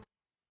thing.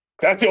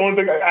 That's the only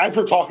thing. As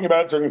we're talking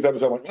about it during this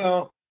episode, I'm like,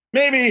 well,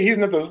 maybe he's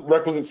not the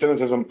requisite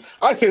cynicism.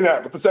 I say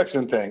that, but this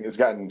X-Men thing has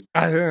gotten...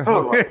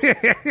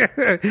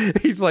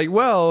 He's like,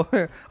 well,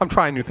 I'm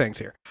trying new things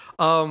here.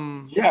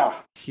 Yeah.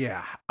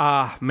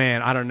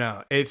 Man, I don't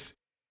know. It's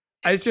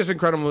just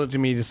incredible to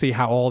me to see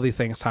how all these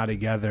things tie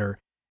together.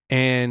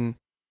 And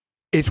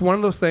it's one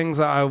of those things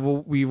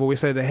we've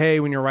always said that, hey,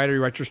 when you're a writer,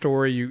 you write your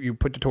story, you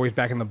put the toys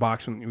back in the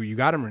box when you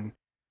got them in.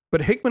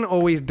 But Hickman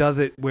always does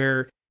it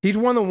where he's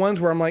one of the ones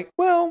where I'm like,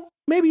 well,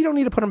 maybe you don't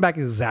need to put them back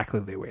exactly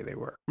the way they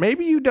were.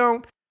 Maybe you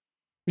don't.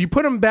 You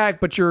put them back,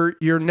 but you're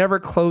never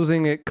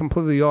closing it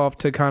completely off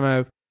to kind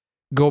of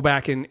go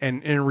back and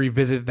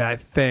revisit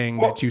that thing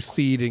that you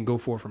seed and go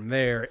forward from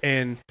there.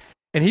 And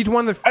he's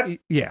one of the...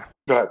 yeah.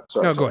 Go ahead.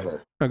 Sorry. No, go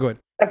ahead. No, go ahead.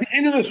 At the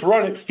end of this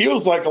run, it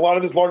feels like a lot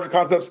of his larger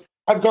concepts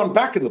have gone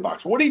back in the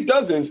box. What he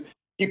does is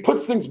he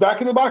puts things back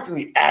in the box and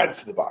he adds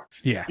to the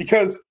box. Yeah.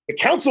 Because the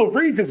Council of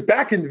Reeds is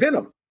back in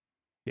Venom.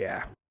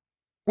 Yeah.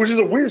 Which is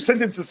a weird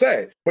sentence to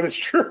say, but it's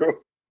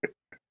true.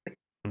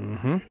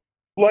 Mm-hmm.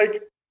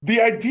 Like,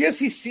 the ideas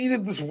he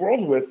seeded this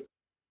world with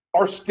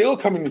are still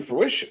coming to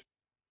fruition.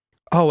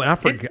 Oh, and I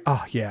forgot.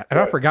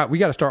 I forgot. We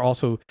got to start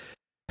also.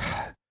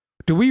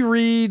 Do we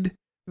read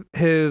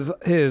his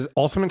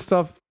Ultimate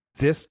stuff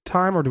this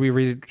time, or do we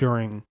read it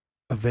during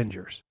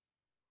Avengers?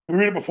 We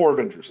read it before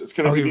Avengers. It's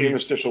going to be the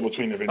interstitial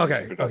between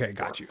Avengers. Okay,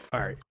 got you. All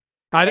right.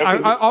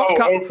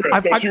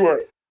 Chris, don't you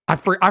worry. I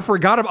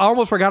forgot. I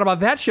almost forgot about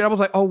that shit. I was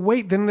like, oh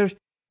wait, then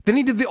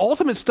he did the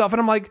Ultimate stuff, and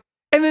I'm like,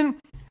 and then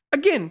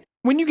again,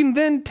 when you can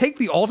then take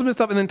the Ultimate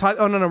stuff and then tie,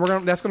 oh no,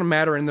 that's going to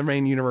matter in the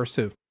main universe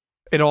too.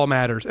 It all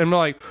matters, and I'm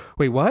like,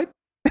 wait, what?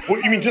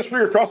 What, you mean just for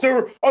your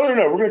crossover? Oh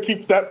no, we're going to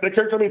keep that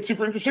character made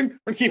super interesting.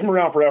 We're going to keep him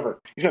around forever.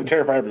 He's going to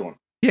terrify everyone.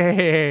 Yeah.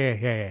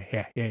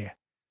 They're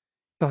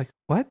like,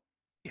 what?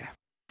 Yeah.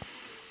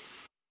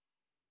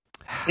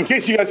 In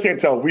case you guys can't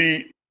tell,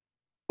 we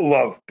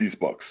love these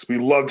books. We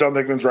love John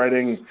Hickman's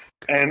writing.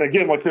 And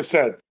again, like Chris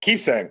said,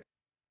 keep saying,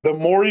 the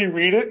more you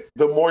read it,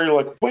 the more you're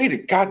like, wait a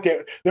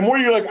goddamn. The more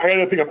you're like, I got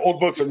to pick up old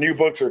books or new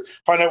books or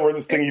find out where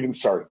this thing even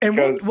started. And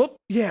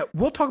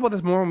we'll talk about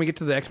this more when we get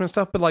to the X-Men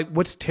stuff. But like,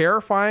 what's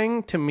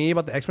terrifying to me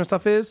about the X-Men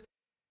stuff is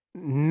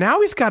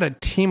now he's got a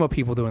team of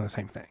people doing the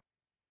same thing.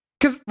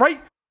 Because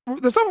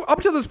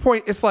up to this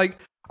point, it's like,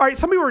 all right,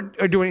 some people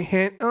are doing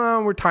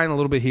we're tying a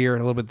little bit here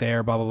and a little bit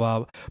there, blah, blah,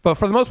 blah. But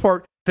for the most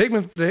part, you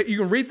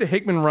can read the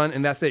Hickman run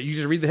and that's it. You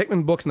just read the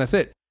Hickman books and that's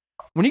it.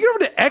 When you get over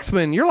to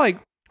X-Men, you're like,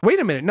 wait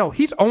a minute. No,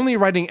 he's only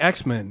writing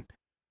X-Men.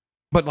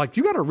 But like,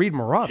 you got to read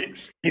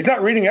Marauders. He's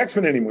not reading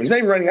X-Men anymore. He's not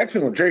even writing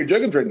X-Men when Jerry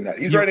Duggan's writing that.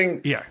 He's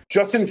writing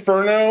Just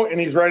Inferno and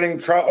he's writing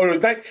he's not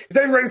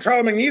even writing Trial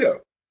of Magneto.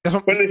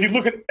 But if you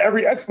look at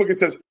every X book, it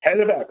says Head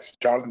of X,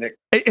 Jonathan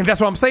Hickman. And that's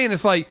what I'm saying.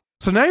 It's like,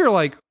 so now you're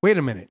like, wait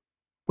a minute.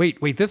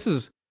 Wait, this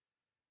is...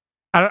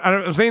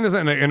 I'm saying this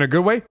in a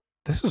good way.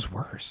 This is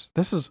worse.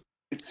 It's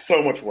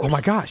so much worse. Oh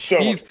my gosh.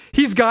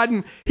 He's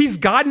gotten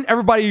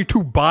everybody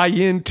to buy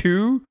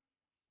into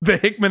the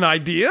Hickman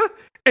idea.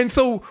 And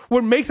so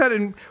what makes that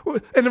and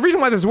the reason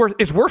why this is worse,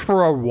 it's worse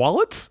for our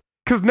wallets.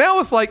 Because now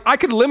it's like I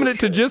could limit it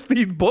to just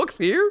these books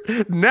here.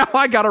 Now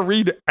I got to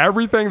read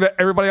everything that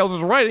everybody else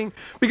is writing.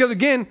 Because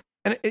again,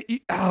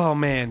 oh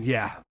man,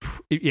 yeah.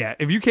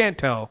 if you can't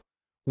tell,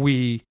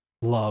 we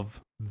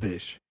love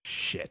this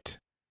shit.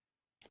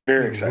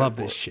 Very excited. Love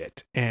this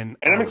shit. And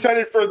I'm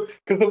excited because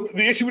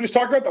the issue we just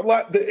talked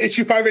about, the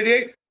issue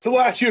 588, it's the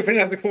last issue of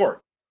Fantastic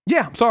Four.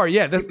 Yeah, I'm sorry.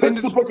 Yeah, this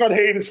the book on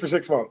hiatus for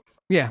 6 months.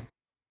 Yeah,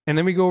 and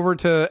then we go over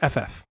to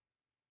FF.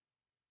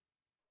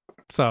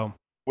 So,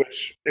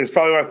 which is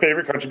probably my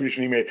favorite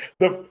contribution he made.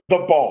 The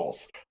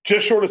balls,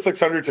 just short of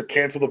 600 to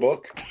cancel the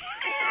book,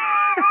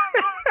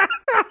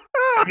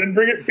 and then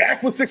bring it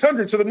back with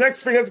 600. So the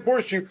next Fantastic Four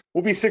issue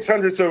will be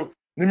 600. So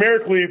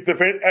numerically, the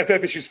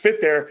FF issues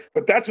fit there.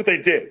 But that's what they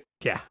did.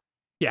 Yeah.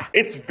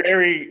 It's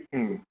very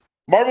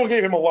Marvel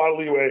gave him a lot of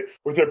leeway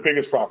with their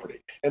biggest property,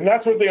 and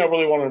that's one thing I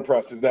really want to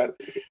impress is that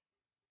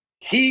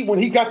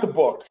when he got the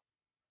book,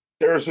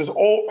 there's a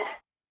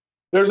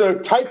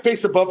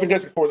typeface above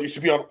Fantastic Four that used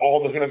to be on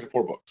all the Fantastic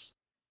Four books,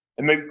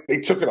 and they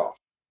took it off.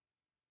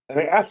 And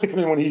they asked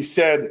him when he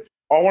said,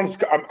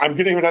 I'm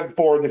getting Fantastic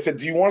Four. And they said,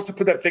 do you want us to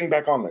put that thing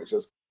back on there? He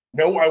says,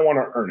 no, I want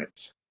to earn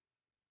it.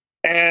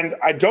 And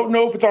I don't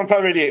know if it's on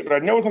 588, but I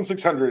know it's on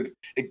 600.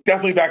 It's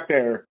definitely back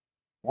there.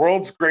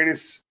 World's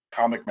greatest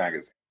comic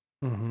magazine.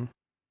 Mm-hmm.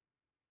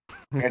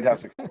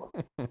 Fantastic Four.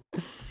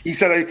 He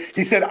said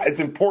it's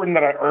important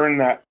that I earn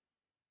that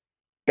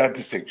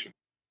distinction.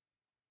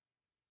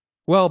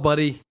 Well,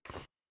 buddy,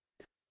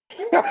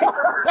 you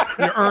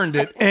earned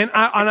it,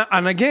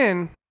 and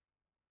again,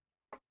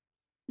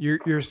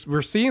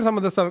 we're seeing some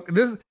of this stuff.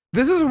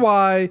 This is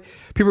why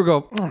people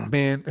go, oh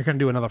man, they're gonna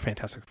do another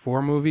Fantastic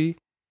Four movie,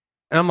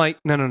 and I'm like,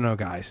 no,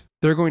 guys,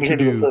 they're going to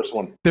do the first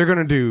one. They're going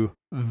to do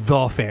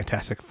the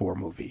Fantastic Four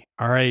movie,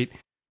 all right?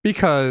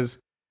 Because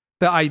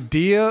the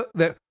idea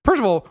that, first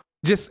of all,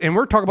 and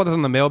we're talking about this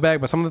in the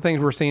mailbag, but some of the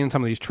things we're seeing in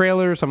some of these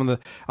trailers, some of the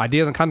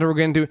ideas and content we're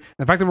getting to,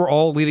 the fact that we're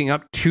all leading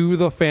up to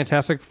the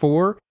Fantastic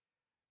Four,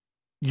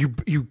 you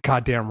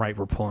goddamn right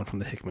we're pulling from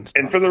the Hickman stuff.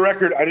 And for the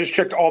record, I just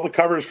checked all the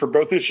covers for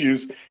both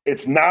issues.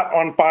 It's not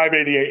on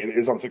 588. It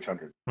is on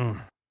 600.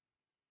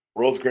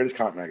 World's greatest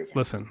comic magazine.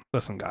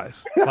 Listen,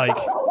 guys. Like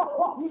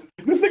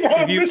this thing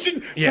had a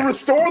mission to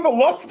restore the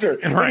luster,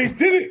 and he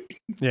did it.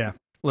 Yeah.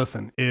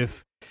 Listen,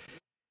 if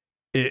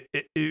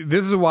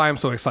this is why I'm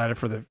so excited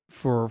for the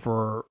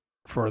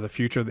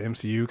future of the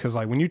MCU, because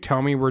like when you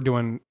tell me we're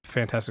doing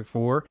Fantastic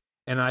Four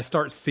and I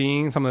start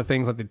seeing some of the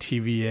things like the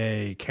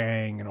TVA,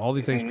 Kang, and all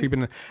these things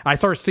creeping in, I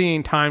start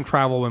seeing time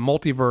travel and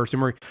multiverse,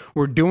 and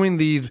we're doing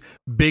these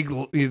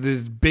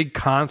big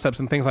concepts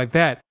and things like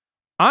that.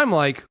 I'm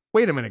like,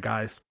 wait a minute,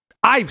 guys.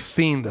 I've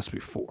seen this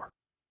before.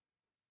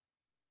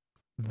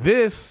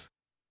 This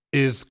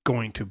is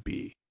going to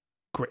be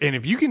great. And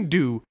if you can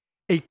do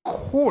a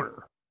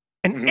quarter,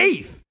 an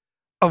eighth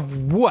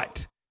of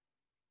what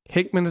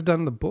Hickman's done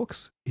in the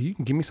books, you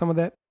can give me some of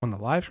that on the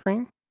live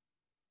screen.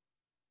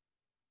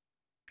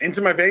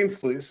 Into my veins,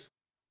 please.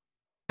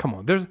 Come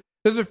on. There's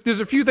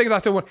a few things I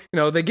still want.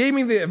 They gave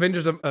me the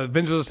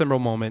Avengers Assemble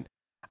moment.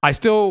 I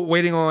still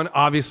waiting on,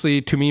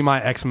 obviously, to me,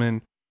 my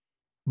X-Men.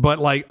 But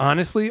like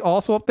honestly,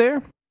 also up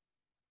there,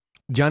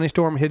 Johnny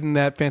Storm hitting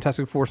that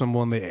Fantastic Four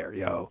symbol in the air,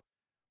 yo.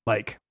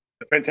 Like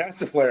the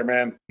Fantastic Flare,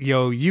 man.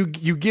 Yo, you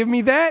give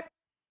me that.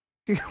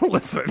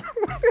 Listen,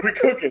 we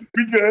cooking.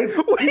 We good.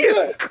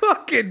 We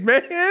cooking,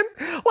 man.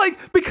 Like,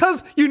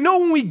 because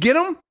when we get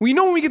them, we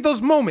know when we get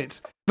those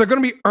moments, they're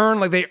gonna be earned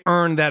like they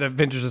earned that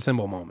Avengers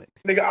Assemble moment.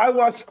 Nigga, I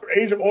watched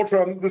Age of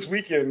Ultron this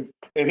weekend,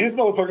 and his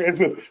motherfucker ends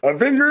with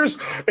Avengers,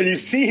 and you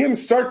see him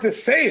start to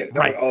say it.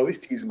 Right. Like, oh, these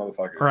teasing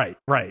motherfuckers.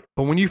 Right.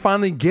 But when you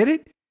finally get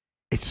it,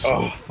 it's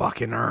so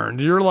fucking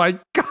earned. You're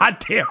like,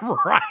 goddamn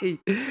right.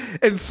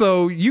 And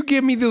so you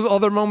give me those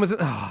other moments.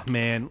 Oh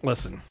man,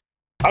 listen.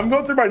 I'm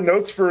going through my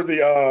notes for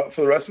the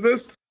rest of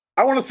this.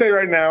 I want to say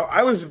right now,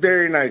 I was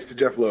very nice to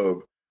Jeff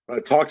Loeb when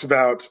I talked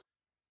about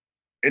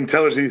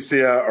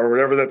Intelligentsia or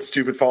whatever that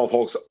stupid Fall of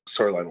Hulk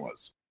storyline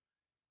was.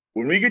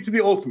 When we get to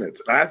the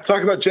Ultimates, I have to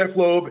talk about Jeff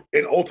Loeb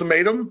in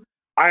Ultimatum.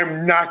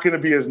 I'm not going to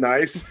be as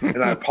nice,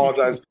 and I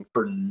apologize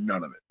for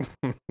none of it.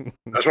 I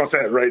just want to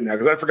say it right now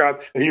because I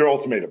forgot that you're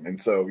Ultimatum,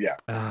 and so yeah.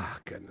 Ah,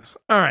 goodness.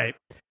 All right,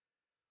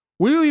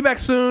 we will be back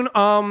soon.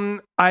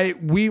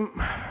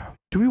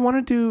 Do we want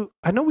to do?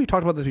 I know we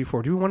talked about this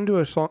before. Do we want to do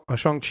a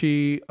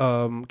Shang-Chi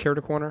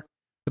character corner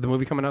for the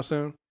movie coming out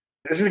soon?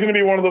 This is going to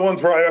be one of the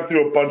ones where I have to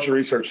do a bunch of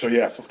research. So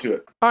yes, let's do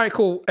it. All right,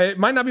 cool. It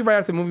might not be right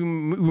after the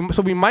movie,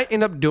 so we might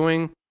end up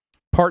doing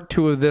part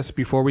 2 of this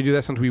before we do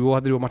that, since we will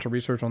have to do a bunch of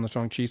research on the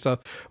Shang-Chi stuff.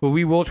 But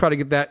we will try to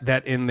get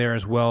that in there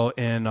as well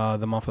in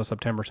the month of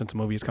September, since the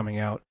movie is coming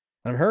out.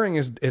 And I'm hearing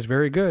is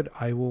very good.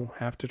 I will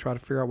have to try to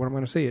figure out when I'm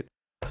going to see it.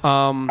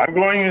 I'm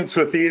going into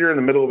a theater in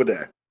the middle of a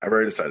day. I've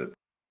already decided.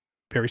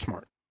 Very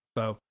smart.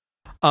 So,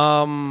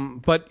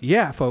 but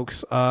yeah,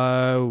 folks,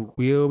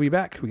 we'll be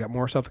back. We got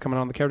more stuff coming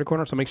on the Character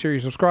Corner, so make sure you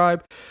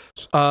subscribe.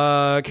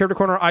 Character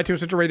Corner, iTunes,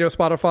 Stitcher Radio,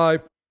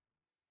 Spotify.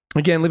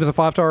 Again, leave us a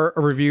 5-star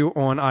review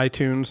on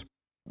iTunes.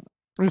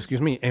 Excuse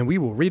me, and we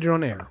will read it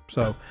on air.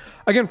 So,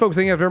 again, folks,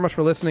 thank you guys very much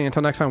for listening.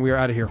 Until next time, we are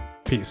out of here.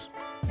 Peace.